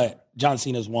 I don't. But John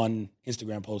Cena's one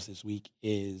Instagram post this week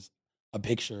is a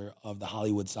picture of the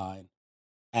Hollywood sign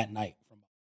at night,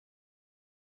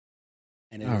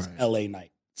 and it is LA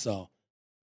Knight. So,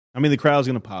 I mean, the crowd's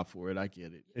gonna pop for it. I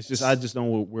get it. It's just I just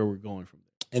don't know where we're going from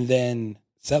there. And then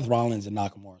Seth Rollins and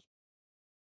Nakamura.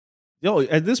 Yo,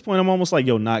 at this point, I'm almost like,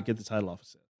 not get the title off of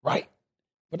Seth. Right.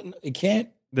 But it can't.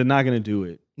 They're not going to do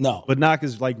it. No. But Knock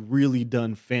is like really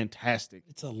done fantastic.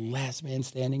 It's a last man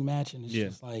standing match, and it's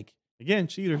just like, again,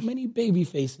 cheaters. How many baby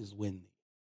faces win?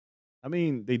 I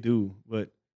mean, they do, but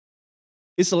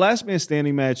it's a last man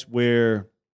standing match where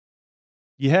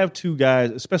you have two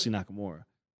guys, especially Nakamura,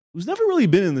 who's never really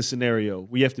been in the scenario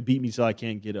where you have to beat me till I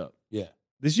can't get up. Yeah.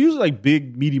 There's usually like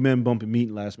big, meaty men bumping meat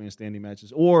in last man standing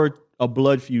matches or a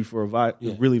blood feud for a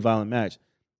really violent match.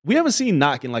 We haven't seen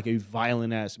Knock in like a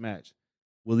violent ass match.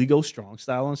 Will he go strong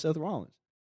style on Seth Rollins?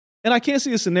 And I can't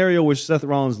see a scenario where Seth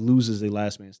Rollins loses a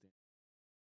last man standing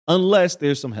unless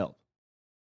there's some help.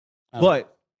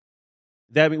 But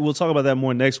we'll talk about that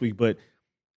more next week. But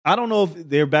I don't know if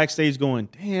they're backstage going,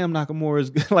 damn, Nakamura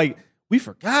is good. Like, we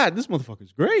forgot this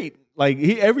motherfucker's great. Like,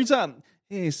 every time,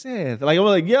 hey, Seth. Like, I'm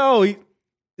like, yo,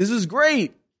 this is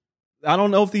great. I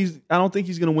don't think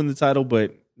he's going to win the title,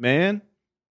 but man,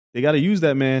 they got to use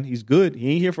that man. He's good. He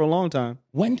ain't here for a long time.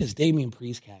 When does Damian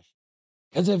Priest cash?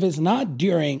 Because if it's not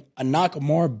during a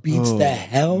Nakamura beats the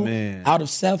hell out of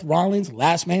Seth Rollins,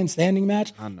 last man standing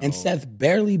match, and Seth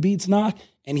barely beats Knock,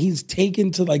 and he's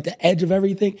taken to like the edge of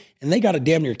everything, and they got to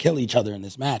damn near kill each other in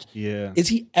this match. Yeah.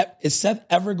 Is Seth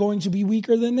ever going to be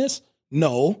weaker than this?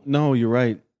 No. No, you're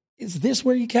right. Is this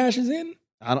where he cashes in?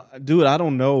 I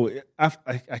don't know.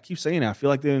 I keep saying it. I feel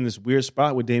like they're in this weird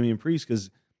spot with Damian Priest because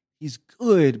he's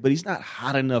good, but he's not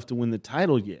hot enough to win the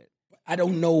title yet. I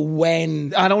don't know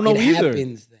when. I don't know either.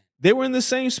 Happens then. They were in the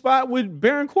same spot with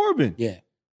Baron Corbin. Yeah,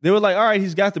 they were like, all right,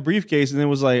 he's got the briefcase, and then it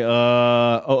was like,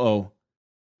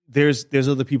 there's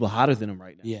other people hotter than him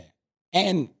right now. Yeah,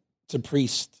 and to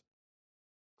Priest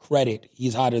credit,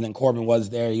 he's hotter than Corbin was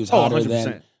there. He was hotter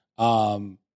 100%.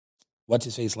 than what's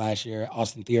his face last year,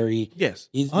 Austin Theory. Yes,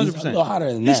 he's 100%. a little hotter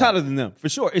than them. He's hotter than them for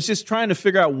sure. It's just trying to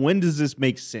figure out when does this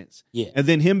make sense. Yeah, and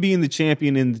then him being the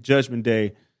champion in the Judgment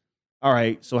Day. All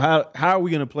right, so how are we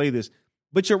going to play this?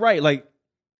 But you're right. Like,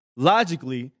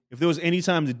 logically, if there was any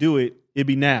time to do it, it'd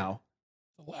be now.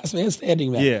 The last man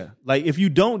standing match. Yeah. Like, if you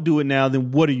don't do it now,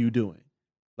 then what are you doing?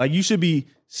 Like, you should be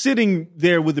sitting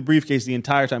there with the briefcase the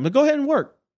entire time. But go ahead and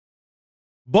work.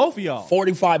 Both of y'all.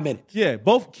 45 minutes. Yeah,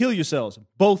 both kill yourselves.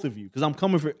 Both of you. Because I'm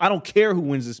coming for I don't care who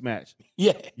wins this match.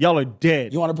 Yeah. Y'all are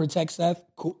dead. You want to protect Seth?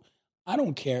 Cool. I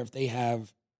don't care if they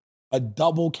have a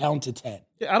double count to 10.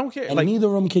 Yeah, I don't care. And like, neither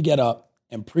of them could get up,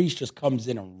 and Priest just comes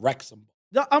in and wrecks them.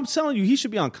 I'm telling you, he should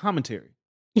be on commentary.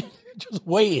 Just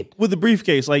wait. With the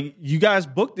briefcase. Like, you guys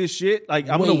booked this shit. Like,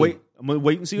 I'm going to wait. I'm going to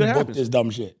wait and see what happens. This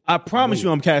dumb shit. I promise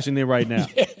you I'm cashing in right now.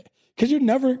 Because you're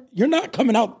not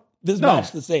coming out this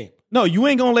match the same. No, you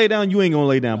ain't going to lay down. You ain't going to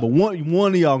lay down. But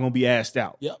one of y'all going to be asked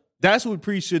out. Yep. That's what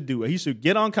Priest should do. He should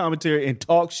get on commentary and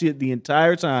talk shit the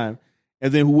entire time.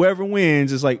 And then whoever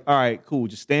wins is like, all right, cool.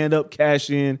 Just stand up,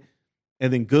 cash in,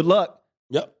 and then good luck.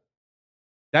 Yep.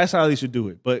 That's how they should do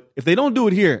it. But if they don't do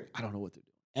it here, I don't know what to do.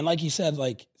 And like you said,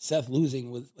 like Seth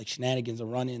losing with like shenanigans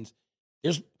and run-ins,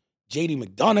 there's JD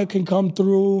McDonough can come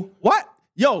through. What?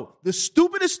 Yo, the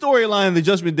stupidest storyline in the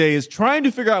Judgment Day is trying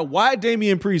to figure out why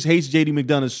Damian Priest hates JD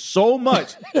McDonough so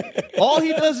much. All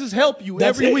he does is help you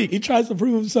every week. He tries to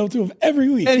prove himself to him every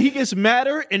week. And he gets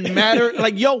madder and madder.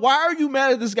 Like, yo, why are you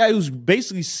mad at this guy who's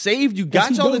basically saved you,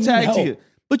 got y'all the tag team?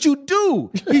 But you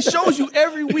do. He shows you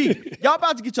every week. Y'all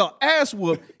about to get y'all ass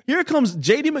whooped. Here comes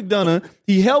JD McDonough.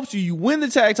 He helps you. You win the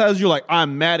tag titles. You're like,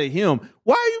 I'm mad at him.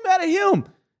 Why are you mad at him?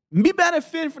 Be mad at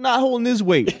Finn for not holding his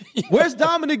weight. Where's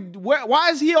Dominic? Why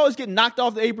is he always getting knocked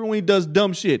off the apron when he does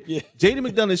dumb shit? Yeah. JD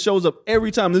McDonough shows up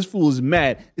every time this fool is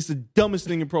mad. It's the dumbest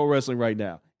thing in pro wrestling right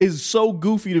now. It's so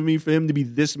goofy to me for him to be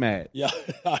this mad. Yeah,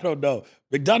 I don't know.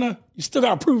 McDonough, you still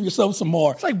got to prove yourself some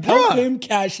more. It's like, help him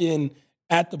cash in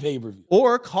at the pay-per-view.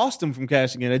 Or cost him from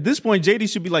cashing in. At this point, JD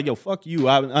should be like, yo, fuck you.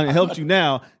 I helped you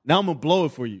now. Now I'm going to blow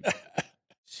it for you.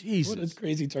 Jesus. What a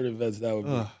crazy turn of events that would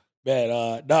be. Man,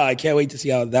 I can't wait to see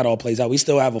how that all plays out. We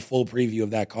still have a full preview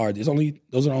of that card. Those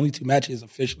are only two matches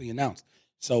officially announced.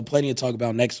 So plenty to talk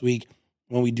about next week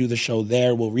when we do the show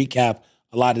there. We'll recap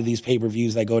a lot of these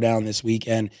pay-per-views that go down this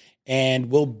weekend.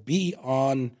 And we'll be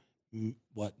on,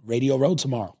 Radio Row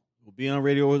tomorrow. We'll be on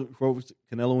Radio Row with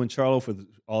Canelo and Charlo. For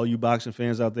all you boxing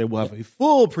fans out there, we'll have a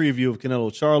full preview of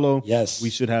Canelo Charlo. Yes. We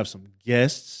should have some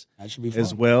guests That should be fun.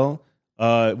 as well.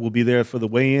 We'll be there for the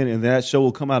weigh-in, and that show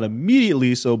will come out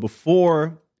immediately. So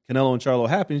before Canelo and Charlo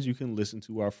happens, you can listen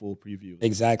to our full preview.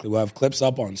 Exactly. We'll have clips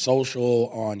up on social,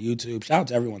 on YouTube. Shout out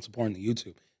to everyone supporting the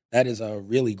YouTube. That is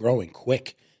really growing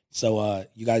quick. So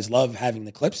you guys love having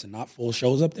the clips and not full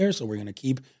shows up there. So we're going to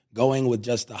keep going with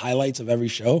just the highlights of every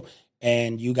show.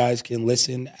 And you guys can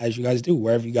listen as you guys do,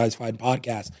 wherever you guys find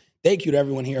podcasts. Thank you to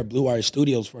everyone here at Blue Wire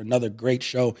Studios for another great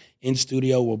show in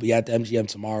studio. We'll be at the MGM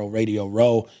tomorrow, Radio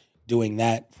Row, doing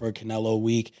that for Canelo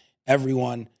Week.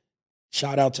 Everyone,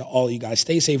 shout out to all of you guys.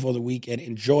 Stay safe over the weekend.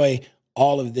 Enjoy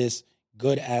all of this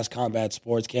good-ass combat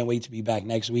sports. Can't wait to be back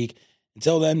next week.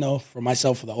 Until then, though, for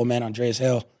myself, for the old man Andreas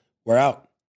Hale, we're out.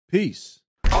 Peace.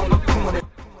 On the corner